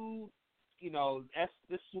 if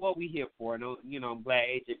this is what we're here for. I'm glad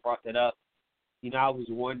AJ brought that up. I was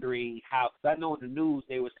wondering how, because I know in the news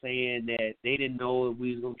they were saying that they didn't know if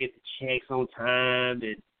we was going to get the checks on time.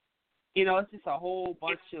 And, it's just a whole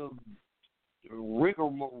bunch of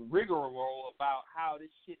rigmarole about how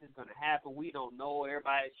this shit is going to happen. We don't know.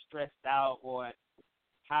 Everybody's stressed out or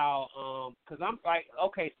how, because I'm like,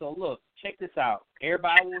 okay, so look, check this out.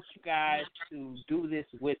 Everybody wants you guys to do this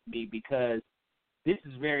with me because this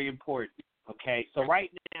is very important, okay? So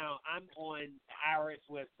right now I'm on the IRS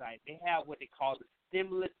website. They have what they call the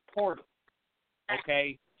stimulus portal,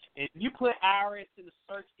 okay? If you put IRS in the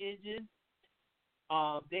search engine,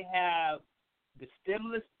 they have the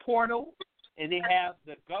stimulus portal, and they have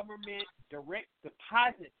the government direct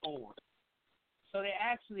deposit form. So they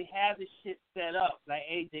actually have this shit set up, like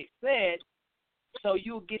AJ said, so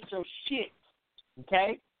you'll get your shit,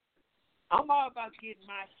 okay? I'm all about getting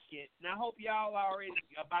my shit, and I hope y'all are already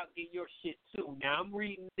about getting your shit too. Now, I'm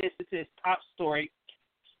reading this. It says top story,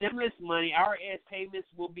 stimulus money, IRS payments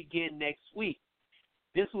will begin next week.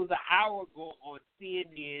 This was an hour ago on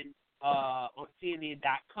CNN. On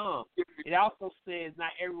CNN.com. It also says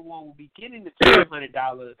not everyone will be getting the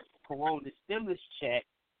 $200 Corona stimulus check,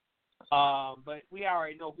 but we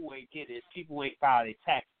already know who ain't getting it. People who ain't filed their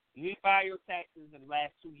taxes. You ain't filed your taxes in the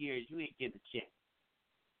last 2 years, you ain't getting a check.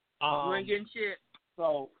 You ain't getting shit.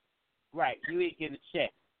 So, right, you ain't getting a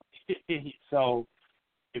check. So,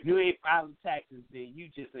 if you ain't filing taxes, then you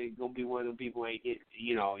just ain't going to be one of them people who ain't getting,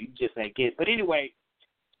 you just ain't getting. But anyway,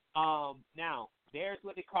 now, there's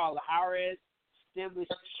what they call the IRS stimulus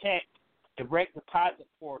check direct deposit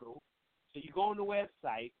portal. So you go on the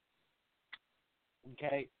website,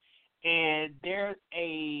 okay, and there's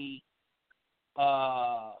a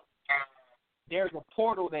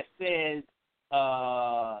portal that says,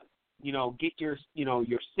 get your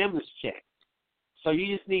your stimulus check. So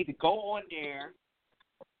you just need to go on there,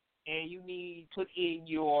 and you need to put in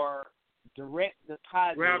your direct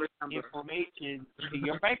deposit information to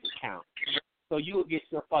your bank account. So you'll get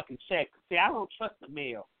your fucking check. See, I don't trust the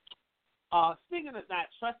mail. Speaking of not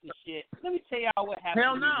trusting shit, let me tell y'all what happened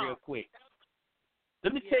to me real quick.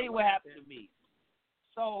 Let me tell you what happened to me.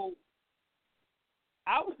 So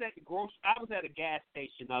I was at a gas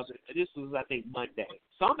station. This was, I think, Monday.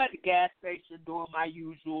 So I'm at the gas station doing my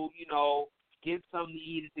usual, getting something to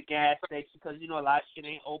eat at the gas station because, a lot of shit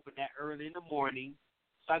ain't open that early in the morning.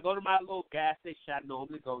 So I go to my little gas station I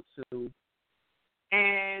normally go to.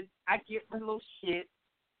 And I get my little shit.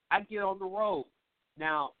 I get on the road.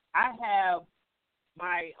 Now, I have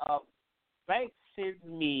my bank sends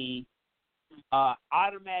me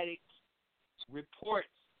automatic reports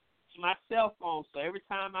to my cell phone. So every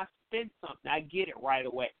time I spend something, I get it right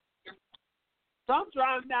away. So I'm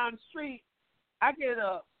driving down the street. I get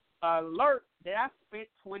a alert that I spent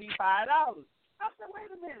 $25. I said, wait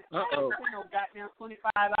a minute. I didn't spend no goddamn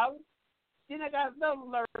 $25. Then I got another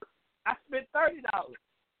alert. I spent $30.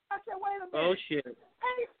 I said, wait a minute. Oh, shit. I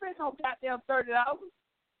ain't spent no goddamn $30.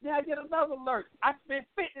 Then I get another alert. I spent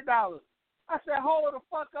 $50. I I said, hold the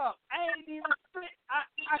fuck up. I ain't even spit.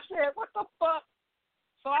 I said, what the fuck?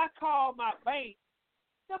 So I called my bank.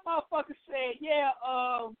 The motherfucker said, yeah,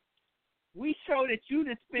 we show that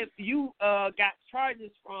you got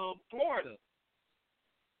charges from Florida.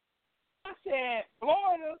 I said,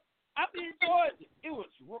 Florida? I'm in Georgia. It was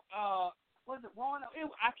it Roanoke?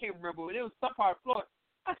 I can't remember. It was some part of Florida.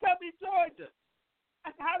 I said, I'm in Georgia.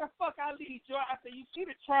 I said, how the fuck I leave Georgia? I said, you see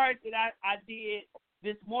the charge that I did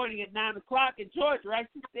this morning at 9 o'clock in Georgia, right?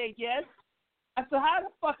 She said, yes. I said, how the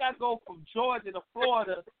fuck I go from Georgia to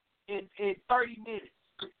Florida in 30 minutes?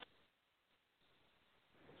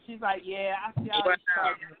 She's like, yeah, I see all these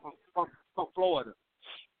charges from Florida.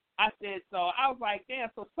 I said, so I was like, damn,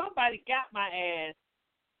 so somebody got my ass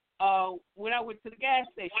when I went to the gas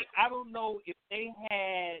station. I don't know if they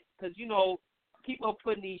had, because, you know, people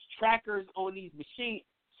putting these trackers on these machines.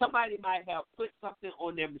 Somebody might have put something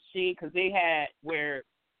on their machine because they had where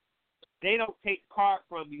they don't take the card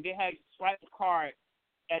from you. They had you swipe the card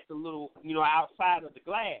at the little, you know, outside of the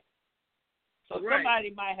glass. So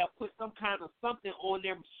somebody might have put some kind of something on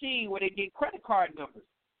their machine where they get credit card numbers.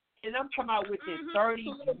 And I'm talking about within 30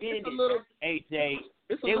 minutes, AJ,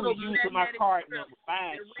 they were using my card number,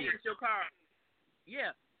 buying shit. Your card.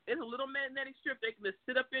 Yeah, it's a little magnetic strip. They can just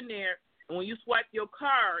sit up in there, and when you swipe your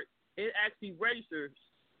card, it actually registers,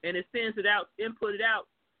 and it sends it out, input it out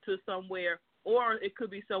to somewhere, or it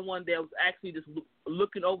could be someone that was actually just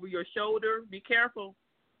looking over your shoulder. Be careful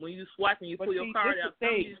when you swipe and you pull your card out.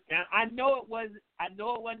 Now, I know it wasn't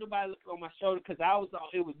nobody looking on my shoulder because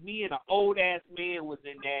it was me and an old ass man was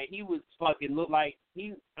in there. He was fucking looked like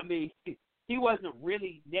he wasn't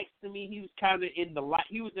really next to me. He was kind of in the line.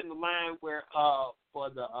 He was in the line where for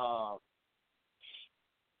the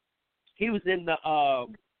he was in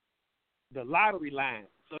the lottery line.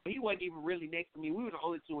 So he wasn't even really next to me. We were the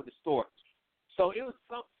only two in the store. So it was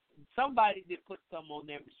somebody that put something on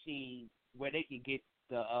their machine where they could get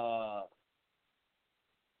the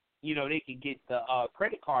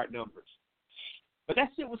credit card numbers. But that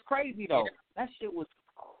shit was crazy though. That shit was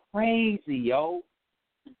crazy, yo.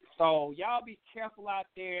 So y'all be careful out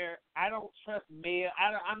there. I don't trust mail.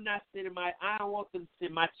 I don't want them to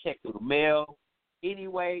send my check through the mail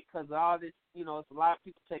anyway because of all this, you know, it's a lot of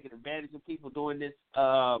people taking advantage of people doing this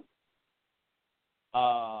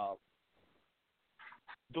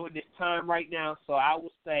time right now. So I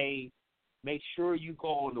would say make sure you go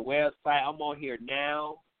on the website. I'm on here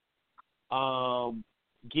now.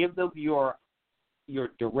 Give them your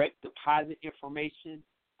direct deposit information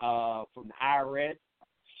from the IRS.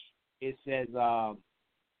 It says,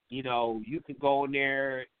 you know, you can go in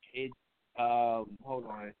there. Hold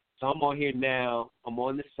on. So I'm on here now. I'm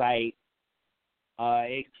on the site.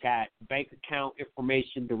 It's got bank account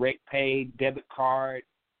information, direct pay, debit card,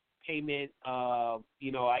 payment,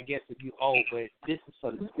 you know, I guess if you owe, but this is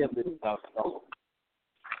for the stimulus stuff. So,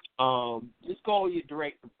 just go on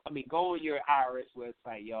go on your IRS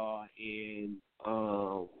website, y'all, and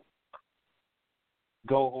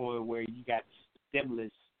go on where you got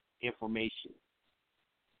stimulus information.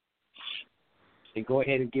 And go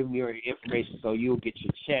ahead and give them your information so you'll get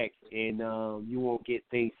your check and you won't get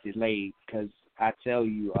things delayed because I tell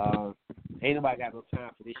you, ain't nobody got no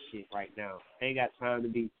time for this shit right now. Ain't got time to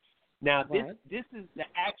be. Now, this is the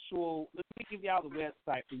actual, let me give y'all the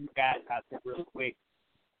website for you guys out there real quick.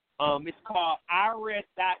 It's called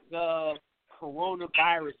irs.gov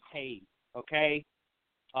coronavirus page, okay?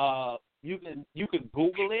 You can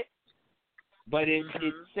Google it, but it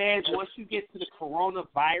says once you get to the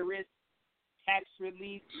coronavirus tax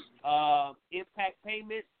relief impact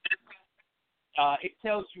payment, it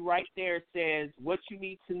tells you right there, it says what you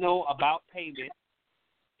need to know about payment.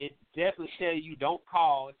 It definitely tells you don't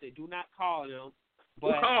call. It says do not call them,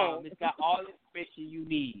 but it's got all the information you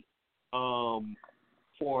need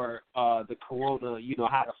for the corona, you know,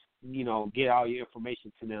 how to, you know, get all your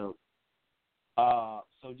information to them.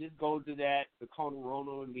 So just go to that, the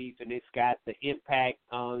corona relief, and it's got the impact.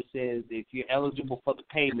 It says if you're eligible for the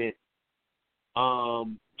payment,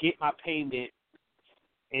 get my payment.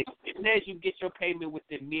 It says you get your payment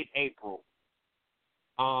within mid-April.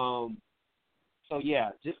 So yeah,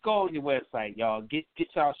 just go on your website, y'all. Get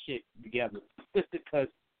y'all shit together. Because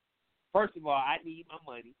first of all, I need my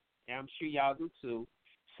money, and I'm sure y'all do too.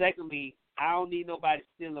 Secondly, I don't need nobody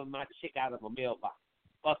stealing my check out of a mailbox.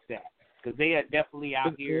 Fuck that. Because they are definitely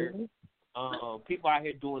out here. People out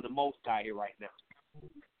here doing the most out here right now.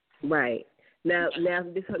 Right. Now,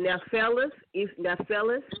 fellas,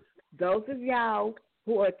 those of y'all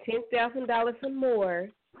who are $10,000 or more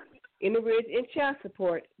in arrears in child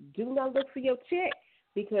support, do not look for your check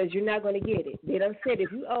because you're not going to get it. They done said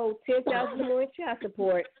if you owe $10,000 or more in child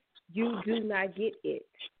support, you do not get it.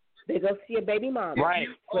 They go see a baby mama. Right.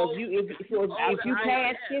 So if you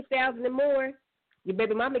pass 10,000 or more, your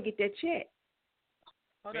baby mama get that check.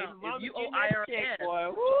 Hold baby on. mama If you get owe that IRS, check, boy,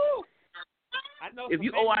 woo! I know if some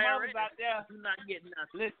you baby owe mamas IRS, out there. you're not getting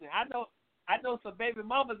nothing. Listen, I know some baby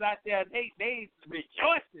mamas out there. They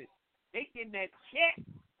rejoicing. They getting that check.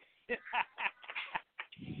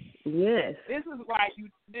 Yes. This is why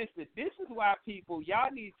This is why people,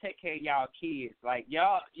 y'all need to take care of y'all kids. Like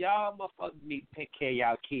y'all motherfuckers need to take care of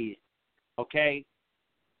y'all kids. Okay,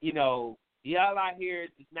 you know, y'all out here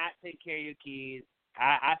does not take care of your kids.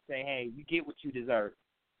 I say, hey, you get what you deserve.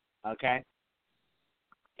 Okay,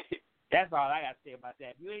 that's all I got to say about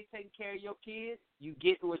that. If you ain't taking care of your kids, you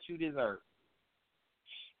get what you deserve.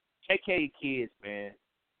 Take care of your kids, man.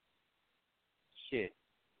 Shit.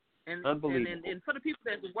 Unbelievable. And for the people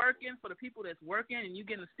that's working, and you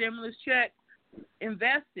getting a stimulus check,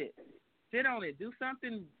 invest it. Sit on it. Do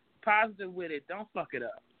something positive with it. Don't fuck it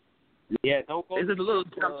up. Yeah, don't go. It's a little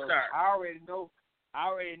jump start. I already know.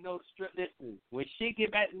 Strip. Listen, when shit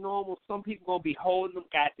get back to normal, some people gonna be holding them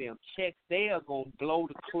goddamn checks. They are gonna blow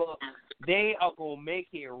the club. They are gonna make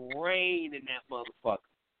it rain in that motherfucker.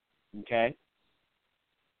 Okay.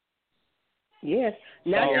 Yes.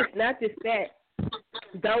 Not just that.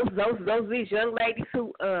 These young ladies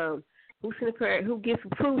who get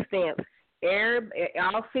some food stamps.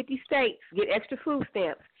 All 50 states get extra food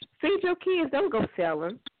stamps. Feed your kids. Don't go sell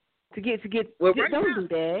them. Don't do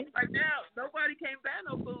that. Right now, nobody can't buy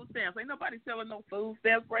no food stamps. Ain't nobody selling no food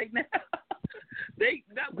stamps right now.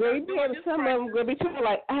 Some of them gonna be trying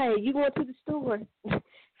like, hey, you going to the store?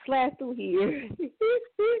 Slide through here.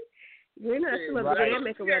 We're not selling. They don't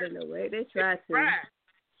make a way to nowhere. They try to.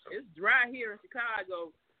 It's dry here in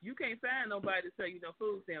Chicago. You can't find nobody to sell you no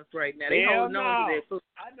food stamps right now. They holding on to their food.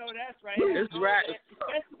 I know that's right. It's dry.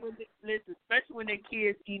 Especially when their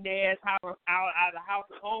kids eating their ass out of the house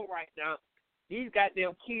and home right now. These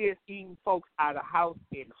goddamn kids eating folks out of house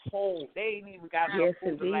and home. They ain't even got no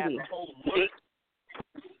food to last a whole month.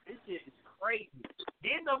 This shit is crazy.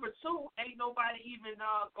 Then number two, ain't nobody even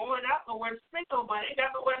going out nowhere to spend no money. They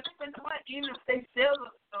got nowhere to spend the money. Even if they sell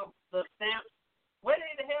the stamps, where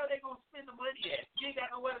in the hell they gonna spend the money at? You ain't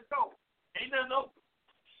got nowhere to go. Ain't nothing open.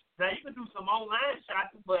 Now you can do some online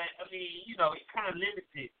shopping, but I mean, you know, it's kind of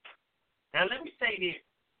limited. Now let me say this: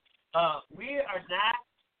 we are not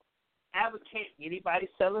advocating anybody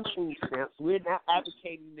selling food stamps. We're not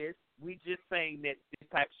advocating this. We're just saying that this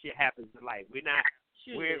type of shit happens in life. We're not.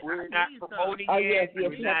 We're not promoting it. Oh yes,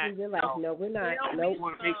 it happens in life. No, we're not. No,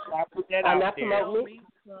 want to make sure I put that I'm out not promoting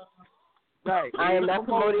it. Right. I am not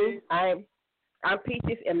promoting. I'm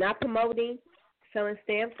Peaches. I'm not promoting selling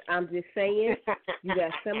stamps. I'm just saying you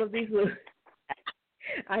got some of these.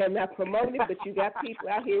 I am not promoting it, but you got people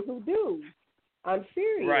out here who do. I'm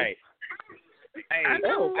serious. Right. Hey, I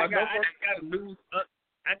got a news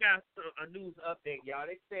update, y'all.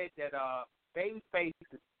 They said that Babyface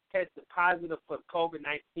tested positive for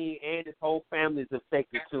COVID-19 and his whole family is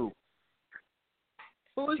affected too.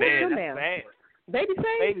 Who is that? Man, Bad.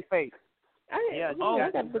 Babyface? Babyface. I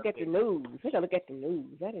got to look at the news. I got to look at the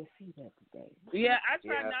news. I didn't see that today. Yeah, I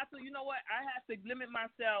try not to. You know what? I have to limit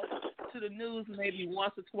myself to the news maybe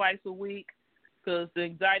once or twice a week because the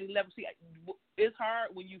anxiety level. See, it's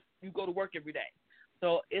hard when you go to work every day.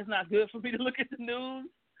 So it's not good for me to look at the news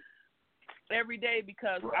every day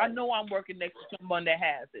because I know I'm working next to someone that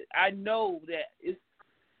has it. I know that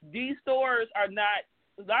these stores are not.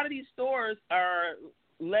 A lot of these stores are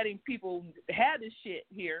letting people have this shit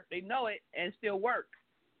here. They know it and still work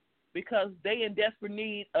because they in desperate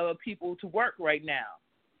need of people to work right now.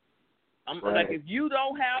 Like if you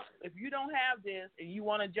don't have this and you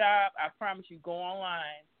want a job, I promise you, go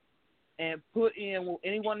online and put in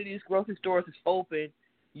any one of these grocery stores that's open.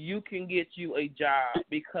 You can get you a job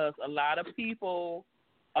because a lot of people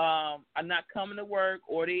are not coming to work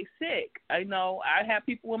or they sick. I know I have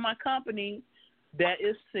people in my company that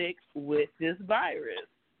is sick with this virus.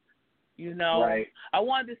 You know, I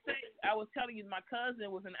wanted to say, I was telling you, my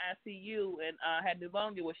cousin was in ICU and had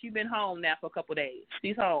pneumonia. Well, she's been home now for a couple of days.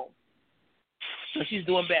 She's home. So she's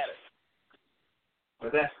doing better.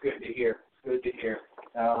 Well, that's good to hear. Good to hear.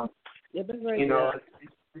 You know,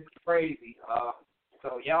 it's crazy.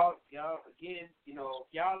 So y'all again, you know,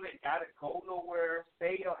 if y'all ain't got to go nowhere,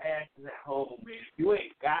 stay your asses at home. If you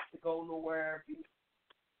ain't got to go nowhere,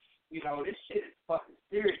 you know, this shit is fucking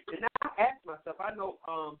serious. And I asked myself, I know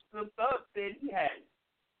Slim Thug said he had it.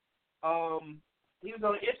 He was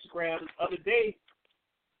on Instagram the other day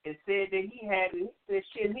and said that he had it. He said,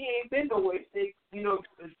 shit, he ain't been nowhere. He said, you know,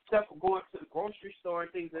 stuff for going to the grocery store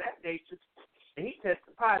and things of that nature. And he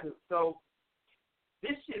tested positive. So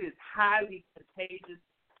this shit is highly contagious.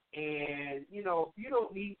 And, you know, you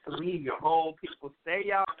don't need to leave your home. People, stay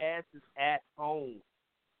y'all asses at home.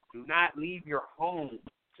 Do not leave your home.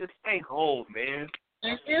 Just stay home, man.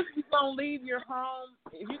 And if you're going to leave your home,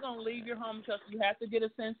 because you have to get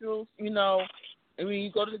essentials, you know, I mean,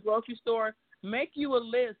 you go to the grocery store, make you a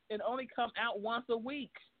list and only come out once a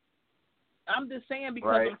week. I'm just saying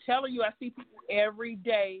because I'm telling you, I see people every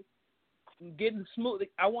day getting smoothie.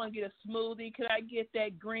 I want to get a smoothie. Could I get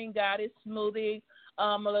that Green Goddess smoothie?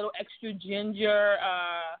 A little extra ginger.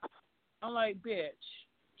 I'm like, bitch,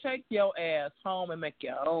 take your ass home and make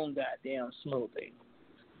your own goddamn smoothie.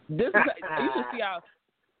 This is you should see how.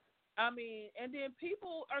 I mean, and then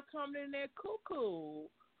people are coming in there cuckoo.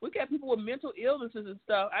 We got people with mental illnesses and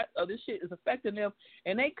stuff. This shit is affecting them,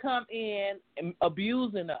 and they come in and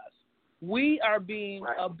abusing us. We are being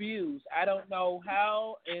abused. I don't know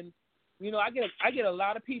how, and you know, I get a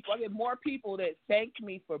lot of people. I get more people that thank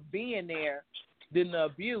me for being there than the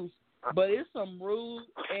abuse. But it's some rude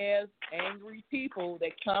ass, angry people that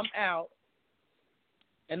come out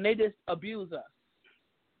and they just abuse us.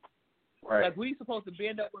 Right. Like we supposed to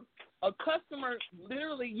bend over. A customer,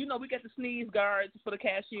 literally, you know, we got the sneeze guards for the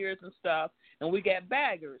cashiers and stuff, and we got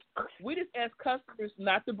baggers. We just ask customers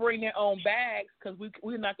not to bring their own bags because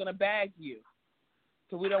we're not going to bag you.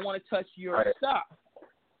 So we don't want to touch your stuff.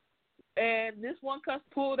 And this one customer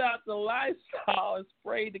pulled out the Lysol and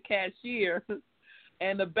sprayed the cashier.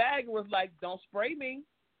 And the bagger was like, don't spray me.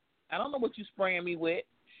 I don't know what you're spraying me with.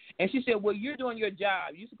 And she said, well, you're doing your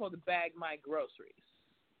job. You're supposed to bag my groceries.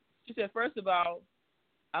 She said, first of all,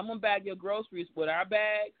 I'm going to bag your groceries with our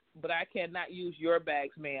bags, but I cannot use your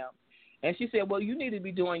bags, ma'am. And she said, well, you need to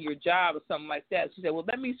be doing your job or something like that. She said, well,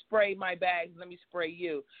 let me spray my bags. Let me spray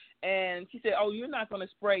you. And she said, oh, you're not going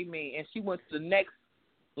to spray me. And she went to the next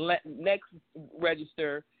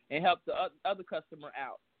register and helped the other customer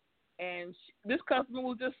out. And this customer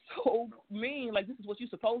was just so mean, like, this is what you're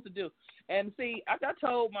supposed to do. And see, I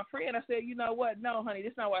told my friend, I said, you know what? No, honey,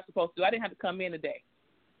 this is not what I'm supposed to do. I didn't have to come in today.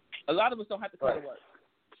 A lot of us don't have to come to work.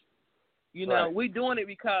 You know, we're doing it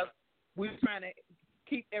because we're trying to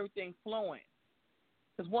keep everything flowing.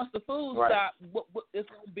 Because once the food stops, what it's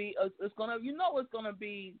going to be, it's going to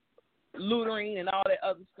be loitering and all that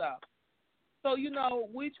other stuff. So, you know,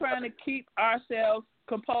 we're trying to keep ourselves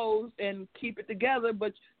composed and keep it together,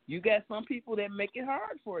 but you got some people that make it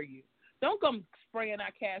hard for you. Don't come spraying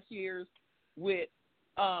our cashiers with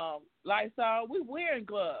Lysol. We're wearing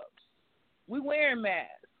gloves. We're wearing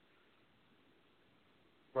masks.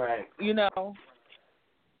 Right. You know.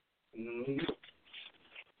 Mm-hmm.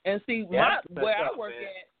 And see, where I work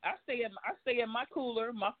at, I stay in my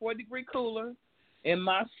cooler, my 4-degree cooler, in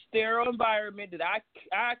my sterile environment that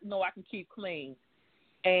I know I can keep clean.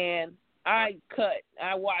 And I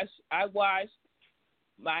wash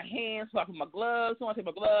my hands, so I put my gloves on, I take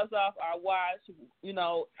my gloves off, I wash, you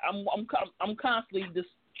know, I'm constantly just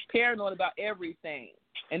paranoid about everything.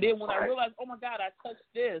 And then when I realize, oh my God, I touched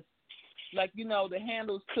this, like, you know, the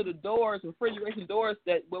handles to the doors, refrigeration doors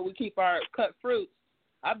where we keep our cut fruits,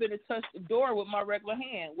 I've been to touch the door with my regular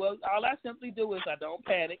hand. Well, all I simply do is I don't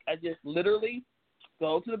panic. I just literally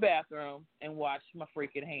go to the bathroom and wash my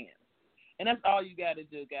freaking hands. And that's all you got to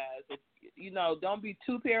do, guys. You know, don't be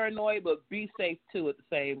too paranoid, but be safe, too, at the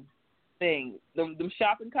same thing. Them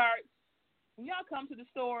shopping carts, when y'all come to the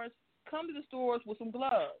stores with some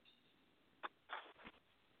gloves.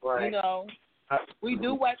 Right. You know, we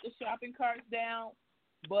do wipe the shopping carts down,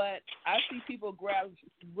 but I see people grab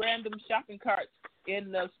random shopping carts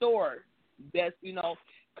in the store. That's, you know,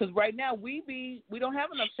 because right now we don't have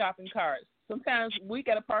enough shopping carts. Sometimes we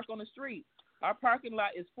got to park on the street. Our parking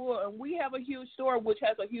lot is full, and we have a huge store which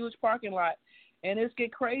has a huge parking lot, and it's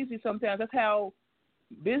get crazy sometimes. That's how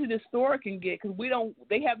busy the store can get because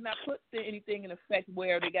they have not put anything in effect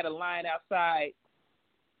where they got a line outside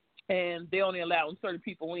and they only allow certain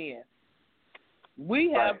people in.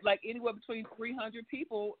 We have like anywhere between 300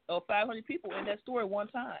 people or 500 people in that store at one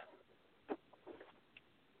time.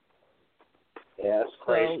 Yeah, that's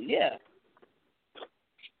crazy. So, yeah.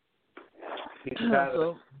 Be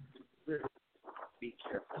careful.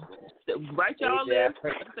 Write y'all list.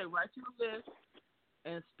 Like I say, write your list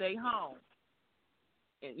and stay home.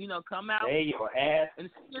 And, you know, come out. Stay your ass. And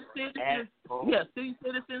senior citizens, senior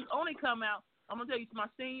citizens only come out. I'm going to tell you, my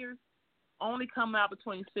seniors only come out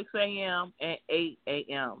between 6 a.m. and 8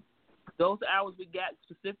 a.m. Those hours we got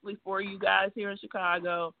specifically for you guys here in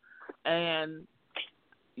Chicago. And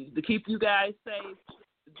to keep you guys safe,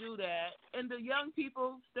 do that. And the young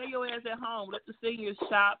people, stay your ass at home. Let the seniors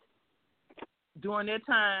shop during their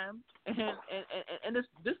time, and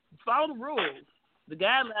just follow the rules, the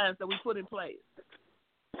guidelines that we put in place.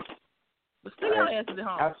 But stay your asses at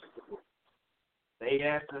home. Stay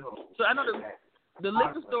asses at home. So I know the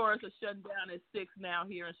liquor stores are shutting down at 6 now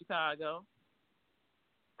here in Chicago.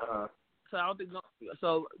 So I don't think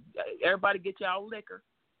so. Everybody get y'all liquor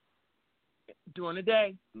during the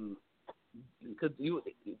day, because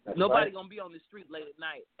nobody gonna be on the street late at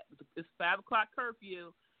night. It's 5 o'clock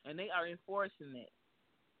curfew, and they are enforcing it.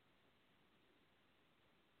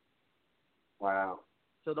 Wow.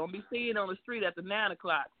 So don't be seeing on the street after 9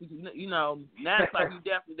 o'clock. 9 o'clock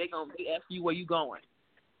they gonna be asking you where you going.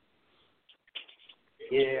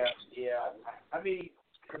 Yeah. I mean,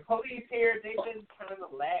 the police here, they've been kind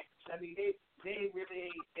of lax. I mean, they've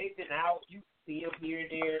been out. You see them here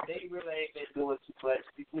and there. They really ain't been doing too much.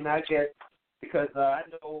 I guess because I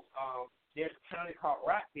know there's a county called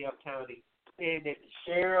Rockdale County, and that the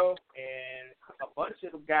sheriff and a bunch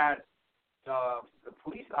of them guys, the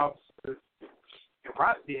police officers in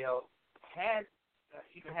Rockdale had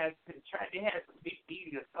some big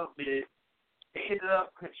meeting or something. They ended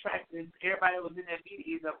up contracting. Everybody that was in that meeting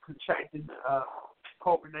ended up contracting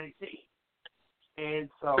COVID-19. And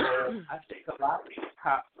so I think a lot of these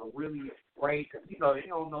cops are really afraid because, they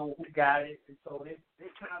don't know who got it. And so they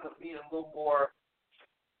kind of being a little more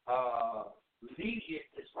lenient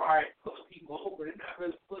as far as putting people over. They're not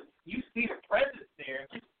really putting, you see the presence there,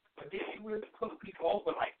 but they ain't really putting people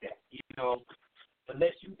over like that,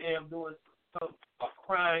 unless you damn doing a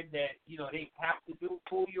crime that, they have to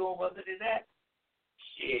pull you over. Other than that,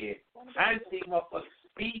 shit. I done seen motherfuckers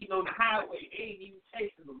speeding on the highway. They ain't even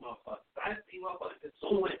chasing the motherfuckers. I done seen motherfuckers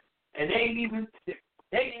pursuing, and they ain't even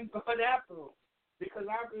going after them. Because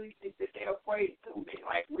I really think that they're afraid too. They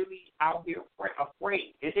like really out here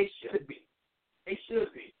afraid, and they should be. They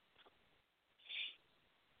should be.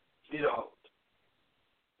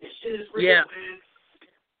 This shit is real, man.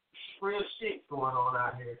 Real shit going on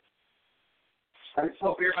out here. I just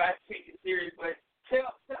hope everybody takes it serious. But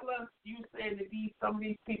tell us, you saying that some of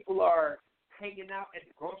these people are hanging out at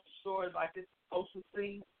the grocery stores like this social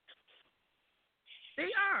scene?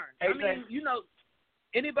 They are. I mean,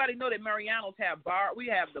 anybody know that Mariano's have bar? We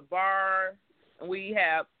have the bar, and we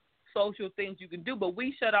have social things you can do, but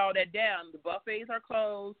we shut all that down. The buffets are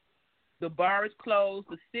closed. The bar is closed.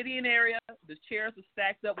 The sitting area, the chairs are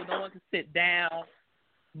stacked up where no one can sit down.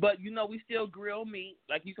 But, we still grill meat.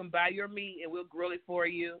 Like, you can buy your meat, and we'll grill it for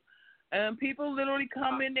you. And people literally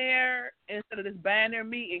come in there instead of just buying their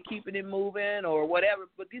meat and keeping it moving or whatever.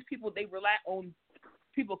 But these people, they rely on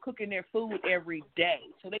people cooking their food every day.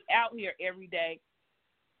 So they out here every day.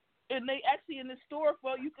 And they actually in the store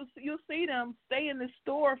you'll see them stay in the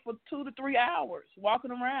store for 2 to 3 hours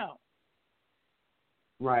walking around.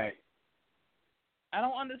 Right. I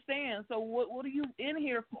don't understand. So what are you in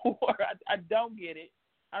here for? I don't get it.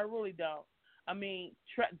 I really don't. I mean,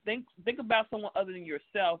 think about someone other than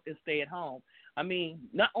yourself and stay at home. I mean,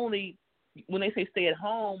 not only when they say stay at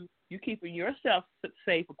home, you're keeping yourself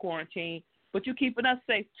safe for quarantine, but you're keeping us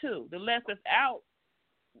safe too. The less that's out,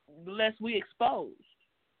 the less we exposed.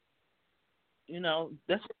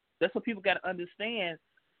 That's what people got to understand.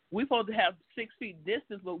 We're supposed to have 6 feet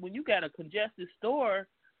distance, but when you got a congested store,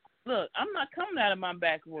 look, I'm not coming out of my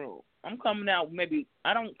back room. I'm coming out. Maybe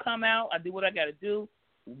I don't come out. I do what I got to do.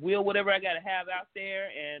 Wheel whatever I got to have out there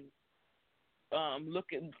and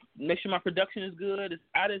make sure my production is good. It's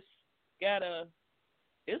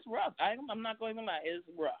rough. I'm not going to lie. It's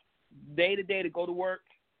rough. Day to day to go to work.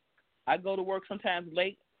 I go to work sometimes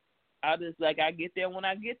late. I get there when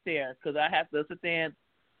I get there because I have to sit there and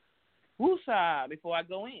woosah before I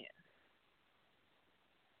go in.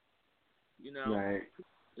 Right.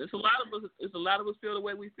 There's a lot of us feel the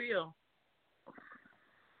way we feel.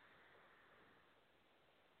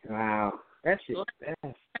 Wow, that's it.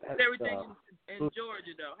 How's everything in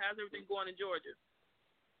Georgia, though? How's everything going in Georgia?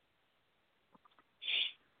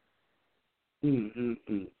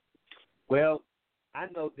 Well, I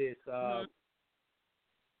know this.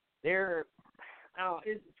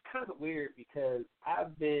 It's kind of weird because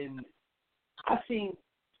I've seen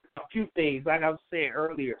a few things. Like I was saying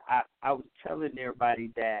earlier, I was telling everybody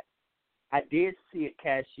that I did see a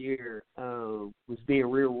cashier was being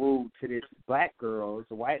real rude to this black girl. It's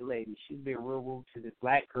a white lady. She was being real rude to this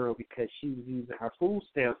black girl because she was using her food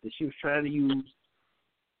stamps that she was trying to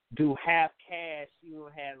do half cash. She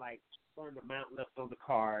had like a certain amount left on the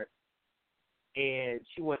card, and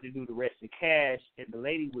she wanted to do the rest in cash. And the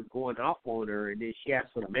lady was going off on her, and then she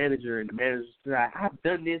asked for the manager, and the manager said, "I've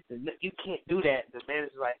done this, and you can't do that." And the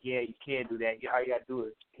manager's like, "Yeah, you can do that. All you got to do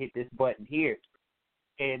is hit this button here."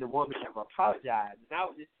 And the woman never apologized. And I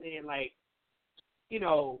was just saying, like,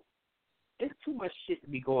 it's too much shit to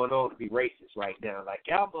be going on to be racist right now. Like,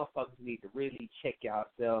 y'all motherfuckers need to really check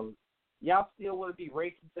yourselves y'all still want to be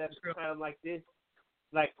racist at a time like this?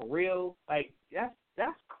 Like, for real? Like,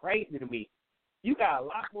 that's crazy to me. You got a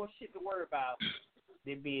lot more shit to worry about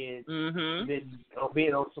than being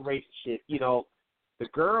being on some racist shit. You know, the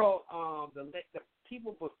girl, the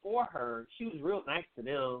people before her, she was real nice to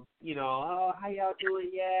them. You know, oh, how y'all doing?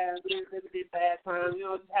 Yeah, we're living in bad times. You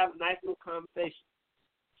know, just have a nice little conversation.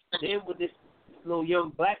 Then when this little young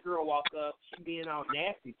black girl walked up, she being all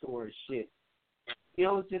nasty to her and shit. You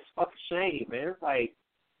know, it's just fucking shame, man. It's like,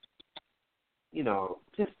 you know,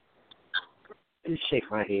 just shake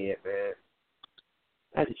my head, man.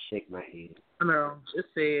 I just shake my head. I know, it's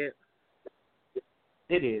sad.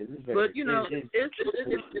 It is. But you know, this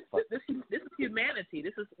is humanity.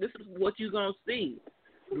 This is what you're gonna see,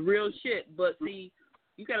 the real shit. But see,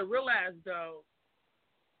 you gotta realize though,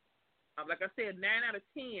 like I said, 9 out of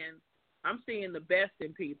 10, I'm seeing the best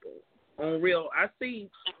in people. On real, I see.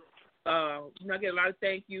 I get a lot of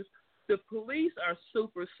thank yous. The police are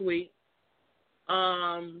super sweet.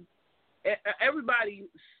 Everybody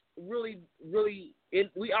really,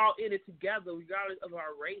 we all in it together, regardless of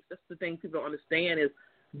our race. That's the thing people don't understand is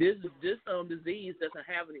this disease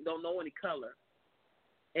don't know any color.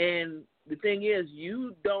 And the thing is,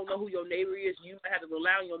 you don't know who your neighbor is. You have to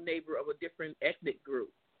rely on your neighbor of a different ethnic group.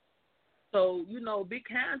 So, you know, be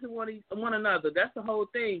kind to one another. That's the whole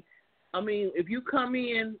thing. I mean, if you come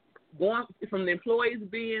in going from the employees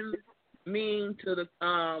being mean to the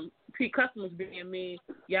customers being mean,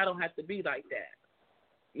 y'all don't have to be like that.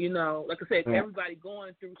 You know, like I said, everybody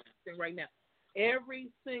going through something right now. Every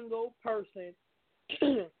single person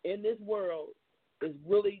in this world is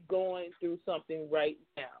really going through something right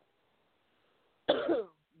now.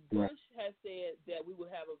 Bush has said that we would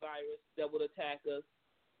have a virus that would attack us.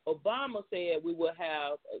 Obama said we would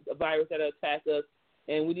have a virus that would attack us,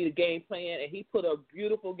 and we need a game plan, and he put a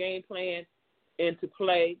beautiful game plan into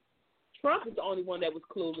play. Trump is the only one that was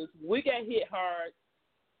clueless. We got hit hard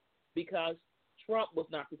because Trump was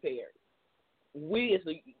not prepared. We as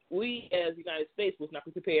the United States was not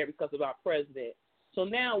prepared because of our president. So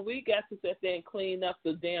now we got to sit there and clean up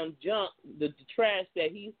the damn junk, the trash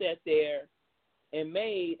that he sat there and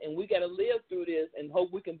made, and we got to live through this and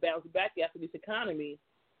hope we can bounce back after this economy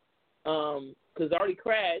because it already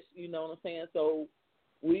crashed, you know what I'm saying? So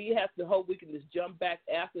we have to hope we can just jump back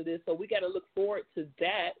after this. So we got to look forward to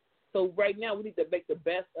that. So right now we need to make the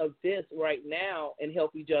best of this right now and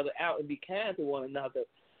help each other out and be kind to one another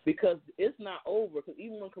because it's not over. Because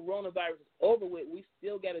even when coronavirus is over with, we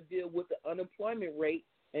still got to deal with the unemployment rate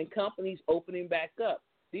and companies opening back up.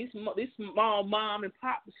 These small mom and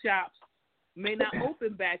pop shops may not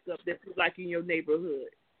open back up that's like in your neighborhood,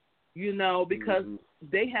 you know, because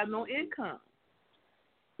they have no income.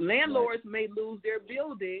 Landlords may lose their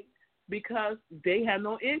building because they have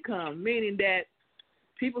no income, meaning that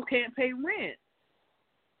people can't pay rent.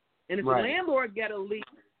 And if the landlord got a lease,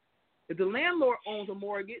 if the landlord owns a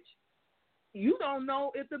mortgage, you don't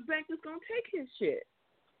know if the bank is going to take his shit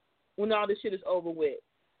when all this shit is over with.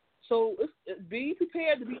 So be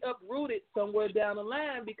prepared to be uprooted somewhere down the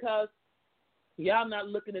line because y'all not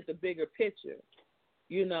looking at the bigger picture.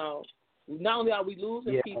 You know, not only are we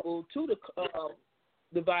losing people to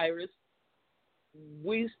the virus,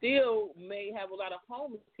 we still may have a lot of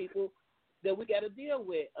homeless people that we got to deal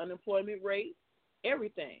with, unemployment rate,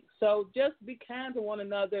 everything. So just be kind to one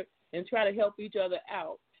another and try to help each other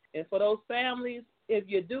out. And for those families, if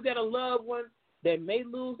you do get a loved one that may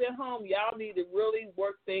lose their home, y'all need to really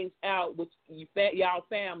work things out with y'all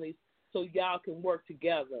families so y'all can work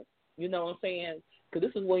together. You know what I'm saying? Because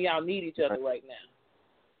this is when y'all need each other right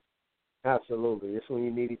now. Absolutely. This is when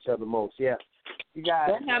you need each other most. Yeah. You guys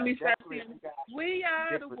don't have me start saying, we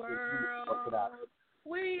are the world.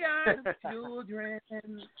 We are the children.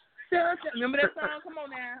 Remember that song? Come on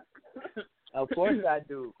now. Of course I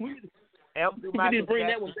do. We need to bring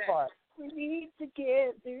that one back. We need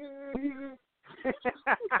together.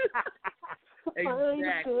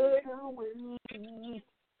 Exactly.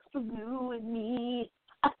 For you and me.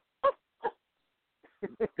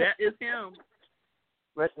 That is him.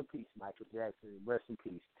 Rest in peace, Michael Jackson. Rest in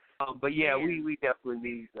peace. But yeah, we definitely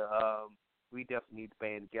need to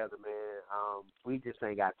band together, man. We just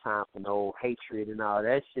ain't got time for no hatred and all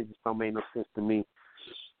that shit. Just don't make no sense to me.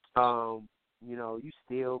 You know, you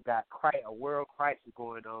still got a world crisis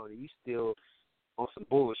going on, and you still on some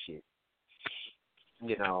bullshit.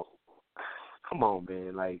 You know, come on,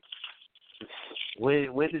 man. Like, when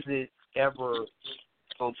is it ever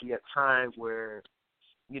gonna be a time where,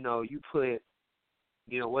 you know, you put,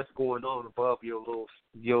 you know, what's going on above your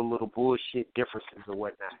little bullshit differences or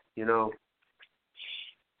whatnot, you know?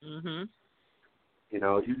 Mhm. You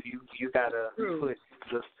know, you gotta put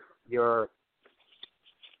your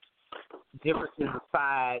differences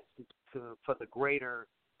aside for the greater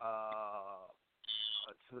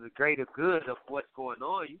good of what's going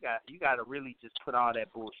on, you got to really just put all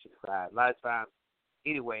that bullshit aside. A lot of times,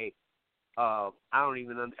 anyway, I don't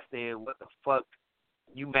even understand what the fuck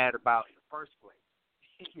you mad about in the first place,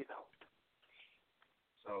 you know.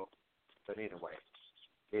 So, but anyway,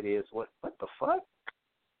 it is what the fuck?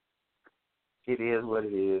 It is what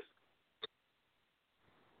it is.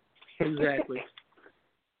 Exactly.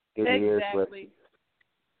 It is what it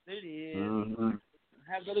is. Mm-hmm.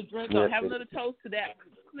 Have a little drink yes, on. Have a little toast to that.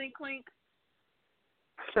 Clink, clink.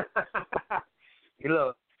 Hey,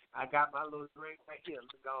 look, I got my little drink right here.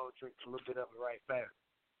 Let me go and drink a little bit of it right back.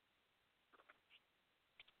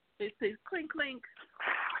 It says clink, clink.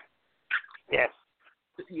 Yes.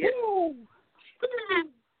 Yes. Woo.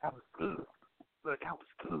 That was good. Look, that was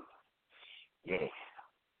good. Yeah.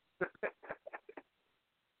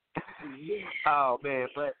 Yeah. Oh man,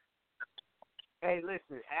 but hey,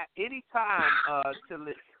 listen. Anytime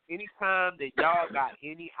that y'all got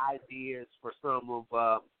any ideas for some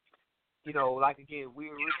of, you know, like again,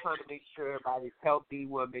 we're trying to make sure everybody's healthy.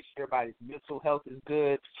 We want to make sure everybody's mental health is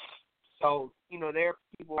good. So, you know, there are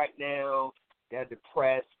people right now that are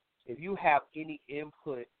depressed. If you have any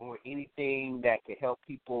input on anything that can help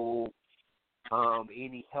people,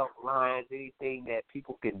 any helplines, anything that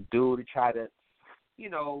people can do to try to, you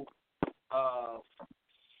know,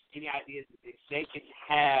 any ideas that they can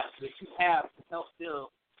have, that you have to help them,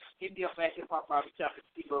 hit me up at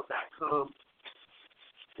hiphopbarbershop@gmail.com.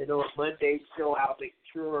 You know, Monday's show, I'll make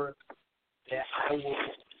sure that I will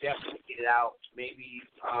definitely get it out. Maybe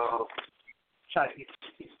try to get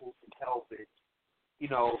people some help and, you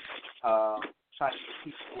know, try to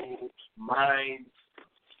get people's minds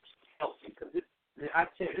healthy. Because I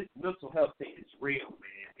tell you, this mental health thing is real,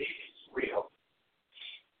 man. It is real.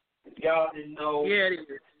 If y'all didn't know, yeah, it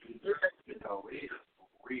is. You know, it is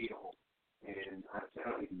real. And I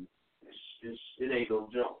tell you, it ain't no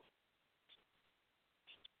joke.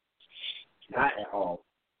 Not at all.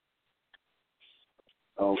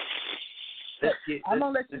 So, I'm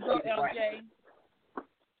going to let you go, LJ.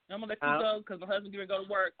 I'm going to let you go because my husband getting ready to go to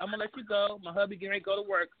work. I'm going to let you go. My hubby getting ready to go to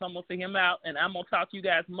work, so I'm going to see him out, and I'm going to talk to you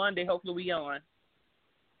guys Monday. Hopefully we on.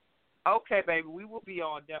 Okay, baby. We will be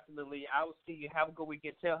on, definitely. I will see you. Have a good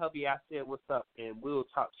weekend. Tell hubby I said what's up, and we'll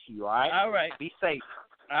talk to you, all right? All right. Be safe.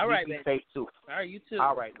 All right, Be baby. safe, too. All right, you too.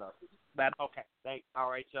 All right, love. Bye. Okay, thanks. All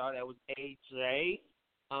right, y'all. That was AJ.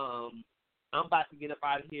 I'm about to get up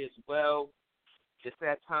out of here as well. It's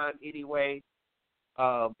that time anyway.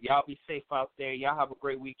 Y'all be safe out there. Y'all have a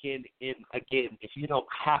great weekend. And, again, if you don't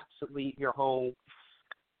have to leave your home,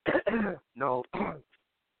 no.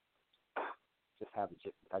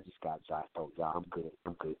 I just got dry throat, y'all. I'm good.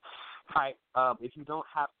 All right. If you don't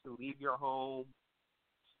have to leave your home,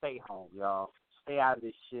 stay home, y'all. Stay out of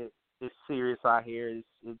this shit. It's serious out here.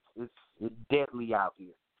 It's deadly out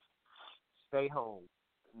here. Stay home.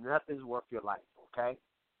 Nothing's worth your life, okay?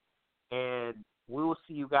 And we will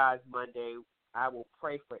see you guys Monday. I will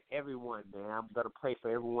pray for everyone, man. I'm going to pray for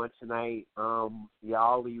everyone tonight. Yeah,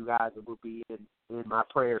 all of you guys will be in my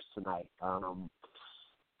prayers tonight.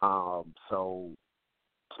 So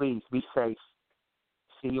please be safe.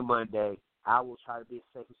 See you Monday. I will try to be as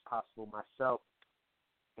safe as possible myself.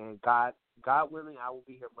 And God willing, I will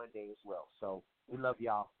be here Monday as well. So we love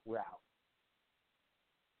y'all. We're out.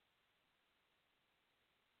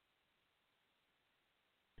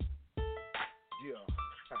 Yeah.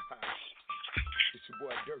 It's your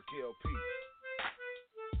boy Dirk LP.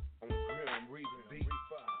 On the Grim Reaper beat. It's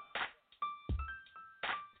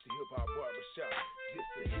the Hip Hop Barbershop. This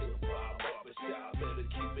the Hip Hop Barbershop. Better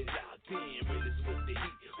keep it locked in. Realness with the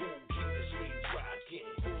heat. Who keep the streets rocking?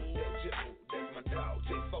 Ljezzle, that's my dog.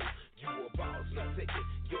 J4. You a boss, not taking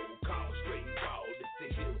your call straight raw. This the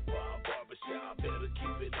Hip Hop Barbershop. Better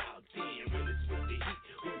keep it locked in. Realness with the heat.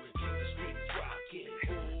 Who keep the streets rocking?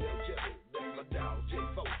 Ljezzle, that's my dog.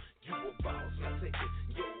 J4. You a boss, not taking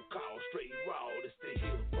your call straight raw. This the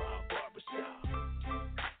Hip Hop Barbershop.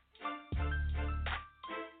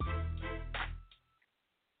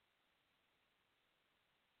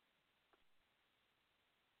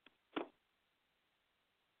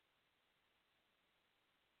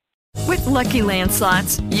 With Lucky Land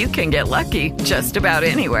Slots, you can get lucky just about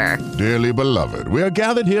anywhere. Dearly beloved, we are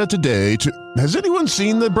gathered here today to... Has anyone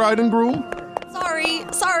seen the bride and groom?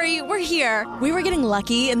 Sorry, we're here. We were getting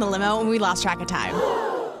lucky in the limo and we lost track of time.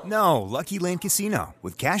 No, Lucky Land Casino,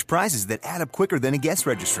 with cash prizes that add up quicker than a guest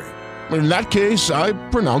registry. In that case, I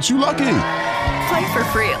pronounce you lucky. Play for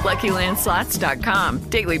free at LuckyLandSlots.com.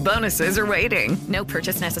 Daily bonuses are waiting. No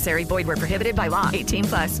purchase necessary. Void where prohibited by law.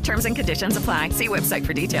 18+. Terms and conditions apply. See website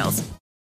for details.